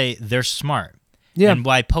will say they're smart. Yeah. And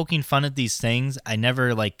by poking fun at these things, I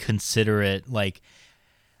never like consider it like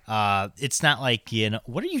it's not like, you know,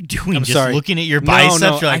 what are you doing? I'm just sorry. looking at your No, biceps.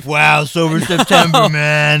 no, You're like, wow, Sober September,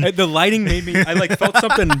 man. The lighting made me. I like felt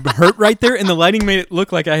something hurt right there, and the lighting made it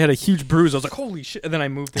look like I had a huge bruise. I was like, "Holy shit!" And then I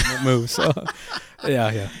moved it, and it moved. So,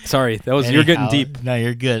 yeah. Sorry, that was you're getting Anyhow, deep. No,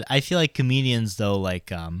 you're good. I feel like comedians though,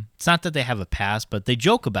 like it's not that they have a past, but they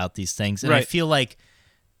joke about these things, and I Right. feel like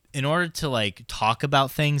in order to like talk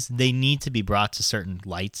about things, they need to be brought to certain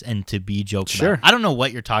lights and to be joked Sure. about. I don't know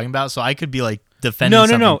what you're talking about, so I could be like defending. No.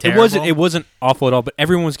 something It terrible. wasn't awful at all. But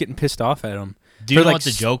everyone was getting pissed off at him. Do you for, know like, what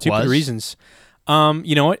the joke stupid was? reasons.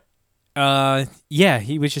 You know what? Yeah,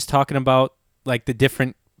 he was just talking about like the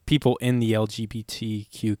different people in the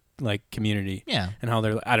LGBTQ like community. Yeah. And how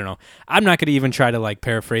they're. I don't know. I'm not gonna even try to like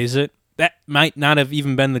paraphrase it. That might not have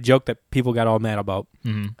even been the joke that people got all mad about.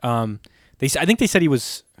 Mm-hmm. I think they said he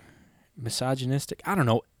was misogynistic. I don't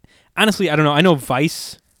know. Honestly, I don't know. I know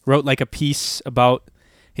Vice wrote like a piece about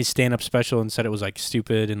his stand-up special and said it was like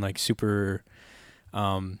stupid and like super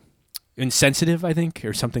insensitive, I think,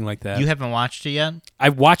 or something like that. You haven't watched it yet? I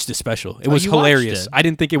watched the special. It was you watched hilarious. it? I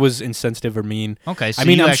didn't think it was insensitive or mean. Okay, so I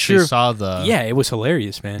mean, you I'm actually sure- saw the. Yeah, it was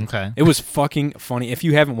hilarious, man. Okay. It was fucking funny. If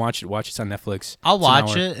you haven't watched it, watch it. It's on Netflix. I'll It's an watch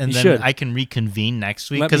hour. it and You then should. I can reconvene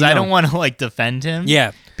next week Let because me I know. don't want to like defend him.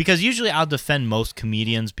 Yeah. Because usually I'll defend most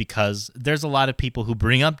comedians because there's a lot of people who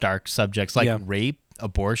bring up dark subjects like Yeah. rape,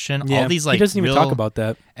 abortion, Yeah. all these like he doesn't even real, talk about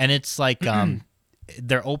that. and it's like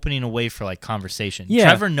they're opening a way for like conversation. Yeah.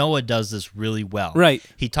 Trevor Noah does this really well. Right.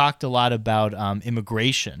 He talked a lot about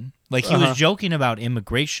immigration. Like he was joking about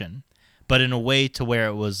immigration, but in a way to where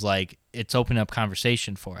it was like it's opening up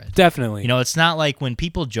conversation for it. Definitely. You know, it's not like when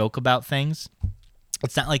people joke about things,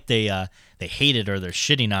 it's not like they hate it or they're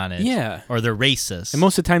shitting on it. Yeah. Or they're racist. And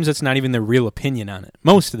most of the times, that's not even their real opinion on it.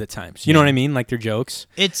 Most of the times. You know what I mean? Like, they're jokes.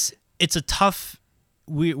 It's a tough...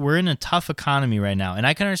 We're in a tough economy right now, and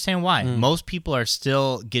I can understand why. Most people are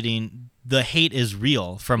still getting... The hate is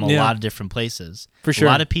real from a lot of different places. For sure.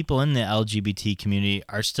 A lot of people in the LGBT community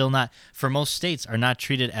are still not... For most states, are not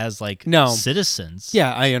treated as, like, No. citizens.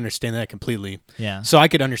 Yeah, I understand that completely. Yeah. So I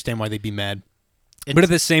could understand why they'd be mad. But at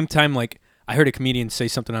the same time, like, I heard a comedian say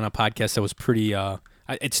something on a podcast that was pretty...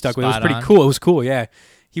 it stuck with me. It was Spot pretty on. cool. It was cool, yeah.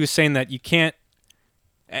 He was saying that you can't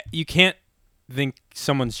think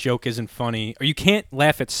someone's joke isn't funny, or you can't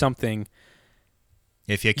laugh at something...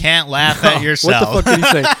 If you can't laugh at yourself... What the fuck did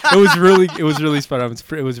he say? It was really spot on.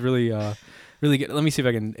 It was really really good. Let me see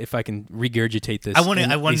if I can regurgitate this. I wanted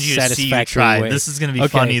in you a to see you satisfactory try. way. This is going to be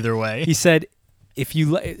Okay. fun either way. He said,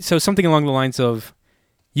 so something along the lines of,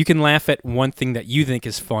 you can laugh at one thing that you think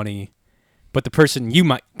is funny, but the person you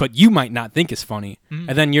might not think is funny, and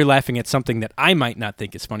then you're laughing at something that I might not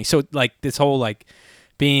think is funny. So like this whole like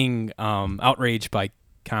being outraged by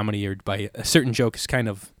comedy or by a certain joke is kind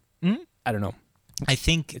of I don't know. I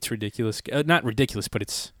think It's ridiculous. Not ridiculous, but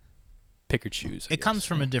it's pick or choose. I it guess. comes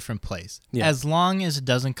from a different place. Yeah. As long as it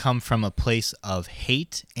doesn't come from a place of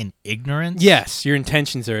hate and ignorance. Yes, your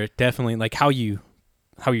intentions are definitely like how you're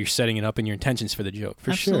setting it up and your intentions for the joke.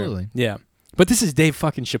 For Absolutely. sure. Yeah. But this is Dave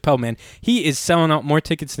fucking Chappelle, man. He is selling out more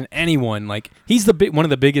tickets than anyone. Like he's one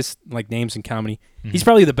of the biggest like names in comedy. He's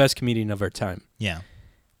probably the best comedian of our time. Yeah.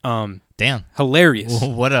 Damn. Hilarious.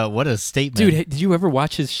 What a statement. Dude, did you ever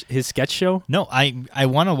watch his sketch show? No, I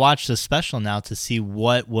want to watch the special now to see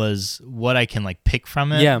what I can like pick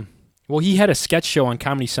from it. Yeah. Well, he had a sketch show on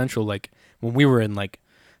Comedy Central like when we were in like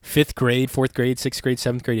 5th grade, 4th grade, 6th grade,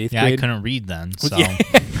 7th grade, 8th Yeah, grade. I couldn't read then. So Yeah.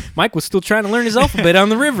 Mike was still trying to learn his alphabet on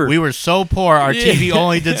the river. we were so poor our TV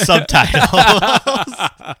only did subtitles.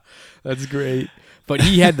 That's great. But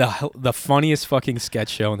he had the funniest fucking sketch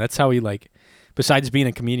show, and that's how he like. Besides being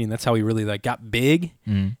a comedian, that's how he really like got big.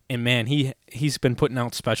 And man, he's been putting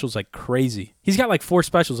out specials like crazy. He's got like 4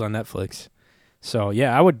 specials on Netflix. So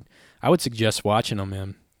yeah, I would suggest watching him,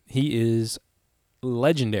 man. He is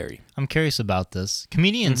legendary. I'm curious about this.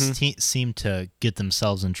 Comedians seem to get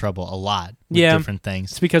themselves in trouble a lot with Yeah. different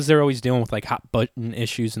things. It's because they're always dealing with like hot button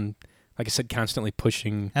issues and, like I said, constantly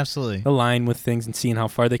pushing Absolutely. the line with things and seeing how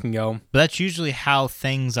far they can go. But that's usually how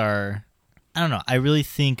things are. I don't know. I really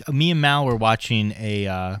think me and Mal were watching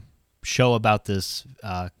a show about this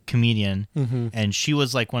comedian, and she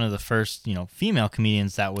was like one of the first, female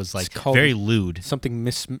comedians that was like called- very lewd. Something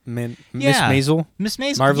Miss Yeah. Maisel? Miss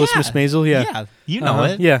Maisel, Marvelous yeah. Miss Maisel, yeah. Yeah, you know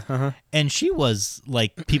it. Yeah, uh-huh. And she was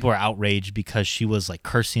like, people were outraged because she was like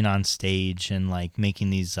cursing on stage and like making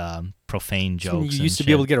these profane jokes. You used to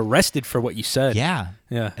be able to get arrested for what you said. Yeah.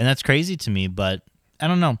 Yeah. And that's crazy to me, but I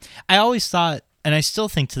don't know. I always thought, and I still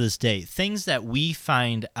think to this day, things that we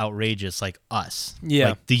find outrageous, like us. Yeah.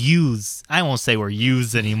 Like the youths. I won't say we're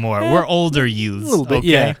youths anymore. We're older youths. A little bit, okay?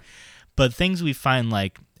 yeah. But things we find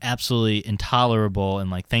like absolutely intolerable and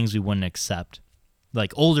like things we wouldn't accept.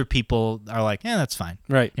 Like older people are like, yeah, that's fine.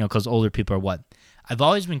 Right. Because older people are what? I've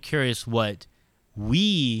always been curious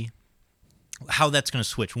how that's going to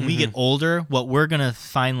switch. When we get older, what we're going to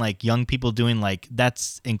find like young people doing, like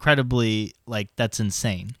that's incredibly, like that's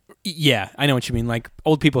insane. Yeah, I know what you mean. Like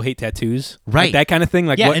old people hate tattoos, Right. Like that kind of thing.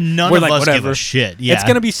 Like Yeah, what, and none we're of like, us whatever. give a shit. Yeah. It's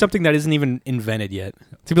gonna be something that isn't even invented yet.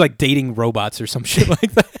 To be like dating robots or some shit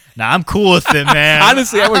like that. Nah, I'm cool with it, man.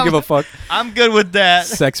 Honestly, I wouldn't give a fuck. I'm good with that.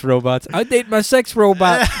 Sex robots. I'd date my sex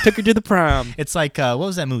robot. Took her to the prom. It's like, what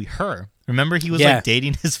was that movie? Her. Remember he was Yeah. like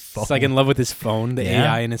dating his phone. It's like in love with his phone, the Yeah.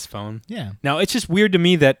 AI in his phone. Yeah. Now it's just weird to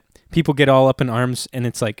me that people get all up in arms, and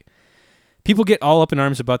it's like people get all up in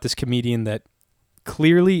arms about this comedian that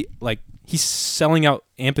clearly like he's selling out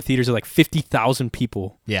amphitheaters of like 50,000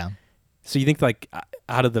 people. Yeah. So you think like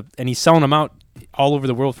and he's selling them out all over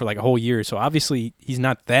the world for like a whole year. So obviously he's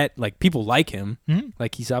not that like people like him.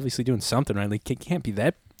 Like he's obviously doing something right. Like it can't be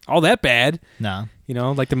all that bad. No.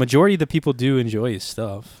 Like the majority of the people do enjoy his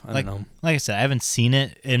stuff. I don't know. Like I said, I haven't seen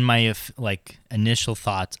it. In my like initial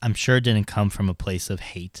thoughts, I'm sure it didn't come from a place of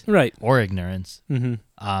hate Right. or ignorance. Mm-hmm.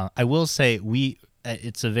 I will say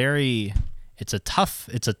it's a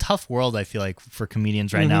tough world, I feel like, for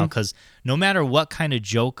comedians right now, because no matter what kind of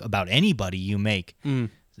joke about anybody you make,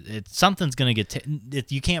 something's gonna get.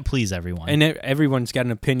 You can't please everyone. And everyone's got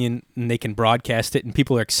an opinion, and they can broadcast it, and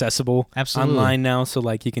people are accessible Absolutely. online now. So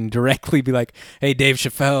like, you can directly be like, "Hey, Dave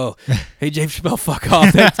Chappelle, hey, Dave Chappelle, fuck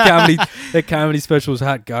off. That comedy special was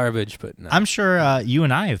hot garbage." But no. I'm sure you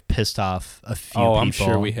and I have pissed off a few people. I'm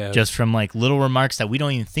sure we have. Just from like little remarks that we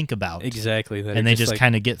don't even think about. Exactly. And they just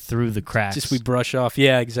kind of get through the cracks. Just we brush off.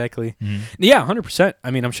 Yeah, exactly. Mhm. Yeah, 100%.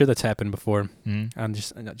 I mean, I'm sure that's happened before. Mhm. On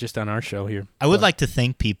just on our show here. I would like to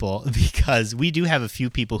thank people because we do have a few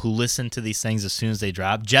people who listen to these things as soon as they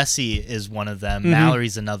drop. Jesse is one of them.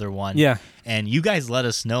 Mallory's another one. Yeah. And you guys let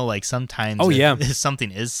us know, like, sometimes if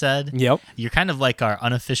something is said. Yep. You're kind of like our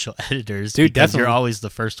unofficial editors. Dude, because definitely. you're always the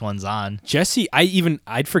first ones on. Jesse,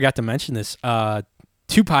 I'd forgot to mention this.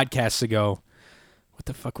 2 podcasts ago, what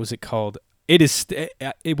the fuck was it called?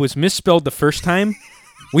 It was misspelled the first time.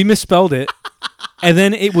 We misspelled it, and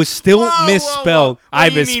then it was still misspelled. I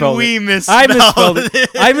misspelled it. I misspelled it.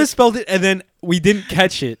 I misspelled it, and then we didn't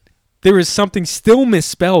catch it. There was something still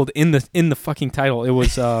misspelled in the fucking title. It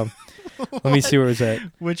was. Let me see where it was at.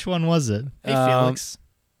 Which one was it? Hey, Felix.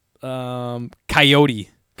 Coyote.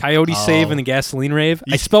 Coyote Save and the Gasoline Rave.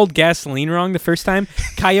 I spelled gasoline wrong the first time.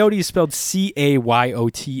 Coyote is spelled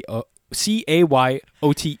Cayyote,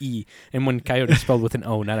 and when Coyote is spelled with an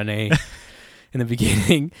O, not an A, in the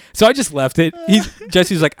beginning. So I just left it.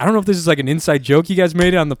 Jesse's like, I don't know if this is like an inside joke you guys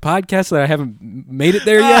made it on the podcast that I haven't made it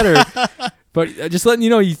there yet, or but just letting you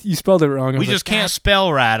know you spelled it wrong. We just can't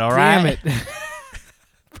spell right, all damn right? it.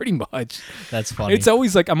 Pretty much. That's funny. It's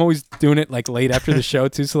always like I'm always doing it like late after the show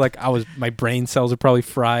too. So like my brain cells are probably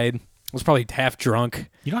fried. I was probably half drunk.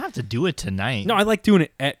 You don't have to do it tonight. No, I like doing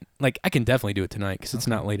it at like I can definitely do it tonight because it's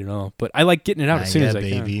not late at all. But I like getting it out as soon as I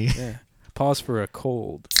baby. can. Yeah. Pause for a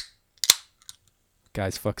cold.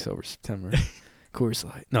 Guys, fucks over September. Coors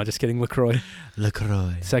Light. No, just kidding. LaCroix.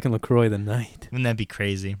 LaCroix. Second LaCroix of the night. Wouldn't that be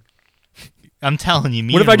crazy? I'm telling you,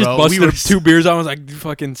 What if I just Ro, busted 2 beers on? I was like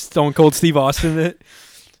fucking Stone Cold Steve Austin it.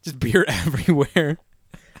 Just beer everywhere.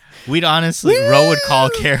 We'd honestly, Ro would call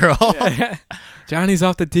Carol. Yeah. Johnny's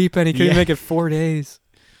off the deep end. He couldn't make it 4 days.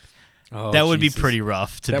 Oh, that would Jesus. be pretty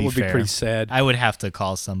rough, to be fair. That would be pretty sad. I would have to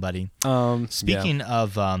call somebody. Speaking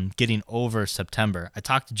of getting over September, I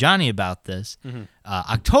talked to Johnny about this.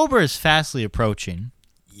 October is fastly approaching.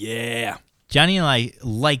 Yeah. Johnny and I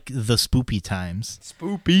like the spoopy times.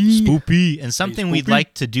 Spoopy. And something Hey, we'd spoopy.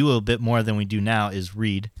 like to do a bit more than we do now is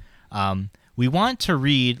read. We want to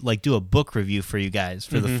read, like do a book review for you guys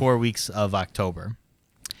for the 4 weeks of October.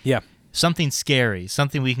 Yeah. Something scary,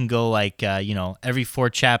 something we can go like, every 4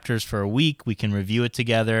 chapters for a week. We can review it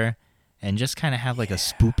together and just kind of have like a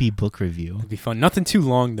spoopy book review. It'd be fun. Nothing too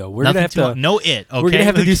long though. We're Nothing gonna have too to. long. No it. Okay. We're gonna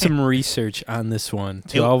have to do some research on this one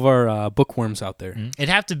to all of our bookworms out there. It'd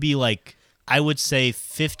have to be like, I would say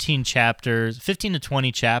 15 to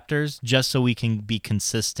 20 chapters, just so we can be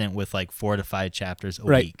consistent with like 4 to 5 chapters a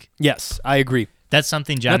week. Yes, I agree. That's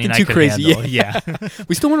something Johnny Nothing and I too could crazy. handle. Yeah.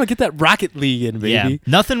 We still want to get that Rocket League in, baby. Yeah.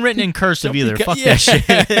 Nothing written in cursive either. Fuck Yeah.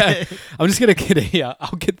 that shit. I'm just gonna get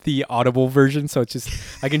I'll get the Audible version, so it's just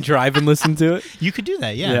I can drive and listen to it. You could do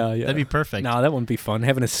that. Yeah. That'd be perfect. No, that wouldn't be fun.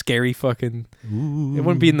 Having a scary fucking. Ooh. It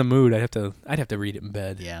wouldn't be in the mood. I'd have to read it in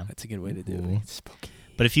bed. Yeah. That's a good way to do Ooh. it. Spooky.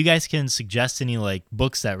 But if you guys can suggest any like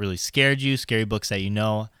books that really scared you, scary books that you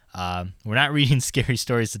know, we're not reading scary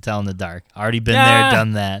stories to tell in the dark. Already been there,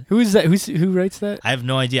 done that. Who is that? Who writes that? I have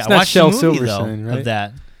no idea. It's I not watched Shel the movie Silverstein, though right? of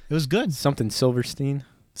that. It was good. Something Silverstein.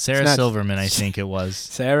 Sarah not- Silverman, I think it was.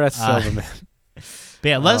 Sarah Silverman. But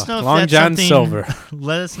yeah, let us know if Long that's John something. Silver.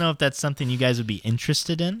 Let us know if that's something you guys would be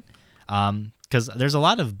interested in. Because there's a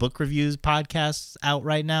lot of book reviews podcasts out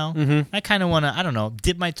right now. Mm-hmm. I kind of want to, I don't know,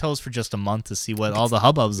 dip my toes for just a month to see what all the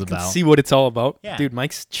hubbub's about. See what it's all about. Yeah. Dude,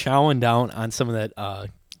 Mike's chowing down on some of that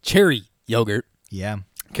cherry yogurt. Yeah.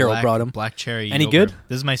 Carol brought him. Black cherry. Any yogurt. good?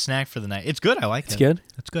 This is my snack for the night. It's good. I like it. It's good?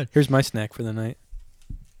 It's good. Here's my snack for the night.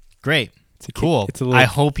 Great. It's a Cool. It's a little, I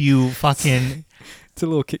hope you fucking. it's a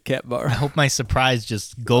little Kit Kat bar. I hope my surprise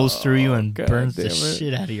just goes through you and God burns the damn it.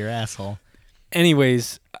 shit out of your asshole.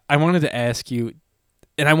 Anyways, I wanted to ask you,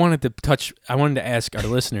 and I wanted to ask our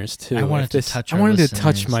listeners too. I wanted if to touch I our wanted to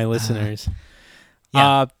touch listeners. my listeners.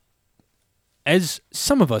 Yeah. As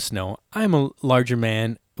some of us know, I'm a larger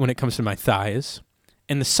man when it comes to my thighs.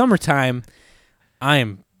 In the summertime, I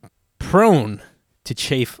am prone to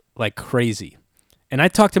chafe like crazy. And I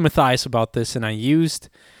talked to Matthias about this, and I used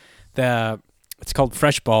it's called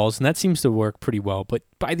Fresh Balls, and that seems to work pretty well. But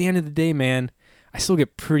by the end of the day, man, I still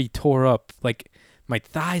get pretty tore up. Like, my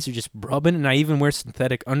thighs are just rubbing, and I even wear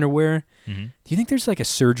synthetic underwear. Mm-hmm. Do you think there's like a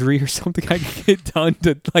surgery or something I can get done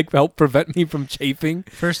to like help prevent me from chafing?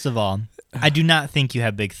 First of all, I do not think you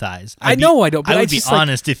have big thighs. I know I don't, but I I would be just, like-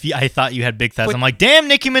 honest if I thought you had big thighs. But- I'm like, damn,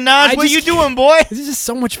 Nicki Minaj, what just you doing, boy? There's just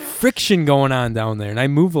so much friction going on down there, and I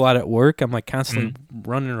move a lot at work. I'm like constantly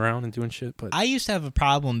running around and doing shit. But I used to have a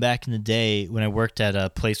problem back in the day when I worked at a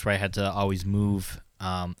place where I had to always move.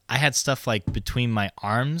 I had stuff like between my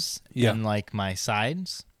arms Yeah. and like my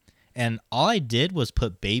sides, and all I did was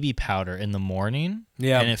put baby powder in the morning,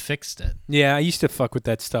 Yeah. and it fixed it. yeah, I used to fuck with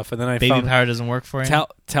that stuff, and then I Baby found powder doesn't work for you?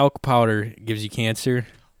 talc powder gives you cancer.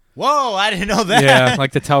 Whoa, I didn't know that. Yeah,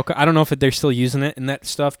 like the talc. I don't know if they're still using it in that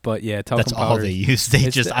stuff, but yeah, talcum That's powder. all they use. They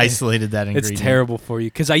It's just the- isolated that ingredient. It's terrible for you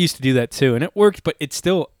because I used to do that too, and it worked, but it's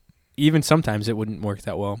still, even sometimes it wouldn't work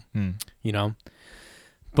that well, you know.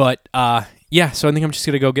 But yeah, so I think I'm just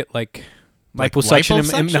gonna go get like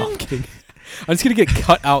liposuction. No, I'm kidding. I'm just gonna get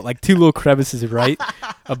cut out like 2 little crevices right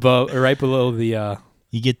above or right below the.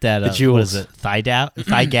 You get that, The what jewels. is it, thigh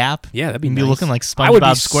gap? Yeah, that'd be You'd be nice. looking like I would be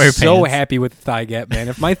SpongeBob SquarePants. so happy with the thigh gap, man.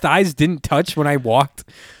 If my thighs didn't touch when I walked,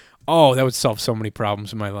 oh, that would solve so many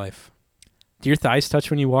problems in my life. Do your thighs touch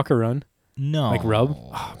when you walk or run? No. Like rub?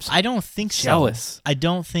 Oh, I'm so I don't think jealous. so. I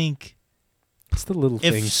don't think. It's the little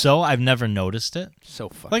If things. so, I've never noticed it. So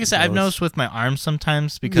fucking Like I said, I've jealous. noticed with my arms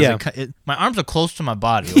sometimes because Yeah. my arms are close to my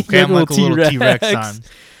body. You Okay, have I'm like a little T-Rex. T-Rex arm.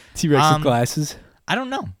 T-Rex with glasses. I don't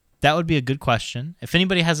know. That would be a good question. If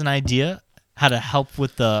anybody has an idea how to help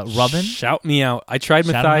with the rubbing, Shout me out. I tried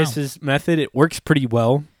Shout 'em out. Matthias's method. It works pretty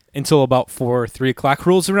well until about 4 or 3 o'clock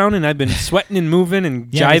rolls around, and I've been sweating and moving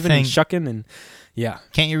and Yeah, jiving everything- and shucking, and yeah,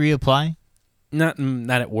 can't you reapply? not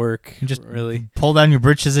at work. Just really. Pull down your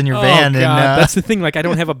britches in your Oh, van God, and that's the thing. Like, I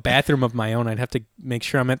don't have a bathroom of my own. I'd have to make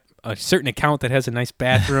sure I'm at a certain account that has a nice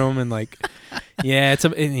bathroom, and like, yeah, it's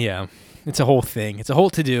a whole thing. It's a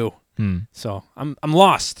whole to do. So I'm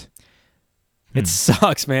lost. It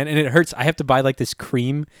sucks, man, and it hurts. I have to buy like this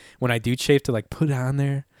cream when I do chafe to like put it on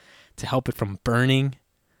there to help it from burning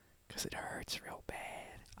because it hurts real bad.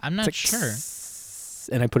 I'm not It's like,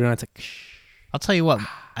 sure. and I put it on. It's like, I'll tell you what.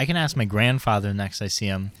 I can ask my grandfather next I see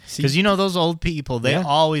him. See? Because you know those old people, they Yeah.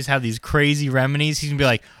 always have these crazy remedies. He's going to be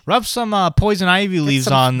like, rub some poison ivy leaves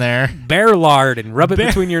some- on there. bear lard and rub it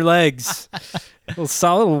between your legs. It'll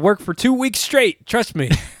solid. It'll work for 2 weeks straight. Trust me.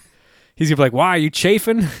 He's gonna be like, "Why are you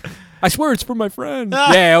chafing?" I swear it's for my friend.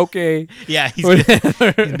 Yeah, okay. Yeah, he's going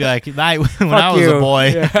to be like, when I was a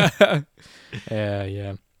boy.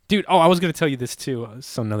 Yeah. Dude, I was going to tell you this too.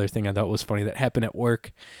 Another thing I thought was funny that happened at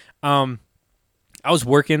work. I was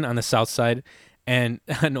working on the south side, and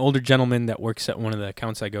an older gentleman that works at one of the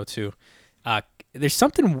accounts I go to, there's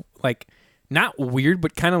something like not weird,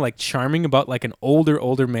 but kind of like charming about like an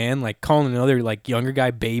older man like calling another like younger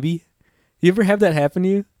guy baby. You ever have that happen to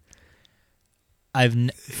you?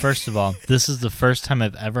 First of all, this is the first time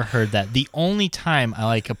I've ever heard that. The only time I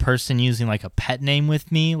like a person using like a pet name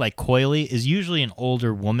with me, like coyly, is usually an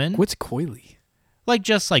older woman. What's coily? Like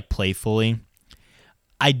just like playfully.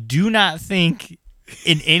 I do not think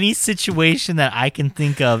in any situation that I can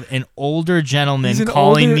think of an older gentleman He's an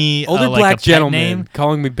calling me older like black a pet gentleman name.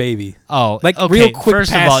 calling me baby. Oh, Like, okay. real quick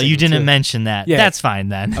First of all, you passing, didn't too. mention that. Yeah. That's fine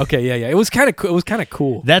then. Okay, yeah. It was kind of It was kind of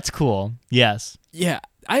cool. That's cool. Yes. Yeah,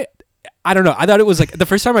 I don't know. I thought it was like the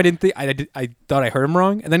first time I didn't think I thought I heard him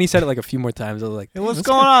wrong, and then he said it like a few more times. I was like, What's "That's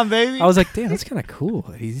going kinda-" on, baby? I was like, damn, that's kind of cool.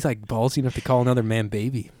 He's like ballsy enough to call another man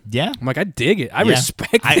baby. yeah. I'm like, I dig it. I Yeah.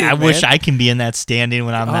 respect it. I man. wish I can be in that standing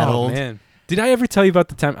when I'm that Oh, old. man. Did I ever tell you about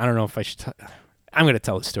the time? I don't know if I should. I'm going to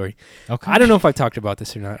tell the story. Okay. I don't know if I talked about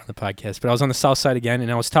this or not on the podcast, but I was on the south side again,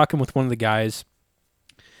 and I was talking with one of the guys,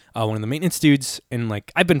 one of the maintenance dudes, and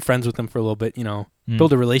like I've been friends with them for a little bit,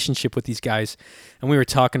 build a relationship with these guys, and we were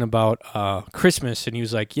talking about Christmas, and he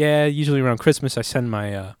was like, "Yeah, usually around Christmas I send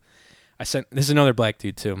my, this is another black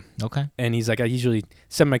dude too, Okay. and he's like, I usually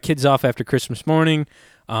send my kids off after Christmas morning."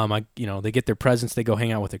 They get their presents, they go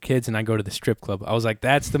hang out with their kids, and I go to the strip club. I was like,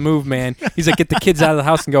 that's the move, man. He's like, get the kids out of the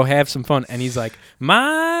house and go have some fun. And he's like,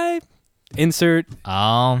 my insert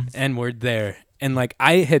N-word there. And like,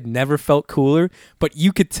 I had never felt cooler, but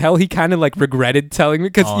you could tell he kind of like regretted telling me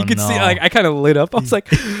because Oh, you could see, no. like, I kind of lit up. I was like,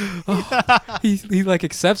 oh, he like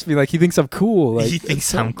accepts me, like he thinks I'm cool. Like he thinks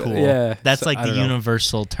so- I'm cool. Yeah, That's so, like I the don't know.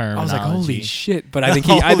 universal term. I was like, holy shit! But I think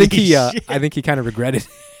Holy shit. I think he kind of regretted.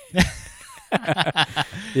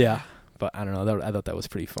 Yeah, but I don't know. I thought that was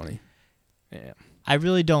pretty funny. Yeah. I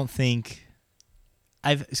really don't think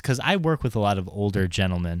because I work with a lot of older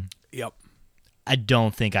gentlemen. Yep. I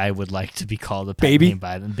don't think I would like to be called a pet Baby? name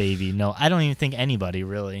by them. Baby. No, I don't even think anybody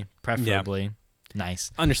really. Preferably.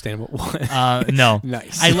 Nice. Understandable. No.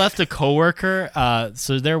 Nice. I left a coworker.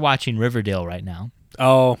 So they're watching Riverdale right now,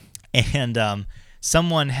 Oh. and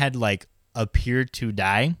someone had like appeared to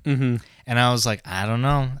die, Mm-hmm. And I was like, I don't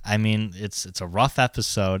know. I mean, it's a rough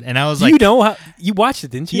episode. And I was Do like, you know how you watched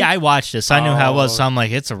it, didn't you? yeah, I watched it, so I knew how it was. Oh. So I'm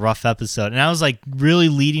like, it's a rough episode. And I was like really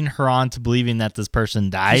leading her on to believing that this person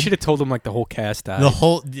You died. should have told him like the whole cast died.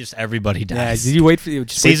 Just everybody yeah, dies. did you wait for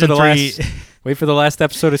just wait for Season the 3, wait for the last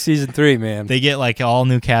episode of season 3, man. they get like all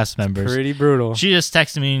new cast members. Pretty brutal. She just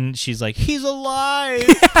texted me and she's like, he's alive.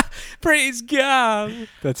 Praise God.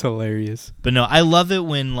 That's hilarious. But no, I love it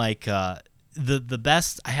when like the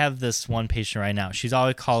best. I have this one patient right now. She's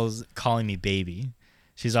always calling me baby.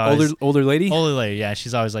 She's always Older lady? older lady. Yeah,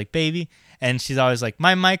 she's always like baby, and she's always like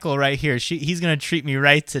my Michael right here. He's gonna treat me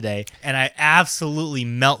right today, and I absolutely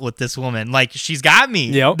melt with this woman. Like she's got me.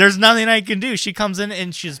 Yep. There's nothing I can do. She comes in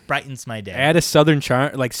and she just brightens my day. Add a southern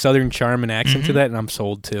charm and accent to that, and I'm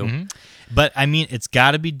sold too. Mhm. But I mean, it's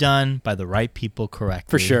got to be done by the right people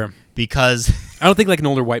correctly. For sure. Because I don't think like an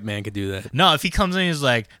older white man could do that. no, if he comes in, he's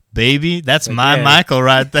like, baby, that's Like, my yeah. Michael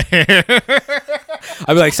right there.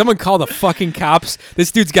 I'd be like, someone call the fucking cops.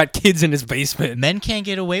 This dude's got kids in his basement. Men can't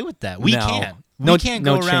get away with that. We No. can't. No- We can't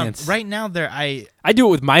go no around. chance. Right now, I do it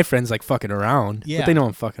with my friends, like fucking around. Yeah. But they know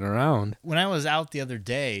I'm fucking around. when I was out the other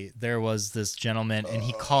day, there was this gentleman, and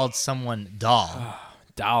he called someone doll.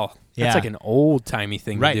 Doll. Yeah. That's like an old timey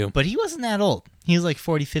thing Right, to do. but he wasn't that old. He was like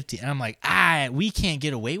 40, 50. And I'm like, we can't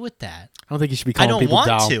get away with that. I don't think you should be I calling don't people want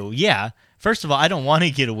doll. to. Yeah. First of all, I don't want to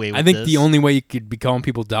get away with I think this. the only way you could be calling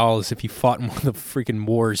people doll is if you fought in one of the freaking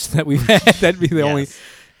wars that we've had. That'd be the only,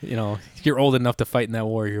 if you're old enough to fight in that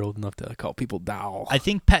war, you're old enough to call people doll. I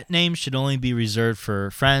think pet names should only be reserved for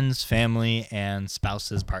friends, family, and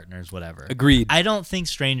spouses, partners, whatever. Agreed. I don't think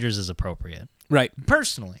strangers is appropriate. Right.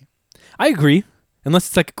 Personally. I agree. Unless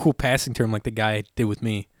it's like a cool passing term like the guy did with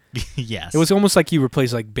me. Yes. It was almost like you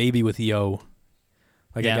replaced like baby with yo.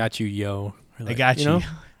 Like Yeah. I got you, yo. Or I like, got you. know?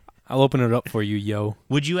 I'll open it up for you, yo.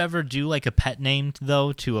 Would you ever do like a pet name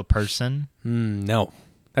though to a person? No.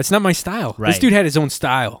 That's not my style. This Right. dude had his own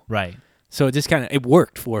style. Right. So it just kind of, it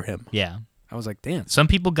worked for him. Yeah. I was like, damn. Some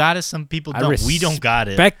people got it, some people I don't. We don't got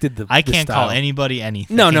it. respected the I the can't style. call anybody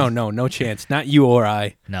anything. No chance. Not you or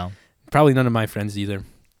I. No. Probably none of my friends either.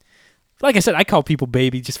 Like I said, I call people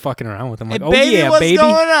baby just fucking around with them. Like, Hey, oh baby, yeah, what's baby.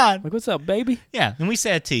 going on? Like, what's up, baby? Yeah, and we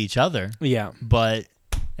say it to each other, Yeah. but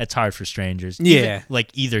it's hard for strangers. Yeah. Even,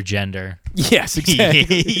 like either gender. Yes, exactly.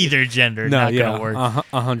 Either gender, No, not yeah, gonna work.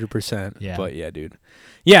 100%. Yeah. But yeah, dude.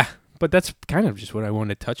 Yeah, but that's kind of just what I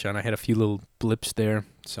wanted to touch on. I had a few little blips there.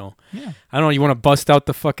 So Yeah. I don't know. You want to bust out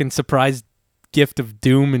the fucking surprise gift of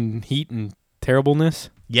doom and heat and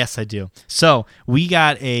terribleness? Yes, I do. So we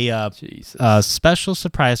got a Jesus. special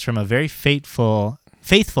surprise from a very faithful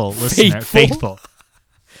listener. Faithful?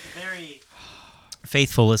 Very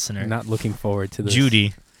faithful listener. Not looking forward to this.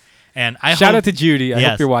 Judy. And I Shout hope out to Judy. I Yes.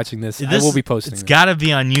 hope you're watching this. I will be posting It's this. got to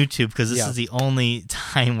be on YouTube because this Yeah. is the only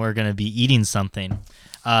time we're going to be eating something.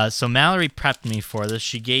 So Mallory prepped me for this.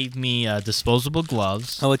 She gave me disposable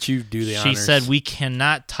gloves. I'll let you do the She honors. said we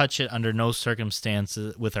cannot touch it under no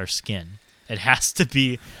circumstances with our skin. It has to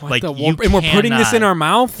be What like the- you and we're putting this in cannot- our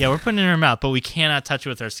mouth? Yeah, we're putting it in our mouth, but we cannot touch it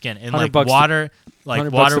with our skin. And 100 like bucks to- water, 100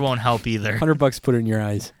 bucks water to- won't help either. $100 put it in your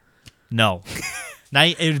eyes. No. Now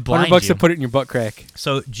it would blind $100 you. to put it in your butt crack.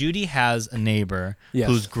 So Judy has a neighbor Yes.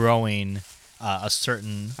 who's growing a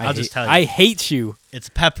certain. I'll just tell you, I hate you. it's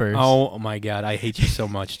peppers. Oh my god, I hate you so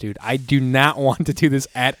much, dude. I do not want to do this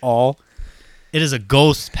at all. It is a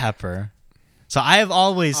ghost pepper. So I have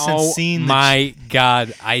always since seeing my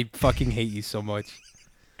god, I fucking hate you so much.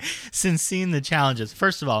 since seeing the challenges.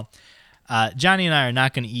 First of all, Johnny and I are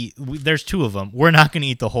not going to eat. There's two of them. We're not going to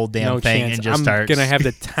eat the whole damn No thing chance. and just I'm start. gonna have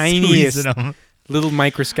the tiniest squeezing 'em. little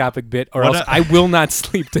microscopic bit, or What else a- I will not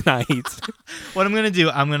sleep tonight. What I'm gonna do,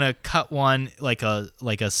 I'm gonna cut one like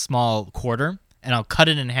a small quarter, and I'll cut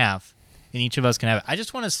it in half, and each of us can have it. I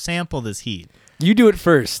just want to sample this heat. You do it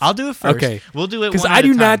first. I'll do it first. Okay. We'll do it Because one I at a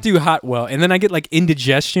do time. not do hot well, and then I get like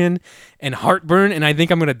indigestion and heartburn, and I think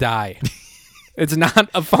I'm gonna die. It's not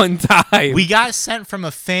a fun time. We got sent from a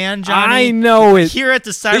fan, Johnny. I know it. Here at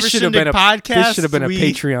the Cyber This should have Shindig been a podcast. This should have been a we-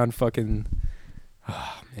 Patreon fucking.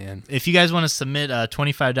 Oh man. If you guys want to submit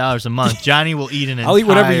 $25 a month, Johnny will eat an entire. I'll eat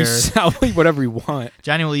whatever you. I'll eat whatever you want.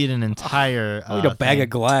 Johnny will eat an entire. I'll eat a bag thing. of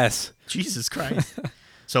glass. Jesus Christ.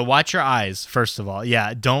 So watch your eyes, first of all.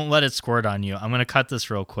 Yeah, don't let it squirt on you. I'm going to cut this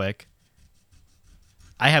real quick.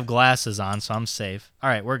 I have glasses on, so I'm safe. All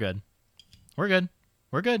right, we're good. We're good.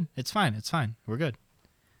 We're good. It's fine. It's fine. We're good.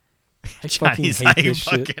 I fucking Johnny's hate like this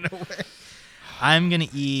shit. fucking away. I'm going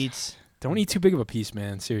to eat. Don't eat too big of a piece,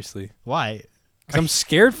 man. Seriously, Why? 'cause I'm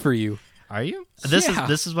scared for you. Are you? Yeah.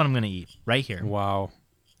 This is what I'm going to eat right here. Wow.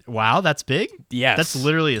 Wow, that's big? Yes. That's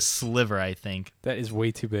literally a sliver, I think. That is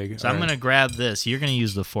way too big. So I'm going to grab this. You're going to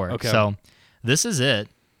use the fork. Okay. So this is it.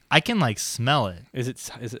 I can like smell it. Is it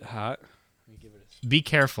hot? Let me give it Be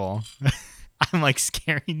careful. I'm like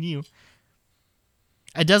scaring you.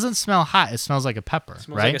 It doesn't smell hot. It smells like a pepper,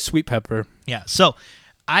 smells right? like a sweet pepper. Yeah. So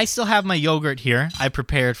I still have my yogurt here. I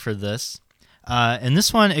prepared for this. And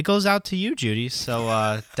this one, it goes out to you, Judy.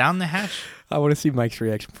 So down the hatch. I want to see Mike's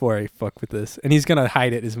reaction before I fuck with this. And he's going to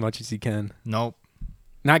hide it as much as he can. Nope.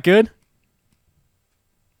 Not good?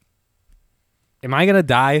 Am I going to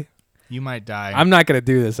die? You might die. I'm not going to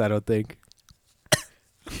do this, I don't think.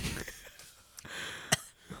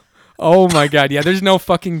 Oh my God. Yeah, there's no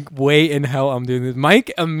fucking way in hell I'm doing this.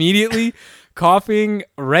 Mike immediately coughing,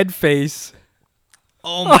 red face.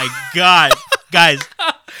 Oh my God. Guys,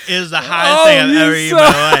 it is the hottest thing I've ever eaten in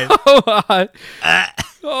my life. Hot.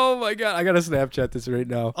 Oh my God. I got to Snapchat this right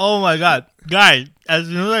now. Oh my God. Guys, as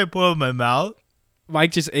soon as I put it in my mouth.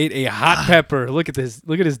 Mike just ate a hot pepper. Look at this.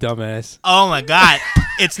 Look at his dumb ass. Oh my God.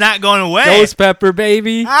 It's not going away. Ghost pepper,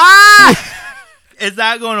 baby. It's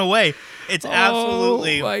not going away. It's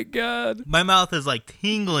absolutely. Oh my God. My mouth is like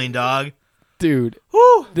tingling, dog. Dude,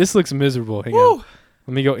 Woo. this looks miserable. Hang on.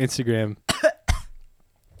 Let me go Instagram.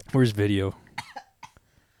 Where's video?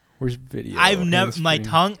 Where's video? I've never. Hands My free.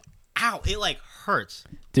 tongue. Ow. It like hurts.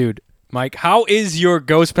 Dude, Mike, how is your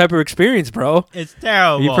ghost pepper experience, bro? It's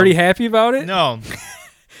terrible. Are you pretty happy about it? No.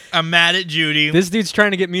 I'm mad at Judy. This dude's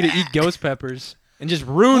trying to get me to eat ghost peppers and just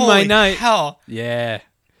ruin my Holy night. hell. Yeah.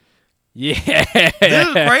 Yeah. This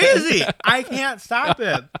is crazy. I can't stop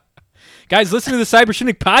it. Guys, listen to the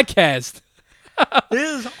Cybersonic podcast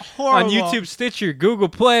This is horrible. on YouTube, Stitcher, Google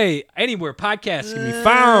Play, anywhere podcasts can be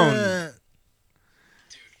found.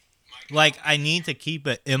 Like, I need to keep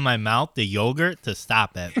it in my mouth, the yogurt, to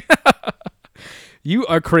stop it. You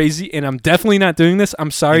are crazy, and I'm definitely not doing this.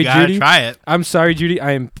 I'm sorry, You gotta Judy. try it. I'm sorry, Judy.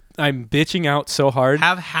 I'm bitching out so hard.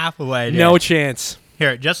 Have half of what I did. No chance.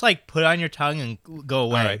 Here, just like put it on your tongue and go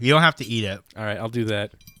away. All right. You don't have to eat it. All right, I'll do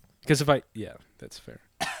that. Because yeah, that's fair.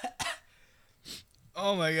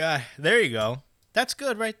 Oh my God. There you go. That's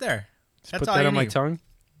good right there. Just That's put all that you on my need. tongue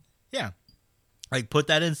Yeah. Like, put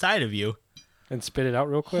that inside of you. and spit it out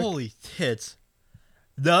real quick. Holy tits.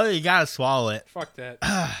 No, you gotta swallow it. Fuck that.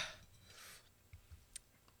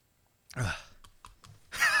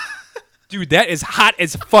 Dude, that is hot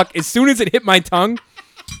as fuck. As soon as it hit my tongue.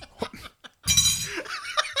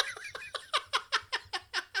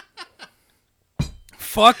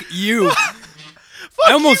 Fuck you.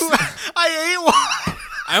 I almost I ate one.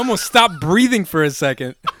 I almost stopped breathing for a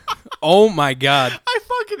second. Oh my God. I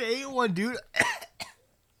fucking ate one, dude.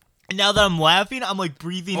 Now that I'm laughing, I'm like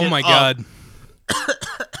breathing. Oh it my up. God.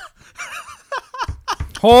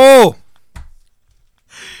 Oh.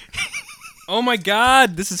 Oh my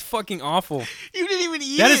God. This is fucking awful. You didn't even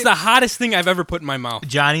eat That it. is the hottest thing I've ever put in my mouth.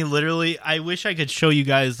 Johnny, literally, I wish I could show you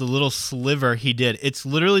guys the little sliver he did. It's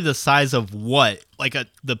literally the size of what? Like a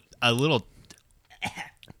little.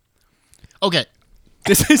 Okay.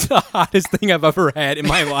 This is the hottest thing I've ever had in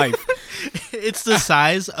my life. It's the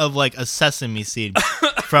size of like a sesame seed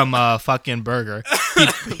from a fucking burger.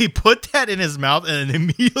 He put that in his mouth and then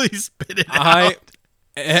immediately spit it out.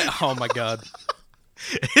 Oh my God.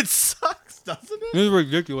 It sucks, doesn't it? This is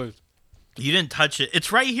ridiculous. You didn't touch it.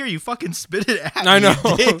 It's right here. You fucking spit it at I me, know.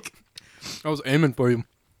 you dick. I was aiming for you.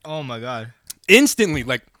 Oh my God. Instantly,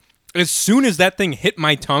 like, as soon as that thing hit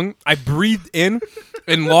my tongue, I breathed in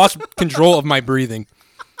and lost control of my breathing.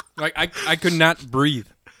 Like, I could not breathe.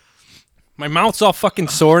 My mouth's all fucking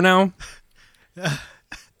sore now.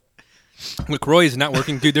 LaCroix is not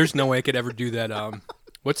working. Dude, there's no way I could ever do that.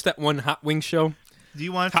 What's that one hot wing show? Do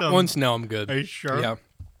you want Hot some? ones? No, I'm good. Are you sure? Yeah.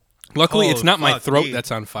 Luckily, it's Oh, not my fuck throat me.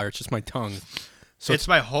 that's on fire. It's just my tongue. So It's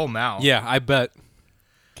my whole mouth. yeah, I bet.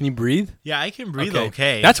 Can you breathe? Yeah, I can breathe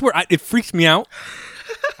okay. That's where it freaks me out.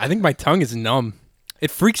 I think my tongue is numb. It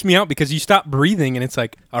freaks me out because you stop breathing and it's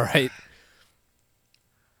like, all right,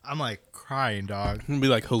 I'm like crying, dog. I'm gonna be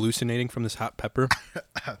like hallucinating from this hot pepper.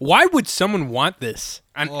 Why would someone want this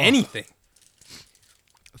on Oh. anything?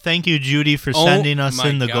 Thank you, Judy, for Oh sending us my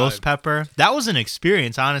in the God. ghost pepper. That was an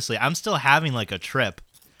experience, honestly. I'm still having like a trip.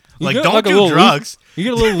 You Like, get, don't a do little drugs. You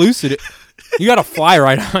get a little lucid. You got a fly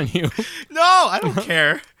right on you. No, I don't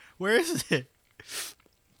care. Where is it?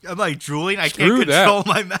 I'm like drooling. I Screw can't that. control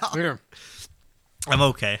my mouth. Here, I'm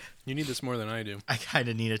okay. you need this more than I do. I kind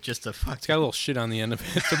of need it just to fuck. It's got a little shit on the end of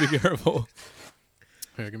it, so be careful.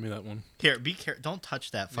 Here, give me that one. Here, be careful. Don't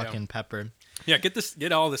touch that fucking pepper. Yeah,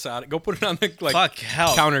 get all this out. Go put it on the Fuck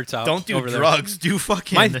hell. countertop. Don't do over there. drugs. Do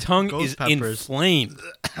fucking My tongue ghost is peppers. inflamed.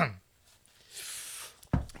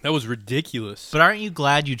 That was ridiculous. But aren't you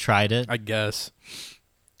glad you tried it? I guess.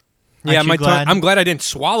 Aren't Yeah, you my glad? tongue. I'm glad I didn't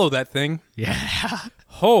swallow that thing. Yeah.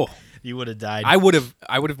 Oh, You would have died. I would have.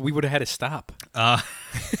 We would have had to stop.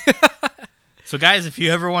 So, guys, if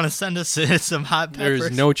you ever want to send us some hot peppers.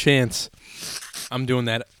 There's no chance I'm doing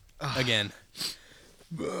that again.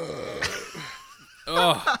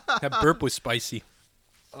 Oh, that burp was spicy.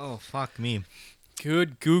 Oh, fuck me.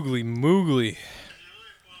 Good googly moogly.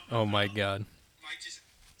 Oh my god.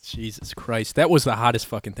 Jesus Christ. That was the hottest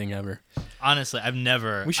fucking thing ever. Honestly, I've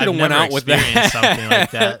never. We should've I've went never out with that. experienced something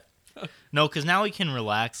like that. No, because now we can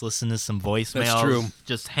relax, listen to some voicemails. That's true.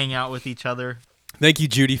 Just hang out with each other. Thank you,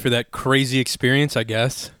 Judy, for that crazy experience, I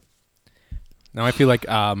guess. Now I feel like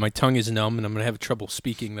my tongue is numb and I'm going to have trouble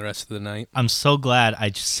speaking the rest of the night. I'm so glad I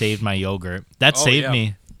just saved my yogurt. That Oh, saved yeah.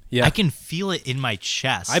 me. Yeah. I can feel it in my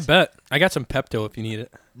chest. I bet. I got some Pepto if you need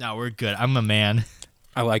it. No, we're good. I'm a man.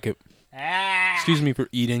 I like it. Excuse me for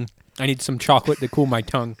eating. I need some chocolate to cool my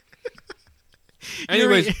tongue.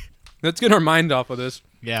 Anyways, let's get our mind off of this.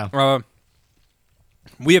 Yeah.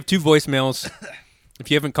 We have 2 voicemails.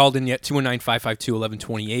 If you haven't called in yet,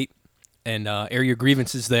 219-552-1128, and air your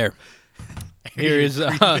grievances there. Here's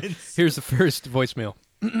the first voicemail.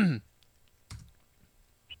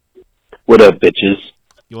 What up, bitches?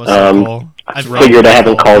 You want some coal? I figured I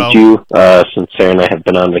haven't called you since Sarah and I have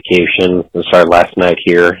been on vacation. We started last night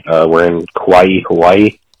here. We're in Kauai,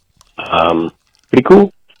 Hawaii. Pretty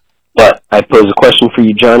cool. But I pose a question for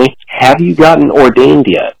you, Johnny. Have you gotten ordained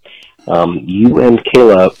yet? You and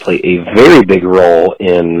Kayla play a very big role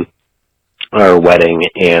in our wedding,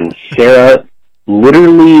 and Sarah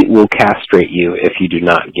literally will castrate you if you do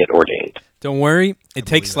not get ordained. Don't worry. It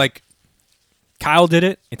takes like Kyle did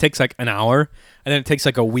it. It takes like an hour, and then it takes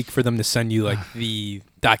like a week for them to send you like the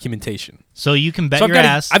documentation. So you can bet So your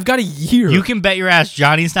ass. I've got a year. You can bet your ass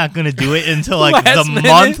Johnny's not going to do it until like Last the minute.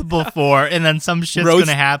 month before, and then some shit's Rose- going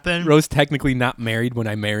to happen. Rose technically not married when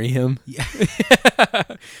I marry him. Yeah.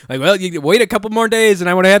 Like, well, you wait a couple more days and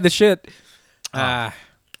I would have had the shit. I'm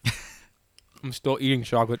still eating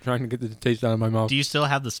chocolate, trying to get the taste out of my mouth. Do you still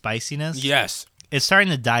have the spiciness? Yes. It's starting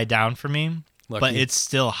to die down for me, but Lucky. it's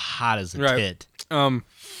still hot as a Right. tit.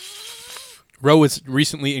 Ro was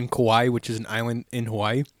recently in Kauai, which is an island in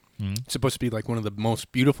Hawaii. It's supposed to be like one of the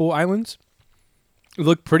most beautiful islands. It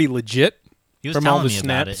looked pretty legit. He was From all telling the me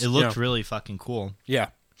about snaps, it. It looked yeah. really fucking cool. Yeah.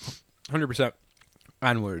 100%.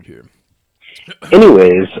 Onward here.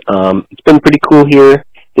 Anyways, it's been pretty cool here.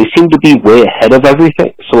 They seem to be way ahead of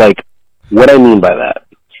everything. So, like, what I mean by that,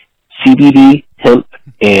 CBD, hemp,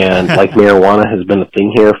 and, like, marijuana has been a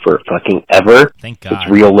thing here for fucking ever. Thank God. It's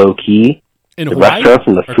real low-key. In The Hawaii? restaurants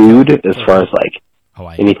and the Or food, Cali- as far as, like,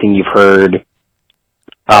 Hawaii. anything you've heard,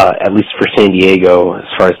 at least for San Diego, as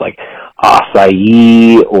far as, like,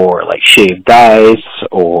 acai, or, like, shaved ice,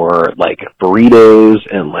 or, like, burritos,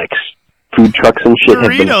 and, like, food trucks and shit have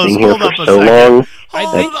been a Burritos, thing here hold for up a so second. long.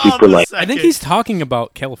 Hold That's on super, a like, second. I think he's talking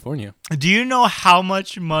about California. Do you know how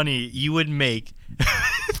much money you would make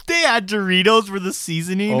if they had Doritos where the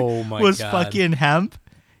seasoning Oh my was God. fucking hemp?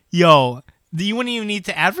 Yo, you wouldn't even need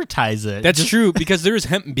to advertise it. That's Just- true, because there is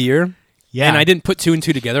hemp beer. Yeah. And I didn't put 2 and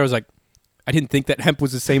 2 together. I was like, I didn't think that hemp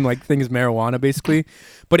was the same like thing as marijuana, basically.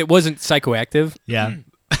 But it wasn't psychoactive. Yeah.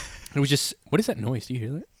 It was just, what is that noise? Do you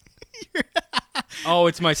hear that? Oh,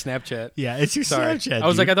 it's my Snapchat. Yeah, it's your Sorry. Snapchat. I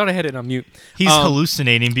was dude. like, I thought I had it on mute. He's Um,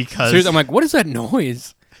 hallucinating because Seriously, I'm like, what is that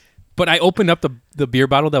noise? But I opened up the beer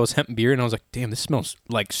bottle that was hemp beer, and I was like, damn, this smells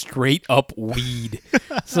like straight up weed.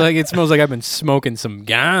 So like, it smells like I've been smoking some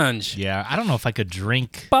ganj. yeah, I don't know if I could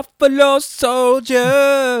drink. Buffalo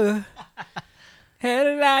Soldier,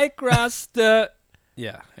 head like Rasta.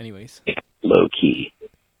 Yeah. Anyways, Low-key.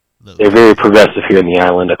 They're very progressive here in the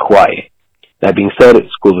island of Kauai. That being said, it's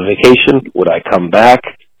school vacation. Would I come back?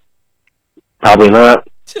 Probably not.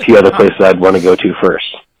 A few other places I'd want to go to first.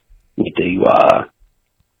 Need to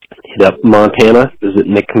hit up Montana, visit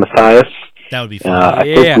Nick Mathias. That would be fun. I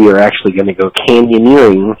Yeah. think we are actually going to go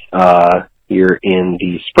canyoneering here in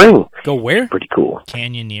the spring. go where? Pretty cool.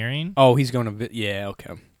 Canyoneering? Oh, he's going to. Yeah.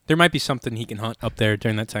 Okay. There might be something he can hunt up there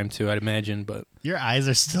during that time too, I'd imagine. But Your eyes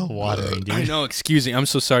are still watering, dude. I know. Excuse me. I'm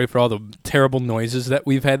so sorry for all the terrible noises that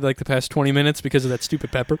we've had like the past 20 minutes because of that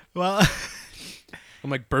stupid pepper. Well, I'm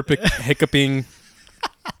like burping, hiccuping.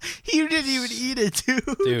 you didn't even eat it, too.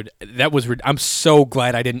 Dude, that was. I'm so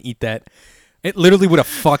glad I didn't eat that. It literally would have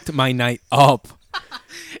fucked my night up.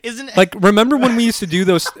 Isn't it? Like, remember when we used to do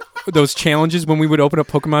those challenges when we would open up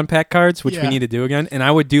Pokemon pack cards, which we Yeah. need to do again, and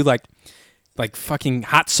I would do like fucking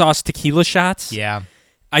hot sauce tequila shots. Yeah.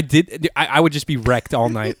 I would just be wrecked all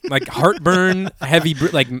night, like heartburn, heavy,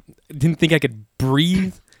 like didn't think I could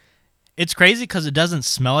breathe. It's crazy because it doesn't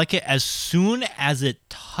smell like it. As soon as it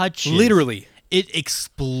touches, Literally. it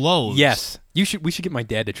explodes. Yes. We should get my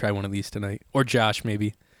dad to try one of these tonight. Or Josh,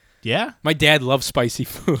 maybe. Yeah. My dad loves spicy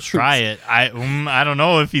food. Try it. I don't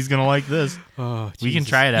know if he's gonna like this. Oh, We can Jesus.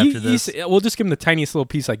 try it after this. We'll just give him the tiniest little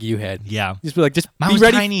piece like you had. Yeah. Just be like, just Mine be was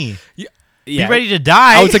ready. tiny. Yeah. Be ready to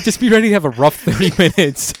die. I was like, just be ready to have a rough 30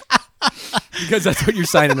 minutes. Because that's what you're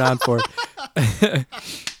signing on for.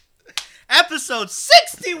 Episode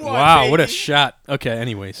 61. Wow, what a baby. shot. Okay,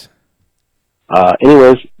 anyways.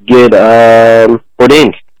 Anyways, get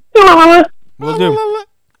ordained. We'll do.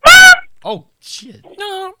 Oh shit.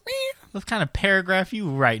 What kind of paragraph you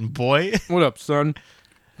writing, boy? What up, son?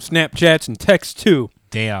 Snapchats and texts too.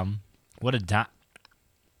 Damn. What a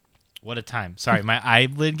time. Sorry, my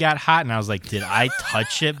eyelid got hot and I was like, did I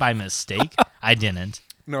touch it by mistake? I didn't.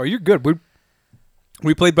 No, you're good.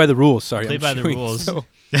 We played by the rules. Sorry, Played by the chewing, rules. so-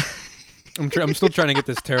 I'm still trying to get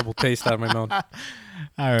this terrible taste out of my mouth.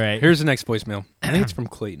 All right. Here's the next voicemail. I think it's from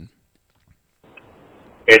Clayton.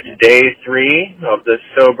 It's day 3 of the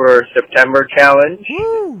Sober September Challenge.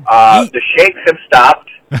 The shakes have stopped,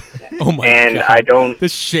 Oh my and god! I don't. The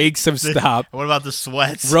shakes have stopped. What about the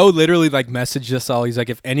sweats? Bro literally like messaged us all. He's like,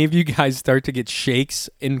 if any of you guys start to get shakes,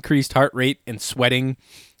 increased heart rate, and sweating,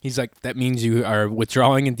 he's like, that means you are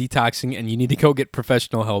withdrawing and detoxing, and you need to go get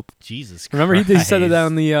professional help. Jesus Remember, Christ. he said it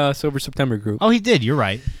on the Sober September group. Oh, he did. You're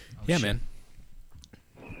right. yeah, man.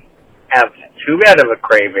 Have too bad of a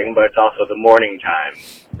craving, but it's also the morning time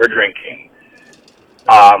for drinking.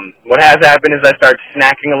 What has happened is I started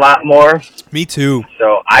snacking a lot more. Me too.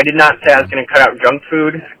 So I did not say I was going to cut out junk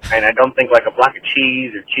food, and I don't think like a block of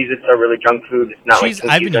cheese or Cheez-Its are really junk food. It's not Cheese,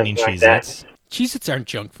 like I've cookies been or eating anything like that. Cheez-Its. Cheez-Its aren't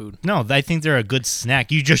junk food. No, I think they're a good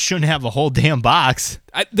snack. You just shouldn't have a whole damn box.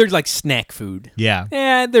 They're like snack food. Yeah.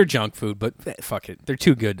 Yeah, they're junk food, but fuck it. They're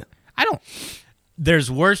too good. I don't.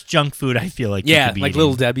 There's worse junk food, I feel like. You Yeah, could be like eating.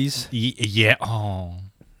 Little Debbie's. Yeah. Oh.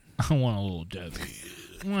 I want a Little Debbie.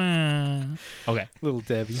 Okay. Little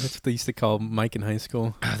Debbie. That's what they used to call Mike in high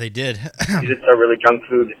school. They did. Cheez-Its are really junk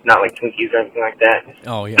food. It's not like Twinkies or anything like that.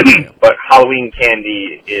 Oh, yeah. But Halloween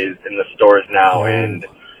candy is in the stores now, Oh. and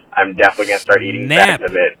I'm definitely going to start eating Snap.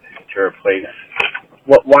 bags of it to replace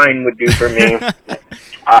what wine would do for me.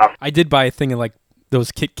 I did buy a thing of like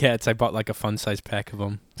those Kit Kats. I bought like a fun size pack of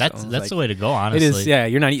them. That's like, the way to go, honestly. it is. Yeah,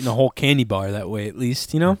 you're not eating a whole candy bar that way. At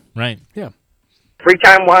least you know. Right. Yeah. Free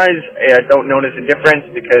time-wise, I don't notice a difference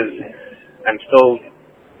because I'm still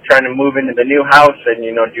trying to move into the new house and,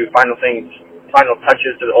 do final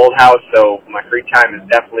touches to the old house. So my free time is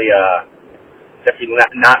definitely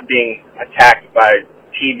not being attacked by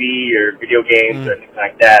TV or video games or anything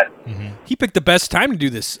like that. He picked the best time to do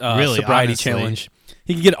this Really, sobriety honestly. challenge.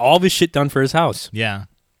 He could get all of his shit done for his house. Yeah.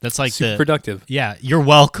 That's like Super the. productive. Yeah. You're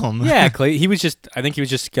welcome. Yeah, Clay. I think he was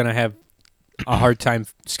just gonna have a hard time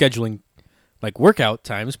scheduling like workout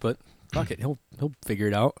times, but fuck it, he'll figure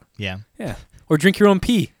it out. Yeah. Yeah. Or drink your own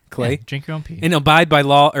pee, Clay. Yeah, drink your own pee. And abide by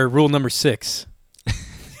law or rule number 6.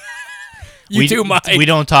 we do, Mike. We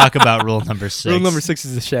don't talk about rule number 6. Rule number 6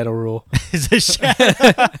 is the shadow rule. is a shit.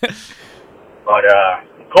 But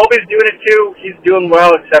Colby's doing it too. He's doing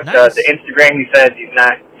well, except Nice. the Instagram. He says he's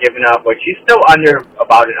not giving up, which he's still under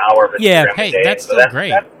about an hour of Instagram Yeah. a Hey, day. that's so still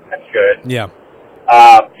great. That's good. Yeah.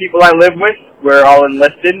 People I live with, we're all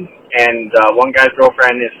enlisted, and one guy's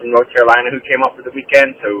girlfriend is from North Carolina who came up for the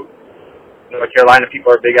weekend. So North Carolina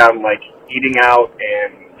people are big on like eating out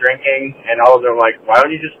and drinking, and all of them are like, "Why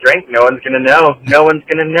don't you just drink? No one's gonna know. No one's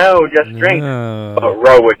gonna know. Just drink." No. But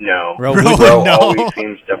Ro would know. Ro would Ro know. always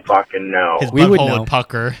seems to fucking know. His We would butthole know. would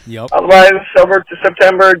pucker. Yep. Otherwise, over to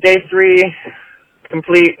September, day 3,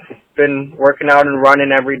 complete. Been working out and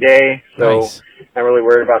running every day, so Nice. not really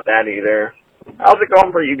worried about that either. How's it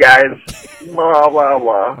going for you guys? Blah, blah,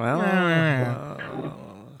 blah.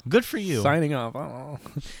 Well, Good for you. signing off. Oh.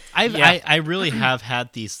 I really have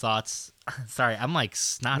had these thoughts. Sorry, I'm like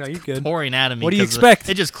snot No, you're good. pouring out of me. What do you 'cause expect?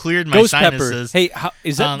 It just cleared my Ghost pepper. sinuses. Hey,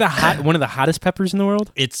 is that one of the hottest peppers in the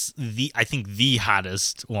world? It's I think the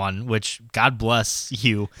hottest one, which God bless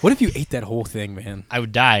you. What if you ate that whole thing, man? I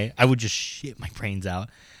would die. I would just shit my brains out.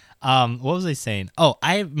 What was I saying? Oh,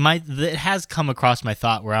 it has come across my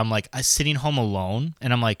thought where I'm like sitting home alone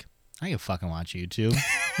and I'm like, I can fucking watch YouTube.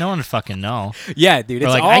 No one would fucking know. Yeah, dude. Or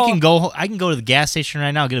It's like all, I can go to the gas station right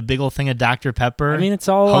now, get a big old thing of Dr. Pepper. I mean, it's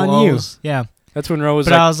all on you. Ho-Hos. Yeah. That's when Ro was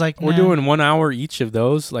But like, I was like, we're nah. doing 1 hour each of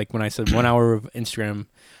those. Like when I said 1 hour of Instagram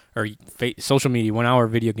or social media, 1 hour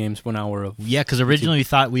of video games, 1 hour of Yeah, because originally we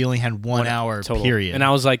thought we only had 1 hour total. period. And I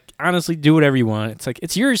was like, honestly, do whatever you want. It's like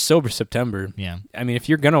it's yours, Sober September. yeah. I mean, if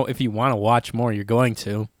you want to watch more, you're going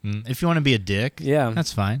to. If you want to be a dick, Yeah.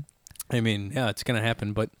 that's fine. I mean, yeah, it's gonna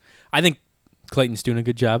happen. But I think Clayton's doing a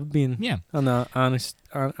good job of being Yeah. on the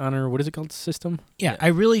honor. What is it called? System. Yeah, I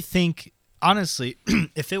really think, honestly,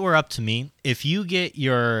 if it were up to me, if you get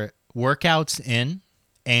your workouts in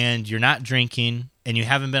and you're not drinking and you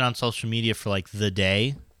haven't been on social media for like the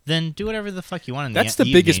day, then do whatever the fuck you want in That's the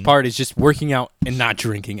the biggest evening. part is just working out and not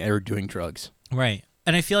drinking or doing drugs. Right.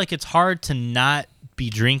 And I feel like it's hard to not be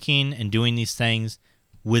drinking and doing these things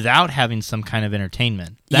without having some kind of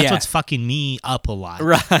entertainment. That's Yeah. what's fucking me up a lot.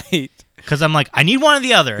 Right. Because I'm like, I need one or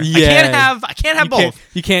the other. Yeah. I can't have both.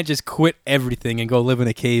 You can't just quit everything and go live in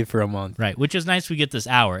a cave for a month. Right, which is nice we get this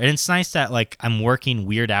hour. And it's nice that like I'm working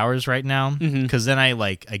weird hours right now because then I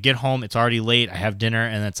get home, it's already late, I have dinner,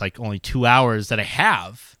 and it's like only 2 hours that I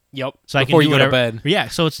have. Yep. So I can Before do you go to whatever. bed. Yeah,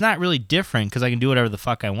 so it's not really different because I can do whatever the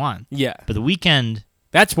fuck I want. Yeah. But the weekend,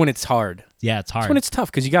 That's when it's hard. yeah, it's hard. That's when it's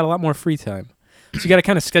tough because you got a lot more free time. So you got to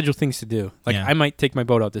kind of schedule things to do. Like Yeah. I might take my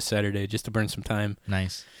boat out this Saturday just to burn some time.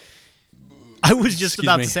 Nice. I was just Excuse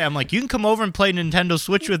about me. to say, I'm like, you can come over and play Nintendo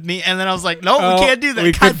Switch with me, and then I was like, no, we can't do that.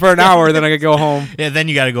 We God could for an damn hour, it. then I could go home. Yeah, then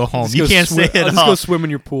you got to go home. Just You go can't swim- stay I'll at just go all. swim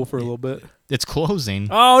in your pool for a little bit. It's closing.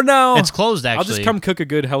 Oh no! It's closed, actually. I'll just come cook a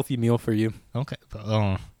good, healthy meal for you. Okay.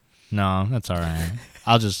 Oh, no, that's all right.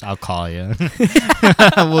 I'll call you.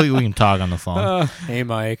 we can talk on the phone. Hey,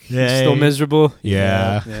 Mike. You Hey. still miserable?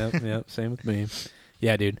 Yeah. Yeah. Same with me.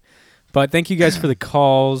 Yeah, dude. But thank you guys for the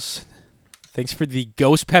calls. Thanks for the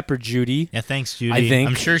ghost pepper, Judy. Yeah, thanks, Judy. I think-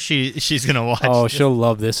 I'm sure she's gonna watch. Oh, this. she'll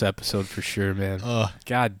love this episode for sure, man. Ugh.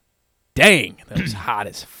 God dang, that was hot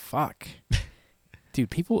as fuck. Dude,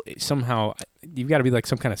 people somehow, you've got to be like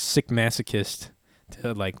some kind of sick masochist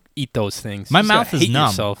to like eat those things. My You just gotta mouth is hate numb.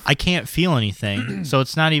 yourself. I can't feel anything, so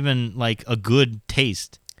it's not even like a good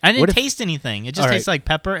taste. I What didn't if- taste anything. It just All right. tastes like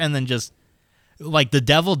pepper and then just like the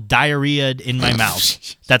devil diarrheaed in my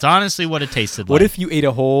mouth. That's honestly what it tasted What like. if you ate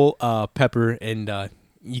a whole pepper and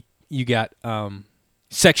you got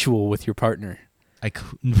sexual with your partner?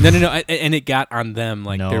 No, and it got on them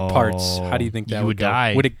like their parts. How do you think No, that you would would go?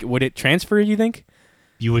 die. Would it transfer? You think?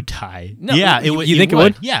 You would die. No, yeah, it you- would. you think it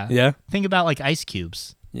would? Yeah. Yeah. Think about like ice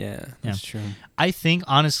cubes. Yeah, that's true. I think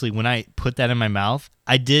honestly, when I put that in my mouth,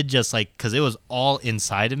 I did just like because it was all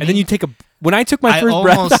inside of me. And then you take when I took my I first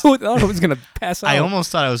breath, almost- I thought I was gonna pass out. I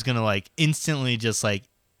almost thought I was gonna like instantly just like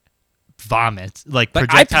vomit, like Like, I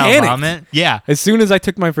projectile panicked. vomit. Yeah, As soon as I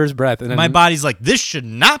took my first breath, and then my body's like, this should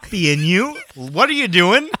not be in you. What are you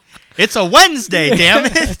doing? It's a Wednesday, damn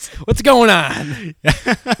it. what's going on?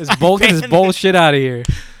 Get this bullshit out of here.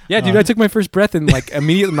 Yeah, dude, I took my first breath and like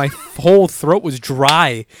immediately my whole throat was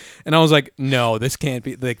dry, and I was like, "No, this can't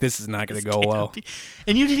be. Like, this is not gonna go well."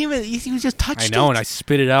 And you didn't even. You just touched I it. know, and I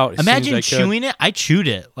spit it out. As soon as Imagine I could. chewing it. I chewed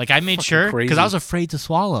it. Like I made Fucking sure because crazy. I was afraid to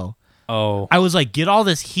swallow. Oh, I was like, get all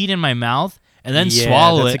this heat in my mouth and then Yeah,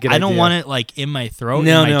 swallow that's a it. good I don't idea. want it like in my throat,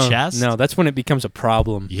 no, in my no, chest. no. That's when it becomes a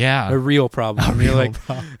problem. Yeah. A real problem. A You're real like,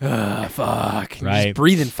 problem. fuck. You're Right. just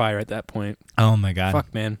breathing fire at that point. Oh my god.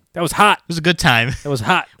 Fuck, man. That was hot. It was a good time. That was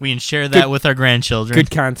hot. We can share that with our grandchildren.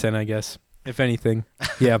 Good content, I guess. If anything.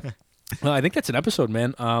 Yeah. Well, I think that's an episode,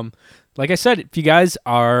 man. Like I said, if you guys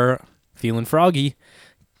are feeling froggy,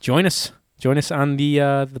 join us. Join us on the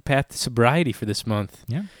path to sobriety for this month.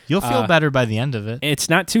 Yeah. You'll feel better by the end of it. It's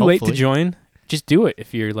not too late to Hopefully. join. Just do it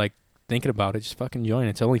if you're like thinking about it. Just fucking join.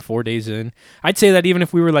 It's only 4 days in. I'd say that even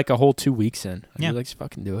if we were like a whole 2 weeks in, I'd Yeah. be like, just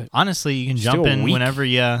fucking do it. Honestly, you can Just jump do a in week. whenever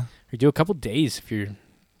you. Or do a couple days if you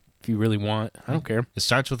really want. I don't care. It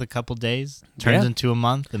starts with a couple days, turns Yeah. into a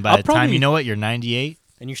month, and by I'll the time probably- you know it, you're 98.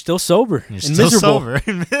 And you're still sober. You're and still miserable. sober.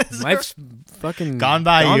 and miserable. Life's fucking Gone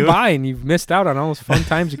by you. and you've missed out on all those fun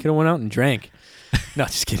times you could have went out and drank. No,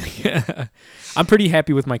 just kidding. I'm pretty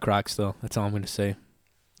happy with my Crocs, though. That's all I'm going to say.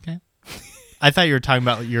 I thought you were talking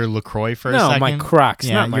about your LaCroix for a No, second. my Crocs,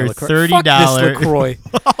 Yeah, not my your LaCroix. $30. Fuck this LaCroix.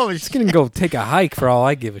 Oh, Just going to go take a hike for all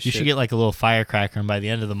I give a you shit. should get like a little firecracker, and by the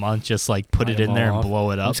end of the month, just like put Light it in them there all and off.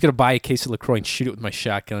 blow it I'm up. just going to buy a case of LaCroix and shoot it with my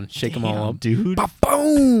shotgun. Shake them all Damn, up. dude.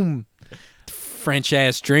 Boom! French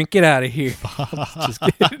ass drink. Get out of here. Just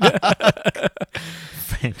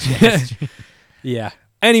kidding. Yeah.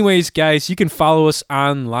 Anyways, guys, you can follow us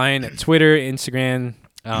online at Twitter, Instagram,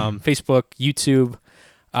 Facebook, YouTube.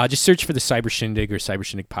 Just search for the Cyber Shindig or Cyber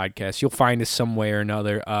Shindig Podcast. You'll find us some way or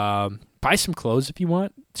another. Buy some clothes if you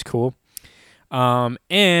want. It's cool.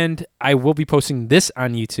 And I will be posting this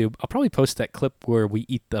on YouTube. I'll probably post that clip where we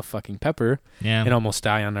eat the fucking pepper Yeah, and almost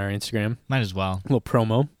die on our Instagram. might as well. A little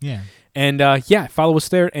promo. Yeah. And yeah, follow us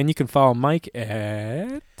there. And you can follow Mike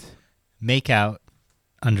at... Makeout_Mike.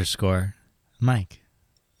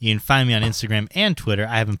 You can find me on Instagram and Twitter.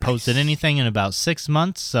 I haven't posted anything in about 6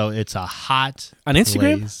 months, so it's a hot On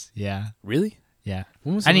Instagram? blaze. Yeah. Really? Yeah.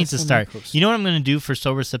 When was the I need last to time start. you posted? You know what I'm going to do for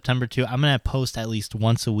Sober September 2? I'm going to post at least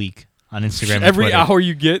once a week on Instagram and Every Twitter. hour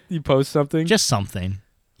you get, you post something. Just something.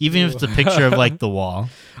 Even if it's a picture of like the wall.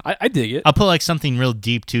 I dig it. I'll put like something real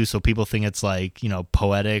deep too so people think it's like,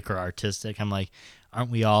 poetic or artistic. I'm like, aren't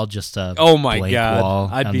we all just a Oh my blank God. wall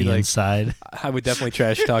I'd on be the like- inside? I would definitely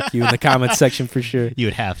trash talk you in the comments section for sure. You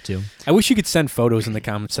would have to. I wish you could send photos in the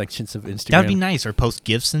comment sections of Instagram. That would be nice. Or post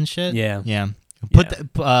GIFs and shit. Yeah. Yeah.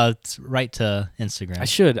 Yeah. Right to Instagram. I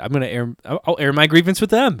should. I'm gonna air. I'll air my grievance with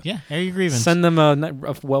them. Yeah, air your grievance. Send them a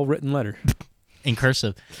well-written letter. in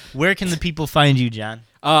cursive. Where can the people find you, John?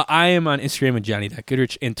 I am on Instagram at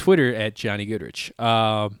Johnny.Goodrich and Twitter at Johnny Goodrich.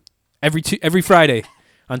 Every Friday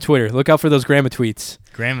on Twitter. Look out for those grandma tweets.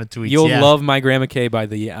 Grandma tweets. You'll yeah. love my grandma K by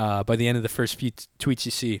the end of the first few tweets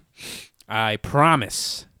you see. I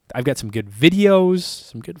promise. I've got some good videos,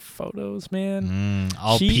 some good photos, man.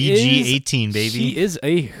 All She PG-18, is- baby. She is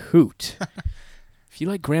a hoot. If you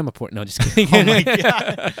like grandma porn, no, just kidding. Oh my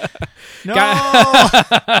god!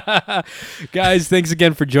 No. Guys, thanks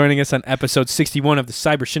again for joining us on episode 61 of the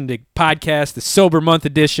Cyber Shindig podcast, the Sober Month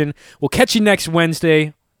edition. We'll catch you next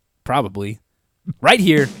Wednesday, probably, right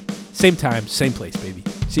here, same time, same place, baby.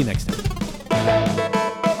 See you next time.